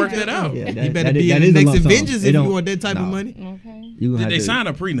sum, we can Cage, work that out. Yeah, You better be that in is the a next lump sum. Avengers They if you don't- want that type of no. money. Okay. You gonna Did have they to- sign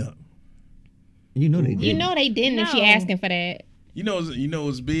a prenup? You know they did. You know they didn't if she No. asking for that. You know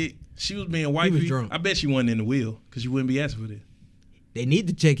it's big. She was being wifey. drunk. I bet she wasn't in the wheel because she wouldn't be asking for this. They need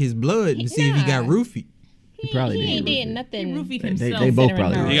to check his blood and see if he got Nah. roofied. He, probably he ain't did. did nothing. He roofied They- himself. they both Sitting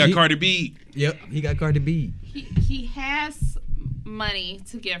probably around. He did. got Cardi B. Yep, he got Cardi B. he has money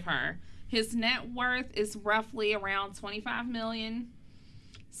to give her. His net worth is roughly around 25 million.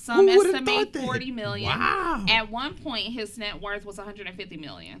 Some Who would've estimate thought that? 40 million. Wow. At one point, his net worth was 150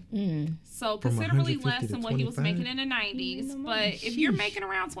 million. Mm. So From considerably 150 less to than what he was 25? making in the 90s. But if you're making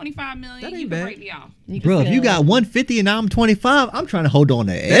around 25 million, That you ain't can bad. break me off. Bro, if you got 150 and I'm 25, I'm trying to hold on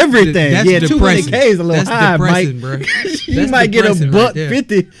to everything. That's yeah, depressing. 200K is a little That's high, depressing, Mike. bro. You That's might get a depressing buck right there.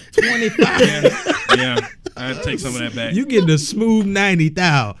 50. 25. Yeah, I'd take some of that back. You getting a smooth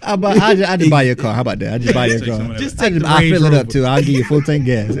 90,000. I just buy you a car. How about that? I just buy you a Take car. some of that Just back. take the I Range fill it up Rover. too. I'll give you full tank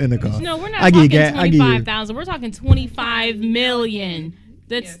gas in the car. No, we're not I give you talking gas. I give you. 25,000. We're talking 25 million.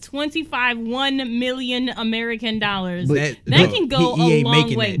 That's 1 million American dollars. But- that but can go he a ain't long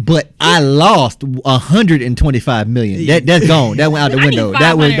making way. that. But I lost 125 million. That's gone. That went out the I need window.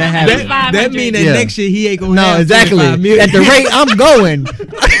 500. That I happened. need That mean that Yeah. next year he ain't gonna No, have exactly. 25 million. At the rate I'm going,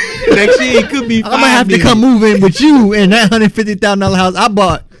 next year it could be 5 I'm gonna have to million. come move in with you in that $150,000 house I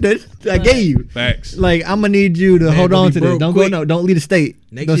bought. That I gave you. Facts. Like I'm gonna need you to Man, hold gonna on be to this. broke Don't quick. go. No, don't leave the state.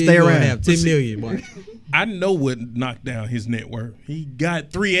 Next Don't year stay you gonna around. have 10 million, boy. I know what knocked down his net worth. He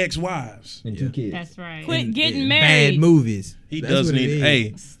got 3 ex-wives. And 2 kids. That's right. Quit getting And married. Bad movies. He That's does what it need. is.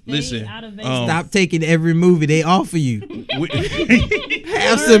 Hey, Stay listen. out of Vegas. Stop taking every movie they offer you. we-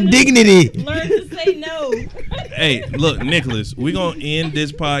 Have some dignity. Learn to say no. hey, look, Nicholas, we're gonna end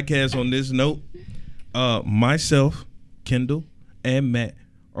this podcast on this note. Myself, Kendall, and Matt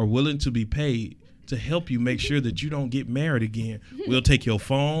are willing to be paid to help you make sure that you don't get married again. We'll take your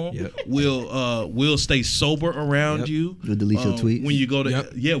phone. Yep. We'll stay sober around Yep. you. We'll delete your tweets. when you go to.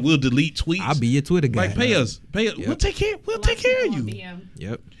 Yep. Yeah, we'll delete tweets. I'll be your Twitter guy. like pay us. Yep. We'll take care. We'll take care of you.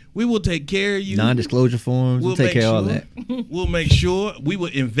 Yep. We will take care of you. Non-disclosure forms. We'll take make care of all sure- that. We'll make sure we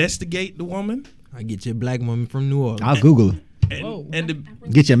will investigate the woman I get your black woman from New Orleans. I'll Google her. and the,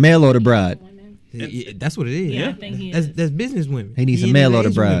 Get your mail order bride. Yeah, that's what it is. Yeah, I think he That's is. business women. He needs some ain't mail into order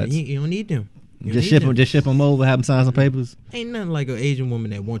Asian women. brides. You don't need them. Just ship them over, have them sign some papers. Ain't nothing like an Asian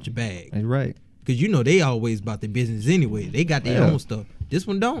woman that wants your bag. That's right. Because you know they always about their business anyway. They got their own stuff. This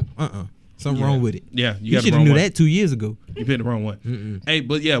one don't. Something wrong with it. Yeah, You should have knew that 2 years ago. You picked the wrong one. Hey,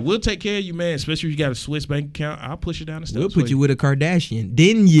 but yeah, we'll take care of you, man. Especially if you got a Swiss bank account. I'll push it down the steps. We'll put you with a Kardashian.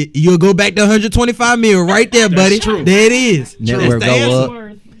 Then you'll go back to 125 mil right there, buddy. True. There it is. Network That's the answer. go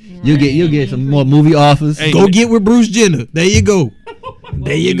up. You'll get some more movie offers. Hey, Go get with Bruce Jenner. There you go.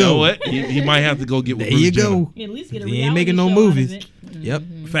 There you know go. what? He might have to go get with There Bruce you Jenner. go. At least get a He ain't reality making no show out of movies. it. Yep.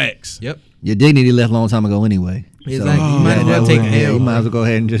 Facts. Yep. Your dignity left a long time ago anyway. Exactly. So, You might as well take an L. You might as well go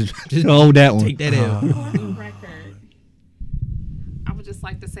ahead and just hold that one. Take that L. Record. I would just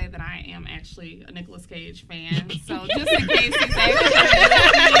like to say that I am actually a Nicolas Cage fan. So just in case he's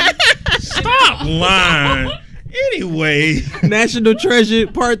actually Stop lying. Anyway, National Treasure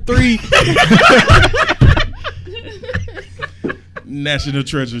Part 3. National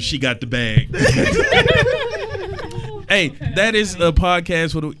Treasure. She got the bag. Hey, that is a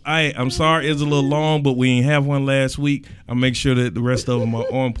podcast for the. I'm sorry it's a little long, but we didn't have one last week. I'll make sure that the rest of them are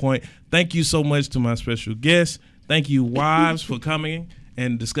on point. Thank you so much to my special guests. Thank you, wives, for coming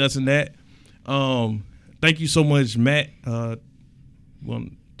and discussing that. Thank you so much, Matt. Want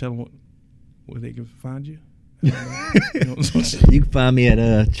to tell them where they can find you? You can find me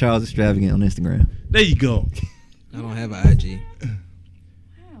at Charles Extravagant on Instagram. There you go. I don't have an IG.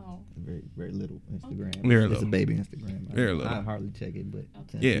 wow. Very, very little Instagram. Very It's little. a baby Instagram. Very little. I hardly check it, but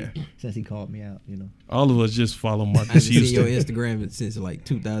since he called me out, All of us just follow I haven't Marcus seen your Houston. Instagram since like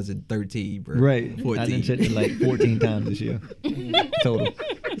 2013, bro. Right. 14. I done checked it like 14 times this year. Total.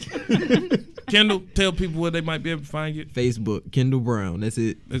 Kendall, tell people where they might be able to find you. Facebook, Kendall Brown. That's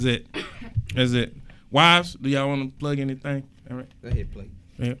it. That's it. That's it. Wives, do y'all want to plug anything? All right. Go ahead, play.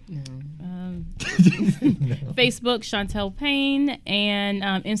 Yeah. Facebook, Chantel Payne, and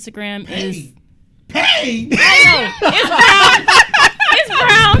Instagram is Hey! It's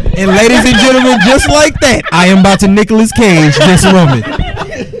brown. And ladies and gentlemen, just like that, I am about to Nicolas Cage this woman.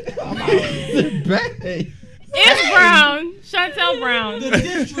 It's brown. Chantel Brown. The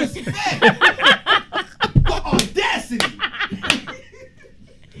disrespect. The audacity.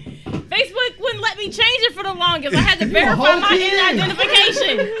 Facebook wouldn't let me change it for the longest. I had to verify my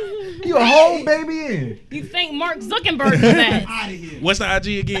identification. You a whole baby in. You thank Mark Zuckerberg for that. Out of here. What's the IG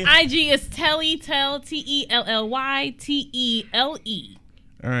again? IG is Telly Telly Telle.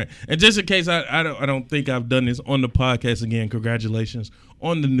 All right. And just in case I don't think I've done this on the podcast again, congratulations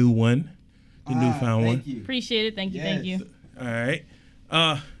on the new one. The newfound one. You. Appreciate it. Thank you. Thank you. All right.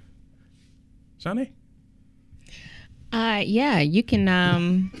 Shawnee? Yeah, you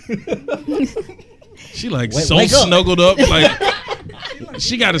can She like Wake so up. snuggled up. Like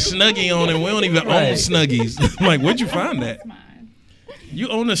she got a Snuggie on and we don't even own Snuggies. I'm like, where'd you find that? You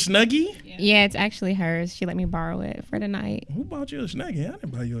own a Snuggie? yeah, it's actually hers. She let me borrow it for the night. Who bought you a Snuggie? I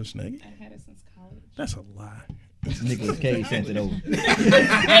didn't buy you a Snuggie. I've had it since college. That's a lie. Nicolas Cage sent it over.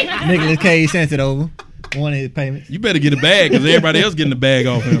 Nicolas Cage sent it over. One of his payments. You better get a bag because everybody else getting the bag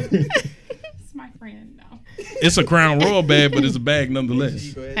off him. It's my friend, no. It's a Crown Royal bag, but it's a bag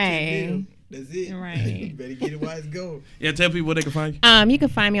nonetheless. Hey. That's it. Right. Better get it while it's going. Yeah, tell people where they can find you. You can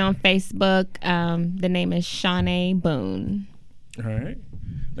find me on Facebook. The name is Shawnee Boone. All right.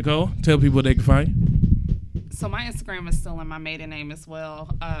 Nicole, tell people where they can find you. So my Instagram is still in my maiden name as well.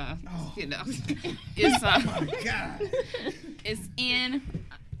 It's it's in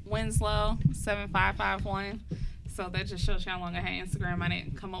Winslow 7551. So that just shows you how long I had Instagram. I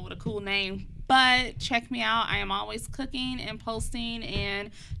didn't come up with a cool name. But check me out. I am always cooking and posting,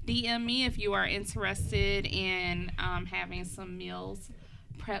 and DM me if you are interested in having some meals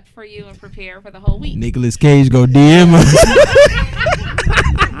prepped for you and prepared for the whole week. Nicolas Cage go DM us.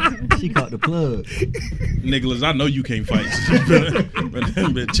 She caught the plug. Nicholas, I know you can't fight.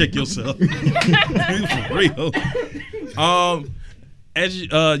 Better check yourself. For real. As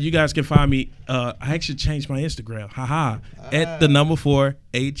you guys can find me, I actually changed my Instagram. At the number 4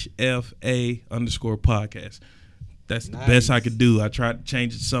 HFA_podcast. That's the best I could do. I tried to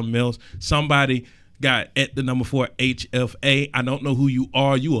change it to something else. Somebody got at the number 4 HFA. I don't know who you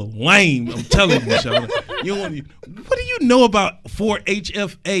are. You are lame. I'm telling you, Charlotte. What do you know about 4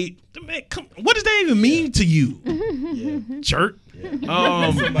 HFA? Man, what does that even mean to you? Jerk.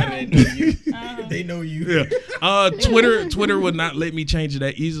 Somebody that know you. They know you. Yeah. Twitter would not let me change it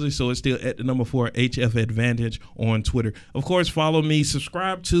that easily, so it's still at the number 4 HF Advantage on Twitter. Of course, follow me.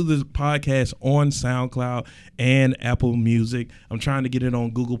 Subscribe to the podcast on SoundCloud and Apple Music. I'm trying to get it on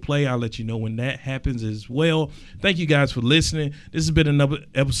Google Play. I'll let you know when that happens as well. Thank you guys for listening. This has been another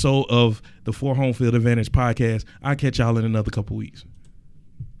episode of the 4 Home Field Advantage podcast. I'll catch y'all in another couple weeks.